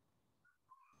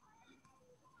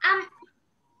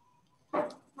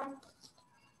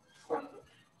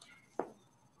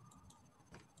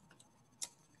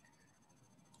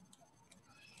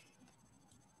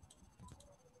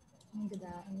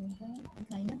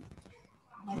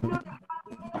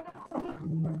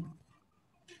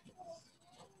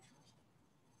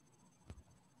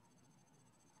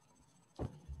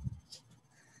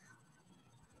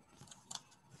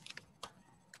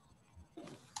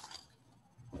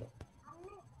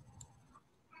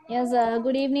 Yes,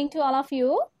 good evening to all of you.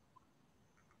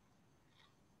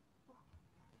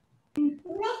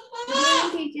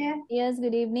 Teacher. Yes,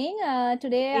 good evening.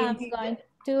 Today I'm going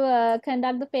to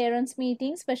conduct the parents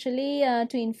meeting, especially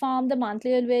to inform the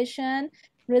monthly evaluation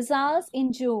results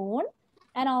in June,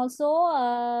 and also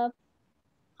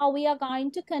how we are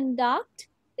going to conduct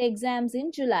the exams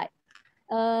in July.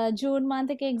 June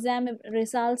month එකේ exam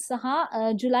results සහ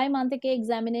July month එකේ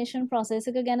examination process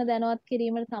එක ගැන දැනුවත්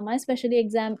කිරීමට තමයි especially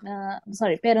exam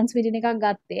parents meeting එකක්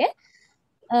ගත්තේ.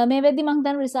 මේ වෙද්දි මම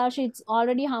හිතන්නේ result sheets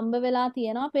already හම්බ වෙලා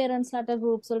තියෙනවා parents ලට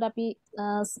groups වලට අපි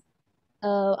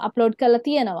upload කරලා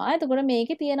තියෙනවා. එතකොට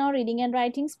මේකේ තියෙනවා reading and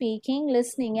writing, speaking,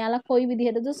 listening. යාලා කොයි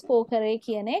විදිහටද score කරේ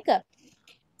කියන එක.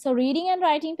 So reading and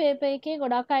writing paper එකේ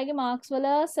ගොඩක් අයගේ marks වල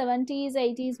 70s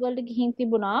 80s වලට ගිහින්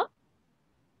තිබුණා.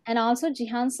 And also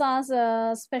Jihansa's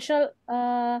special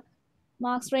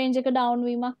marks range එක down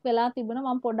වීමක් වෙලා තිබුණා.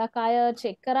 මම පොඩ්ඩක් ආය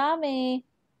check කරා මේ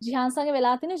Jihansaගේ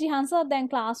වෙලා තියෙන Jihansa දැන්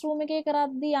classroom එකේ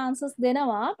කරද්දී answers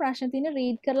දෙනවා. ප්‍රශ්න තියෙන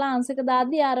read කරලා answer එක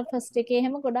දාද්දී අර first එකේ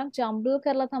එහෙම ගොඩක් jumble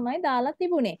කරලා තමයි දාලා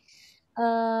තිබුණේ.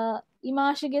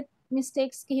 ඉමාෂිගේ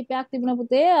mistakes කිහිපයක් තිබුණා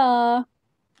පුතේ.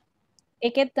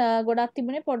 ඒකෙත් ගොඩක්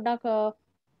තිබුණේ පොඩ්ඩක්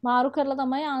මාරු කරලා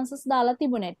තමයි answers දාලා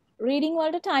තිබුණේ. reading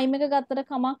වලට time එක ගත්තට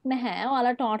කමක් නැහැ.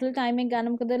 ඔයාලා total time එක ගන්න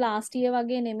මොකද last year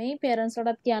වගේ නෙමෙයි parents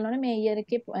වලටත් කියන්න ඕනේ මේ year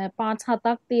එකේ parts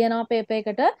 7ක් තියෙනවා paper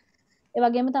එකට. ඒ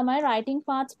වගේම තමයි writing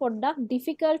parts පොඩ්ඩක්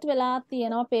difficult වෙලා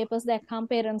තියෙනවා papers දැක්කම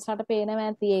parents ලට පේනවා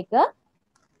ඇති ඒක.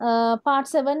 part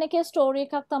 7 එකේ story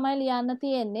එකක් තමයි ලියන්න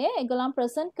තියෙන්නේ. ඒගොල්ලන්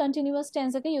present continuous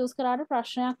tense එක use කරාට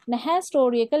ප්‍රශ්නයක් නැහැ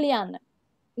story එක ලියන්න.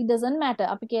 It doesn't matter.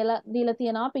 අපි කියලා දීලා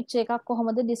තියෙනවා picture එකක්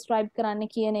කොහොමද describe කරන්න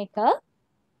කියන එක.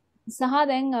 සහ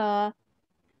දැන්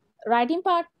writing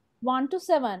part 1 to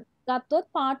 7 ගත්තොත්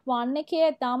part 1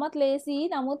 එකේ තාමත් ලේසි.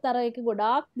 නමුත් අර ඒක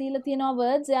ගොඩාක් දීලා තියෙනවා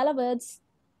words. යාලා words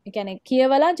ඒ කියන්නේ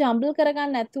කියවලා jumble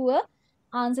කරගන්න නැතුව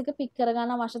answer එක pick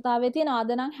කරගන්න අවශ්‍යතාවය තියෙනවා.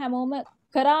 අද නම් හැමෝම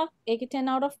කරා ඒකේ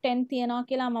 10 out of 10 තියනවා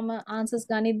කියලා මම answers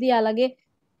ගනිද්දී යාලගේ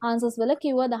answers වල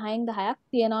කිව්වා 10න් 10ක්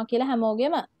තියනවා කියලා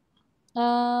හැමෝගෙම.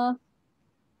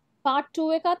 part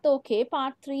 2 එකත් okay.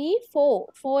 part 3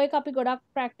 4 එක අපි ගොඩක්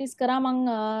practice කරා මං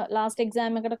last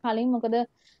exam එකට කලින්. මොකද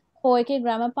 4 එකේ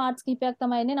grammar parts කිහිපයක්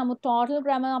තමයි ඉන්නේ. නමුත් total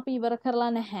grammar අපි ඉවර කරලා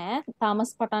නැහැ.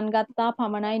 තාමස් පටන් ගත්තා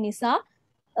පමණයි නිසා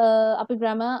අපි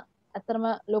grammar අතරම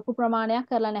ලොකු ප්‍රමාණයක්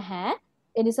කරලා නැහැ.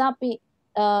 ඒ නිසා අපි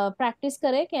practice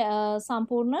කරේ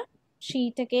සම්පූර්ණ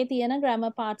sheet එකේ තියෙන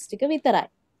grammar parts ටික විතරයි.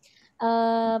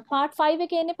 part 5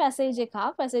 එකේ ඉන්නේ passage එකක්.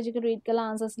 passage එක read කරලා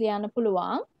answers ලියන්න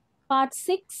පුළුවන්. part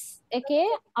 6 එකේ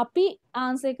අපි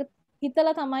answer එක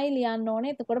හිතලා තමයි ලියන්න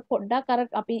ඕනේ. එතකොට පොඩ්ඩක් අර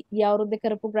අපි ගිය අවුරුද්දේ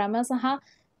කරපු grammar සහ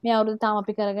මේ අවුරුද්ද තාම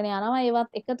අපි කරගෙන යනවා. ඒවත්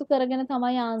එකතු කරගෙන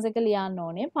තමයි ආන්සර් එක ලියන්න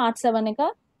ඕනේ. part 7 එක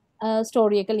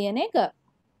ස්ටෝරි එක ලියන එක.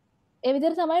 ඒ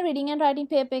විදිහට තමයි reading and writing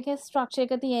paper එකේ structure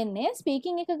එක තියෙන්නේ.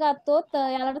 speaking එක ගත්තොත්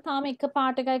යාළුවට තාම එක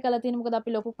part එකයි කරලා තියෙන්නේ. මොකද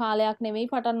අපි ලොකු කාලයක් නෙවෙයි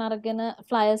පටන් අරගෙන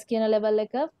flyers කියන level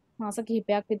එක මාස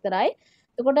කිහිපයක් විතරයි.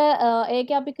 එතකොට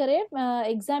ඒකේ අපි කරේ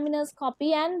examiners copy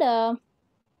and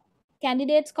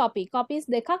candidates copy. copies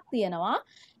දෙකක් තියෙනවා.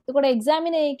 එතකොට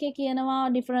examiner එකේ කියනවා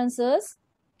differences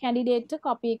candidate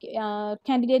copy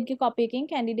candidate ගේ copy එකෙන්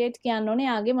candidate කියන්න ඕනේ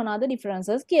යාගේ මොනවාද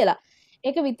differences කියලා.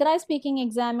 ඒක විතරයි speaking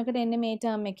exam එකට එන්නේ මේ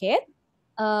term එකේ.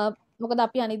 මොකද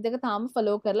අපි අනිත් දෙක තාම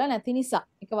follow කරලා නැති නිසා.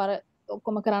 එකවර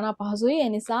ඔක්කොම කරන්න අපහසුයි. ඒ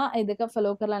නිසා ඒ දෙක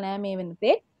follow කරලා නැහැ මේ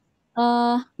වෙනතේ.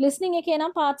 listening එකේ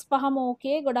නම් parts පහම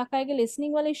okay. ගොඩක් අයගේ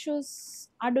listening වල issues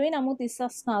අඩුයි. නමුත්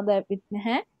ඉස්සස්නාද අපිත්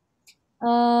නැහැ.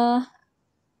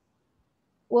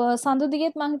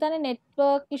 සඳුදිගෙත් මං හිතන්නේ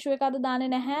network issue එකක්ද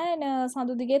දාන්නේ නැහැ.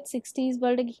 සඳුදිගෙත් 60s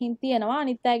වලට ගිහින් තියෙනවා.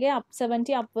 අනිත් අයගේ up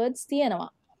 70 upwards තියෙනවා.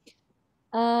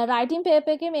 writing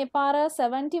paper එකේ මේ පාර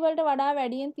 70 වලට වඩා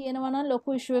වැඩියෙන් තියෙනවා නම්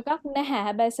ලොකු issue එකක් නැහැ.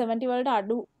 හැබැයි 70 වලට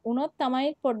අඩු වුණොත්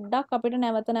තමයි පොඩ්ඩක් අපිට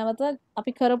නැවත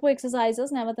අපි කරපු exercises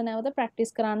නැවත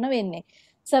practice කරන්න වෙන්නේ.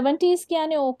 70s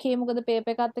කියන්නේ okay. මොකද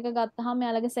paper එකත් එක ගත්තාම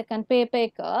යාළගේ second paper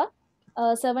එක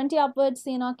 70 upwards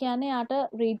තියනවා කියන්නේ යාට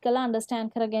read කරලා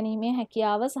understand කර ගැනීමේ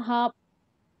හැකියාව සහ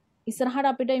ඉස්සරහට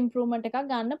අපිට improvement එකක්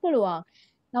ගන්න පුළුවන්.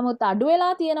 නමුත් අඩු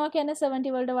වෙලා තියනවා කියන්නේ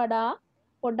 70 වලට වඩා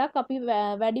පොඩ්ඩක් අපි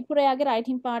වැඩිපුර යාගේ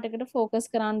writing part එකට focus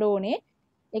කරන්න ඕනේ.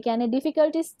 ඒ කියන්නේ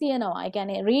difficulties තියෙනවා. ඒ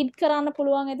කියන්නේ read කරන්න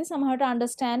පුළුවන් ඇති සමහරට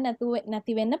understand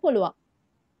නැති වෙන්න පුළුවන්.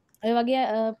 ඒ වගේ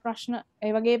ප්‍රශ්න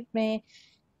ඒ වගේ මේ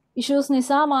issues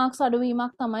නිසා marks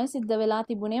අඩුවීමක් තමයි සිද්ධ වෙලා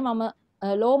තිබුණේ. මම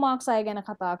low marks අය ගැන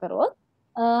කතා කරොත්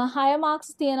higher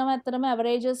marks තියෙනවා. ඇත්තටම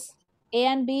averages A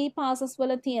and B passes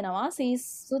වල තියෙනවා.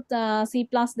 C+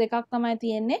 දෙකක් තමයි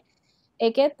තියෙන්නේ.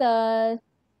 ඒකෙත්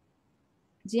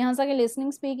ජිහන්සගේ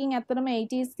listening speaking ඇත්තටම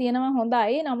 80s තියෙනවා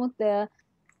හොඳයි. නමුත්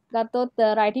ගත්තොත්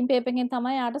writing paper එකෙන්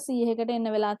තමයි යාට 100කට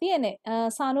එන්න වෙලා තියෙන්නේ.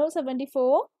 Sanul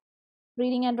 74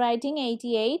 reading and writing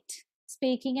 88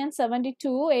 speaking and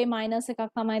 72 A- එකක්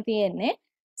තමයි තියෙන්නේ.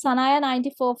 Sanaya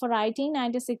 94 for writing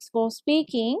 96 for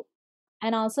speaking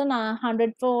and also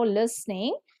 100 for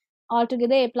listening.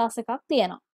 Altogether A+ එකක්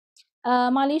තියෙනවා.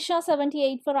 Malisha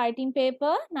 78 for writing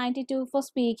paper 92 for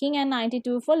speaking and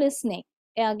 92 for listening.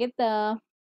 එයාගෙත්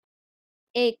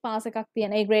A pass එකක්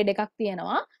තියෙනවා. A grade එකක්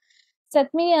තියෙනවා.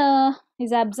 Setmi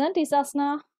is absent. Isasna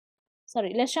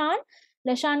sorry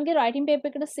Leshan ගේ writing paper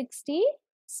එකට 60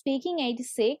 speaking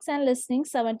 86 and listening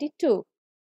 72.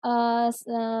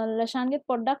 ලෂාන්ගේ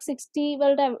පොඩ්ඩක් 60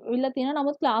 වලට ඇවිල්ලා තියෙනවා.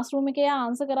 නමුත් ක්ලාස්රූම් එකේ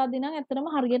ආන්සර් කරද්දී නම් ඇත්තටම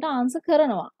හරියට ආන්සර්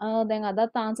කරනවා. දැන්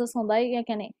අදත් ආන්සර්ස් හොඳයි. ඒ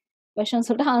කියන්නේ questions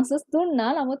වලට ආන්සර්ස්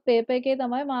දුන්නා. නමුත් පේපර් එකේ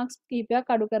තමයි මාක්ස්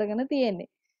කීපයක් අඩු කරගෙන තියෙන්නේ.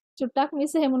 චුට්ටක්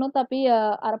මිස් එහෙමුණොත් අපි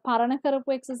අර පරණ කරපු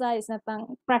exercise නැත්නම්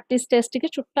practice test එක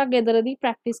චුට්ටක් ගෙදරදී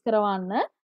practice කරවන්න.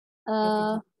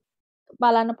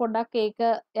 බලන්න පොඩ්ඩක් ඒක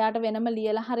එයාට වෙනම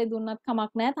ලියලා හරි දුන්නත්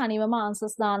කමක් නැහැ. තනිවම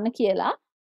answers දාන්න කියලා.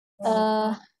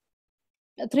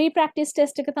 3 practice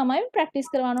test එක තමයි practice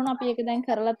කරවන්න ඕන. අපි ඒක දැන්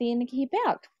කරලා තියෙන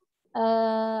කිහිපයක්.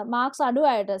 marks අඩු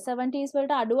අයට 70s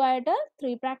වලට අඩු අයට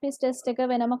 3 practice test එක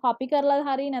වෙනම copy කරලා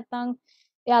හරි නැත්නම්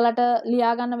එයාලට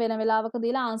ලියා ගන්න වෙන වෙලාවක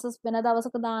දීලා answers වෙන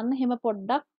දවසක දාන්න. එහෙම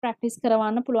පොඩ්ඩක් practice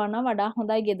කරවන්න පුළුවන් නම් වඩා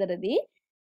හොඳයි ගෙදරදී.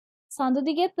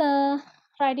 සඳුදිගෙත්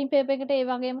writing paper එකට ඒ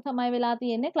වගේම තමයි වෙලා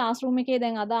තියෙන්නේ. classroom එකේ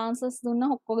දැන් අද answers දුන්න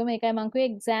ඔක්කොගෙම එකයි මං කිව්වේ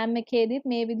exam එකේදීත්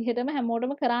මේ විදිහටම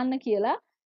හැමෝටම කරන්න කියලා.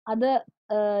 අද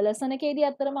lesson එකේදී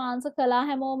අත්‍තරම answer කළා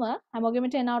හැමෝගෙම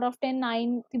 10 out of 10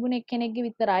 9 තිබුණ එක්කෙනෙක්ගේ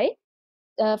විතරයි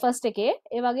first එකේ.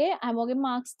 ඒ වගේ හැමෝගෙම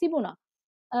marks තිබුණා.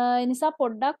 ඒ නිසා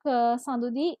පොඩ්ඩක්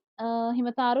සඳුදි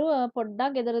හිමතාරු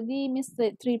පොඩ්ඩක් ගෙදරදී මිස්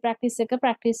 3 practice එක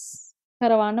practice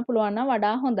කරවන්න පුළුවන් නම්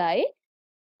වඩා හොඳයි.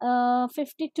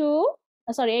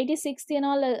 86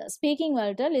 තියනවා speaking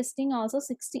වලට, listening also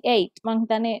 68. මං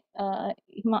හිතන්නේ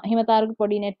හිමතාරුගේ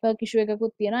පොඩි network issue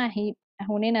එකකුත් තියෙනවා.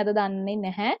 ඇහුනේ නැද දන්නේ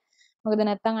නැහැ. මොකද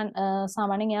නැත්තම්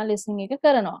සාමාන්‍යයෙන් එයා listening එක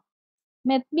කරනවා.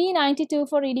 Methb 92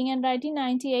 for reading and writing,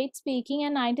 98 speaking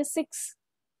and 96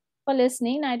 for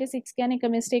listening. 96 කියන්නේ එක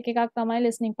mistake එකක් තමයි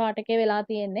listening part එකේ වෙලා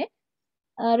තියෙන්නේ.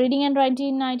 Reading and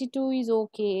writing 92 is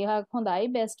okay.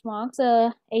 හොඳයි. Best marks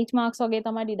 8 marks වගේ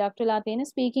තමයි deduct වෙලා තියෙන්නේ.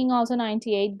 Speaking also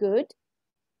 98 good.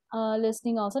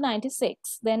 Listening also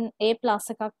 96. Then A+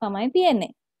 එකක් තමයි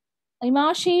තියෙන්නේ.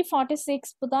 Imashi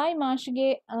 46 පුතා.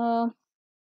 Imashiගේ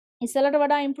ඉස්සලට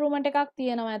වඩා improvement එකක්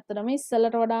තියෙනවා ඇත්තටම.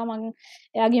 ඉස්සලට වඩා මම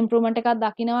එයාගේ improvement එකක්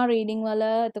දකිනවා reading වල.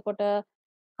 එතකොට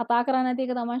කතා කරන්න නැති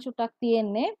එක තමයි චුට්ටක්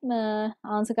තියෙන්නේ.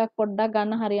 answer එකක් පොඩ්ඩක්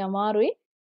ගන්න හරි අමාරුයි.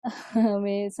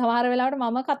 මේ සමහර වෙලාවට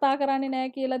මම කතා කරන්නේ නැහැ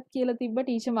කියලා තිබ්බ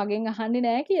ටීචර් මගෙන් අහන්නේ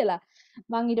නැහැ කියලා.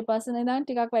 මං ඊට පස්සේ ඉඳන්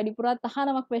ටිකක් වැඩිපුරත්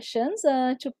අහනවා questions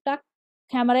චුට්ටක්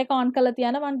කැමරා එක on කරලා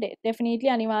තියන මම definitely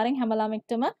අනිවාර්යෙන් හැම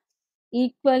ළමෙක්ටම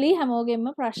equally හැමෝගෙම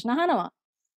ප්‍රශ්න අහනවා.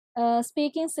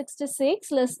 Speaking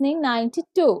 66 listening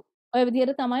 92 ඔය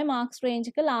විදිහට තමයි marks range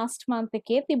එක last month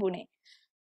එකේ තිබුණේ.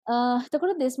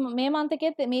 එතකොට මේ month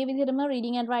එකේ මේ විදිහටම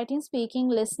reading and writing speaking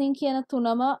listening කියන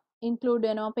තුනම include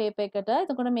වෙනවා paper එකට.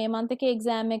 එතකොට මේ month එකේ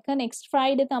exam එක next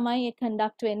Friday තමයි ඒක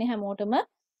conduct වෙන්නේ හැමෝටම.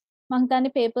 මං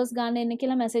හිතන්නේ papers ගන්න එන්න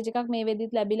කියලා message එකක් මේ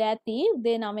වෙදිත් ලැබිලා ඇති.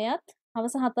 උදේ 9ත්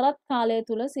හවස 4ත් කාලය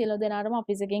තුල සියලු දෙනාටම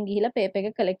office එකෙන් ගිහිල්ලා paper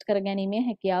එක collect කරගැනීමේ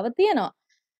හැකියාව තියෙනවා.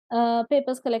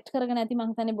 papers collect කරගෙන ඇති මං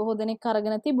හිතන්නේ බොහෝ දෙනෙක්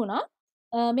අරගෙන තිබුණා.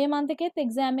 මේ month එකේත්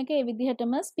exam එක ඒ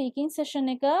විදිහටම speaking session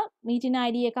එක meeting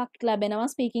ID එකක්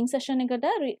ලැබෙනවා. speaking session එකට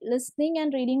listening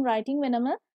and reading writing වෙනම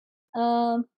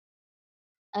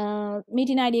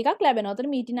meeting ID එකක් ලැබෙනවා.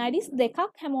 උතන meeting IDs දෙකක්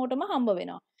හැමෝටම හම්බ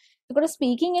වෙනවා. එතකොට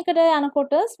ස්පීකින් එකට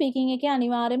යනකොට ස්පීකින් එකේ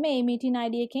අනිවාර්යයෙන්ම මේ මීටින්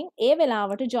ID එකෙන් ඒ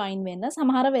වෙලාවට ජොයින් වෙන්න.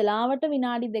 සමහර වෙලාවට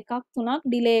විනාඩි 2ක් 3ක්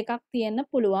ඩිලේ එකක් තියෙන්න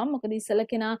පුළුවන්. මොකද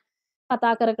ඉස්සෙල්ලා කෙනා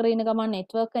කතා කර කර ඉන්න ගමන්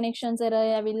network connections error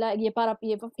ඇවිල්ලා ගිය පාර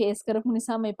අපි ඒක face කරපු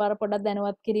නිසා මේ පාර පොඩ්ඩක්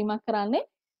දැනුවත් කිරීමක් කරන්නේ.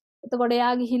 එතකොට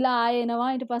එයා ගිහිලා ආයෙ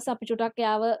එනවා. ඊට පස්සේ අපි චුටක්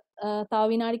එයාව තව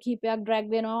විනාඩි කිහිපයක්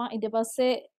drag වෙනවා. ඊට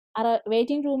පස්සේ අර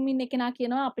waiting room ඉන්න කෙනා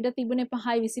කියනවා අපිට තිබුණේ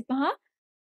 5:25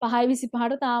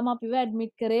 5:25ට තාම අපිව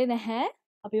ඇඩ්මිට් කරේ නැහැ.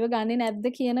 අපිව ගන්නේ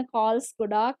නැද්ද කියන කෝල්ස්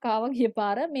ගොඩාක් ආවා ගිය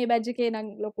පාර. මේ බැජ් එකේ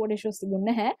නම් ලොකුවට ඉෂුස්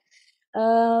තිබුණේ නැහැ.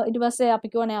 ඊට පස්සේ අපි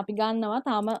කිව්වනේ අපි ගන්නවා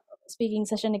තාම ස්පීකින්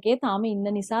සෙෂන් එකේ තාම ඉන්න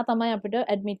නිසා තමයි අපිට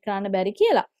ඇඩ්මිට් කරන්න බැරි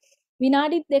කියලා.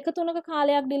 විනාඩි 2-3ක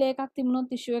කාලයක් ඩිලේ එකක්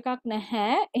තිබුණොත් ඉෂුව එකක්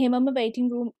නැහැ. එහෙමම වෙයිටින්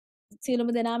රූම්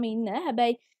සියලුම දෙනාම ඉන්න.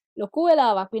 හැබැයි ලොකු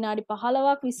වෙලාවක් විනාඩි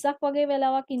 15ක් 20ක් වගේ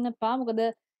වෙලාවක් ඉන්න එපා. මොකද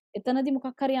එතනදී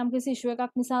මොකක් හරි යම්කිසි ඉෂුව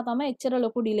එකක් නිසා තමයි එච්චර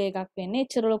ලොකු ඩිලේ එකක් වෙන්නේ.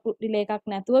 එච්චර ලොකු ඩිලේ එකක්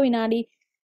නැතුව විනාඩි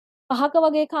 5ක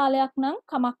වගේ කාලයක් නම්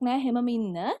කමක් නැහැ හැමම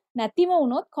ඉන්න. නැතිව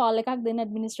වුණොත් කෝල් එකක් දෙන්න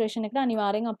ඇඩ්මිනිස්ට්‍රේෂන් එකට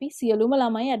අනිවාර්යෙන් අපි සියලුම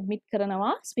ළමයි ඇඩ්මිට්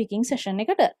කරනවා ස්පීකින් සෙෂන්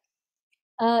එකට.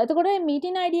 එතකොට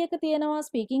මීටින් ID එක තියෙනවා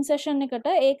ස්පීකින් සෙෂන් එකට.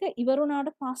 ඒක ඉවර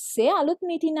වුණාට පස්සේ අලුත්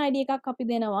මීටින් ID එකක් අපි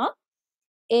දෙනවා.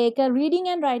 ඒක reading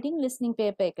and writing listening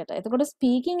paper එකට. එතකොට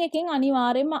ස්පීකින් එකෙන්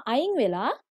අනිවාර්යෙන්ම අයින්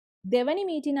වෙලා දෙවැනි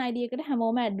මීටින් ID එකට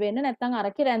හැමෝම ඇඩ් වෙන්න. නැත්නම්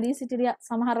අරකේ රැඳී සිටි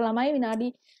සමහර ළමයි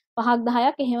විනාඩි 5ක්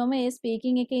 10ක් එහෙමම මේ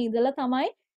ස්පීකින් එකේ ඉඳලා තමයි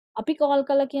අපි කෝල්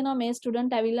කළා කියනවා මේ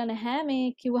ස්ටුඩන්ට් ඇවිල්ලා නැහැ මේ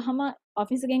කිව්වහම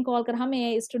ඔෆිස් එකෙන් කෝල් කරාම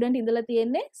මේ ස්ටුඩන්ට් ඉඳලා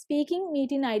තියෙන්නේ ස්පීකින්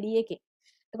මීටින් ID එකේ.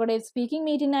 එතකොට ස්පීකින්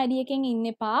මීටින් ID එකෙන් ඉන්න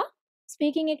එපා.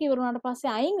 ස්පීකින් එක ඉවර වුණාට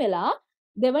පස්සේ අයින් වෙලා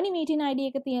දෙවනි මීටින් ID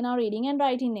එක තියෙනවා රීඩින් ඇන්ඩ්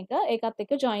රයිටින් එක. ඒකත්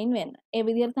එක්ක ජොයින් වෙන්න. ඒ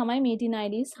විදිහට තමයි මීටින්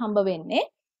IDs හම්බ වෙන්නේ.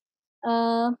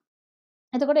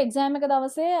 එතකොට එක්සෑම් එක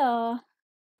දවසේ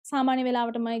සාමාන්‍ය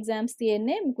වෙලාවටම එක්සෑම්ස්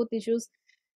තියෙන්නේ. මුකුත් ඉෂුස්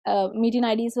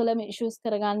මීටින් IDs වල ඉෂුස්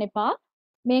කරගන්න එපා.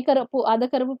 මේ කරපු අද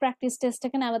කරපු ප්‍රැක්ටිස් ටෙස්ට්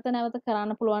එක නැවත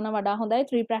කරන්න පුළුවන් නම් වඩා හොඳයි.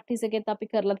 3 ප්‍රැක්ටිස් එකෙත් අපි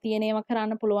කරලා තියෙන ඒවා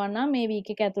කරන්න පුළුවන් නම් මේ වීක්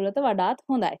එක ඇතුළත වඩාත්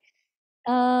හොඳයි.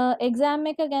 එක්සෑම්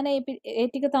එක ගැන ඒ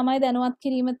ටික තමයි දැනුවත්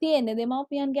කිරීම තියෙන්නේ.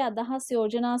 දෙමව්පියන්ගේ අදහස්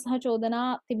යෝජනා සහ චෝදනා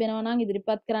තිබෙනවා නම්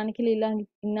ඉදිරිපත් කරන්න කියලා ඉල්ලන්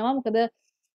ඉන්නවා. මොකද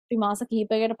අපි මාස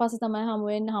කිහිපයකට පස්සේ තමයි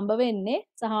හම්බ වෙන්නේ.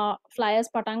 සහ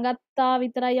ෆ්ලයර්ස් පටන් ගත්තා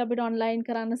විතරයි අපිට ඔන්ලයින්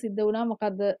කරන්න සිද්ධ වුණා.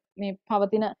 මොකද මේ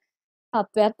පවතින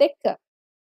තත්ත්වයක් එක්ක.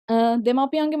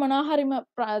 දෙමව්පියන්ගේ මොනවා හරිම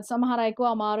සමහර අයකෝ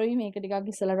අමාරුයි මේක ටිකක්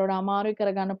ඉස්සලට වඩා අමාරුයි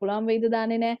කරගන්න පුළුවන් වෙයිද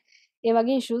දන්නේ නැහැ. ඒ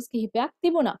වගේ ඉෂුස් කිහිපයක්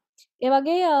තිබුණා. ඒ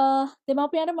වගේ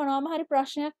දෙමව්පියන්ට මොනවාම හරි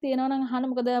ප්‍රශ්නයක් තියෙනවා නම් අහන්න.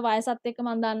 මොකද වයසත් එක්ක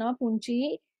මම දන්නවා පුංචි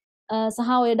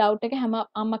සහ ඔය ඩවුට් එක හැම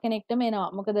අම්මා කෙනෙක්ටම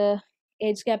එනවා. මොකද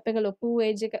ඒජ් ගැප් එක ලොකු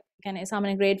ඒජ් එක කියන්නේ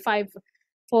සාමාන්‍ය grade 5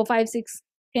 4 5 6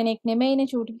 කෙනෙක් නෙමෙයිනේ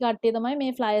චූටි කට්ටිය තමයි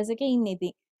මේ ෆ්ලයර්ස් එකේ ඉන්නේ.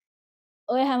 ඉතින්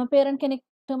ඔය හැම පේරන්ට්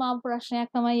කෙනෙක්ටම ආපු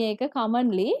ප්‍රශ්නයක් තමයි ඒක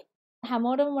commonly.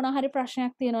 හැමෝටම මොනවා හරි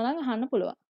ප්‍රශ්නයක් තියෙනවා නම් අහන්න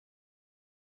පුළුවන්.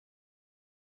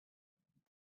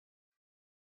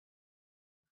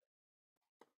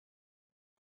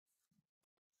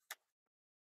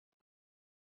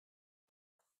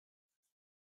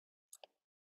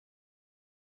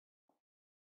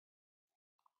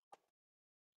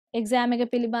 එක්සෑම් එක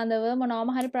පිළිබඳව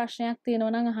මොනවාම හරි ප්‍රශ්නයක්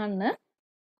තියෙනවා නම් අහන්න.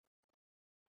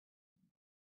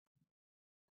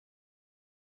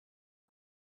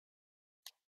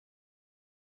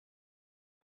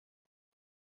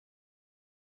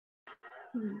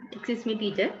 Excuse me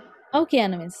teacher. ඔව්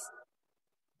කියන්න මිස්.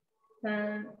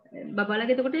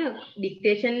 බබාලගේ එතකොට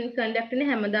ඩික්ටේෂන් කන්ඩක්ට් එකනේ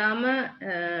හැමදාම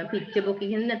පික්චර් බුක්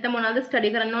එකකින් නැත්නම් මොනවද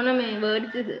ස්ටඩි කරන්න ඕන මේ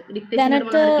වර්ඩ්ස් ඩික්ටේෂන් වල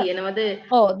මොනවද කියනවද?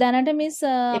 ඔව් දැනට මිස්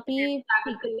අපි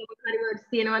වර්ඩ්ස්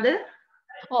තියෙනවද?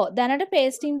 ඔව් දැනට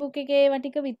පේස්ටිං බුක් එකේ ඒවා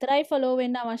ටික විතරයි ෆලෝ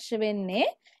වෙන්න අවශ්‍ය වෙන්නේ.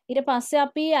 ඊට පස්සේ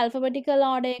අපි ඇල්ෆබෙටිකල්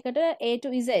ඕඩර් එකට A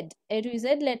to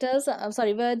Z letters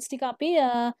words ටික අපි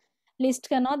ලිස්ට්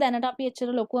කරනවා. දැනට අපි එච්චර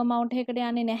ලොකු amount එකකට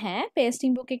යන්නේ නැහැ.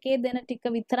 pasting book එකේ දෙන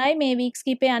ටික විතරයි මේ weeks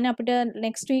කීපේ යන්නේ. අපිට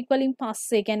next week වලින්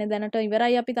පස්සේ කියන්නේ දැනට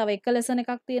ඉවරයි. අපි තව එක lesson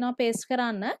එකක් තියෙනවා paste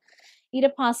කරන්න. ඊට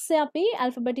පස්සේ අපි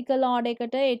alphabetical order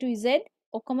එකට A to Z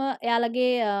ඔක්කොම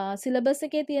එයාලගේ syllabus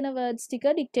එකේ තියෙන words ටික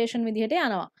dictation විදිහට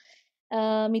යනවා.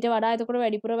 මීට වඩා එතකොට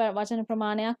වැඩිපුර වචන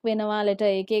ප්‍රමාණයක් වෙනවා. letter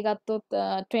එකේ ගත්තොත්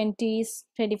 20s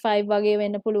 25 වගේ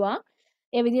වෙන්න පුළුවන්.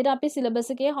 ඒ විදිහට අපි syllabus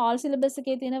එකේ whole syllabus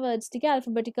එකේ තියෙන words ටික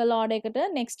alphabetical order එකට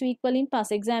next week වලින්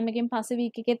පස්සේ exam එකෙන් පස්සේ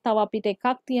week එකේ තව අපිට එකක්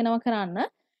තියෙනවා කරන්න.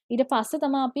 ඊට පස්සේ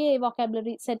තමයි අපි මේ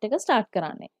vocabulary set එක start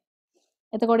කරන්නේ.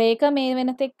 එතකොට ඒක මේ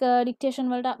වෙනතෙක්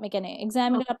dictation වලට මේ කියන්නේ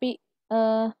exam එකට අපි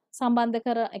සම්බන්ධ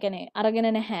කර ඒ කියන්නේ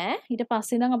අරගෙන නැහැ. ඊට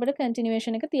පස්සේ ඉඳන් අපිට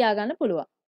continuation එක තියාගන්න පුළුවන්.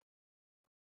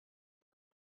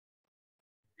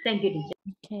 Thank you, teacher.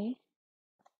 Okay.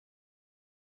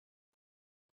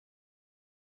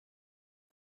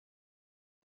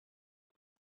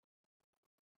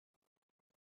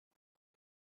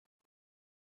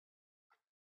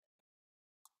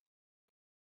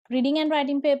 reading and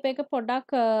writing paper එක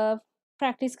පොඩක්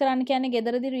practice කරන්න කියන්නේ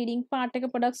ගෙදරදී reading part එක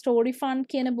පොඩක් story fun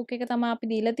කියන book එක තමයි අපි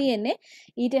දීලා තියෙන්නේ.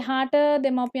 ඊට එහාට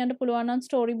දෙමාපියන්ට පුළුවන් නම්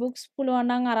story books පුළුවන්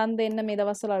නම් අරන් දෙන්න මේ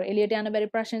දවස්වල එළියට යන බැරි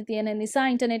ප්‍රශ්න තියෙන නිසා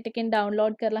internet එකෙන්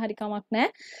download කරලා හරි කමක්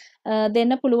නැහැ.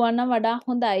 දෙන්න පුළුවන් නම් වඩා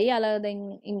හොඳයි. යාලා දැන්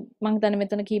මම හිතන්නේ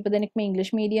මෙතන කීප දෙනෙක්ම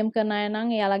English medium කරන අය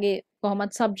නම් එයාලගේ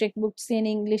කොහොමත් subject books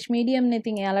තියෙන English medium නේ.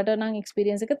 ඉතින් එයාලට නම්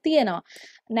experience එක තියෙනවා.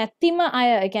 නැත්තිම අය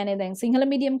ඒ කියන්නේ දැන්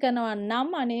සිංහල medium කරනවා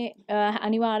නම්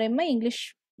අනිවාර්යයෙන්ම English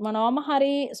මොනවාම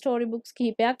හරි story books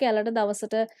කිහිපයක් එයාලට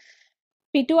දවසට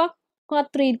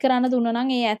පිටුවක්වත් read කරන්න දුන්නා නම්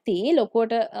ඒ ඇති.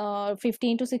 ලොකුවට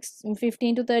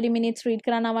 15 to 30 minutes read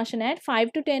කරන්න අවශ්‍ය නැහැ.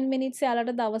 5 to 10 minutes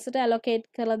එයාලට දවසට allocate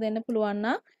කරලා දෙන්න පුළුවන්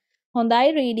නම්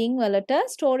හොඳයි reading වලට.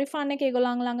 story fun එක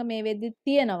ඒගොල්ලන් ළඟ මේ වෙද්දි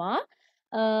තියෙනවා.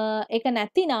 ඒක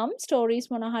නැතිනම්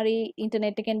stories මොන හරි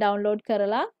internet එකෙන් download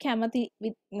කරලා කැමති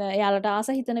එයාලට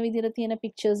ආස හිතන විදිහට තියෙන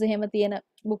pictures එහෙම තියෙන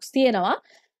books තියෙනවා.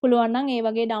 පුළුවන් නම් ඒ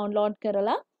වගේ download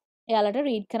කරලා එයාලට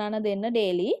read කරන්න දෙන්න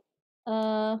daily.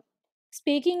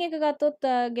 ස්පීකිං එක ගත්තොත්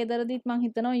ගෙදරදිත් මං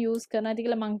හිතනවා යූස් කරන්න ඇති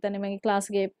කියලා. මං හිතන්නේ මගේ ක්ලාස්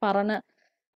එකේ පරණ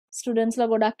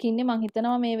ස්ටුඩන්ට්ස්ලා ගොඩක් ඉන්නේ. මං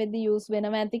හිතනවා මේ වෙද්දි යූස්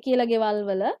වෙනවා ඇති කියලා ගෙවල්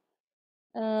වල.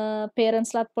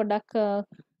 පේරන්ට්ස්ලාත් පොඩක්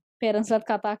පේරන්ට්ස්ලාත්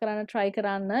කතා කරන්න try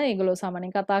කරන්න. ඒගොල්ලෝ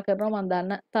සාමාන්‍යයෙන් කතා කරනවා මං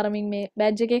දන්න තරමින් මේ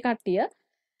බැජ් එකේ කට්ටිය.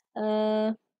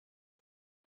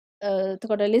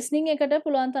 එතකොට listening එකට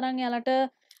පුළුවන් තරම් එයාලට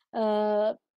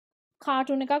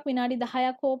කාටුන් එකක් විනාඩි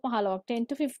 10ක් හෝ 15ක් 10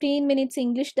 to 15 minutes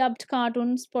English dubbed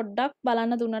cartoons පොඩ්ඩක්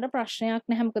බලන්න දුන්නට ප්‍රශ්නයක්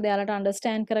නැහැ. මොකද එයාලට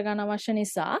understand කරගන්න අවශ්‍ය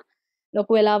නිසා.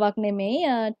 ලොකු වෙලාවක් නෙමෙයි.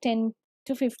 10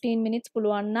 to 15 minutes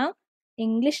පුළුවන් නම්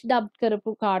English dubbed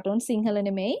කරපු cartoons සිංහල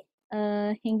නෙමෙයි.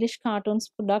 English cartoons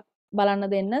පොඩ්ඩක් බලන්න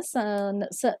දෙන්න.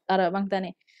 අර මං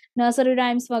හිතන්නේ nursery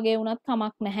rhymes වගේ වුණත්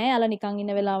කමක් නැහැ. යාලා නිකන්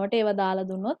ඉන්න වෙලාවට ඒවා දාලා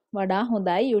දුන්නොත් වඩා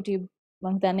හොඳයි. YouTube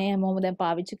මං හිතන්නේ හැමෝම දැන්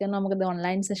පාවිච්චි කරනවා. මොකද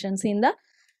online sessions හින්දා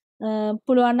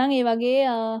පුළුවන් නම් ඒ වගේ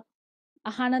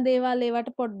අහන දේවල් ඒවට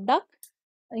පොඩ්ඩක්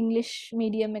ඉංග්ලිෂ්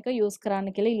මීඩියම් එක යූස්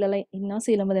කරන්න කියලා ඉල්ලලා ඉන්නවා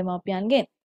සීලම දෙමාපියන්ගෙන්.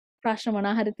 ප්‍රශ්න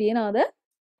මොනවා හරි තියෙනවද?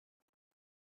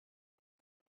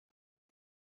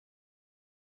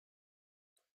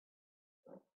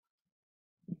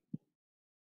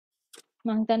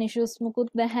 මං හිතන්නේ issues මුකුත්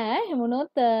නැහැ.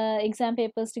 එමුණොත් exam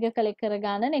papers ටික collect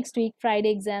කරගන්න. next week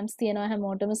Friday exams තියෙනවා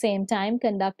හැමෝටම same time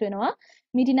conduct වෙනවා.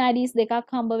 meeting IDs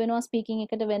දෙකක් හම්බ වෙනවා speaking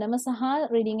එකට වෙනම සහ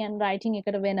reading and writing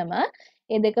එකට වෙනම.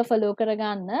 ඒ දෙක follow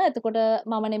කරගන්න. එතකොට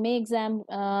මම නෙමේ exam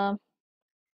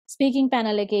speaking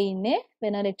panel එකේ ඉන්නේ.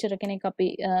 වෙන lecturer කෙනෙක් අපි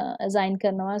assign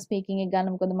කරනවා speaking එක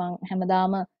ගන්න. මොකද මම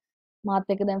හැමදාම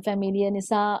මාත් එක්ක දැන් familiar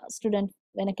නිසා student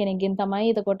වෙන කෙනෙක්ගෙන්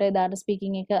තමයි එතකොට එදාට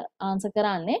speaking එක answer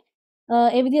කරන්නේ.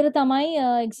 ඒ විදිහට තමයි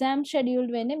exam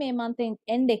scheduled වෙන්නේ මේ month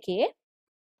end එකේ.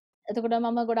 එතකොට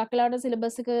මම ගොඩක් වෙලාවට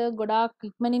syllabus එක ගොඩාක්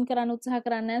ඉක්මනින් කරන්න උත්සාහ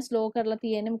කරන්නේ slow කරලා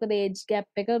තියෙන්නේ. මොකද age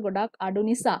gap එක ගොඩක් අඩු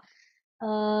නිසා.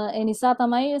 ඒ නිසා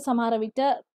තමයි සමහර විට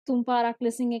තුන් පාරක්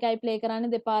listening එකයි play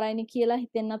කරන්නේ දෙපාරයිනේ කියලා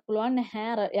හිතෙන්නත් පුළුවන් නැහැ.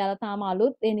 අර යාලා තාම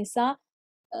අලුත්. ඒ නිසා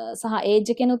සහ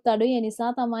age එකෙනුත් අඩුයි. ඒ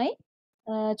නිසා තමයි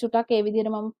චුට්ටක් ඒ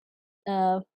විදිහට මම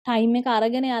time එක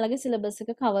අරගෙන යාලගේ syllabus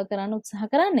එක cover කරන්න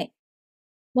උත්සාහ කරන්නේ.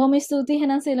 බොහොම ස්තුතියි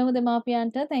එහෙනම් සියලුම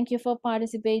දෙමාපියන්ට. Thank you for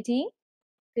participating.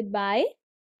 Goodbye.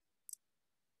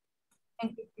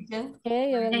 Thank you, teacher. Okay,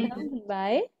 you're welcome.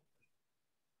 Bye.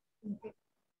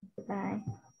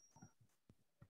 Bye.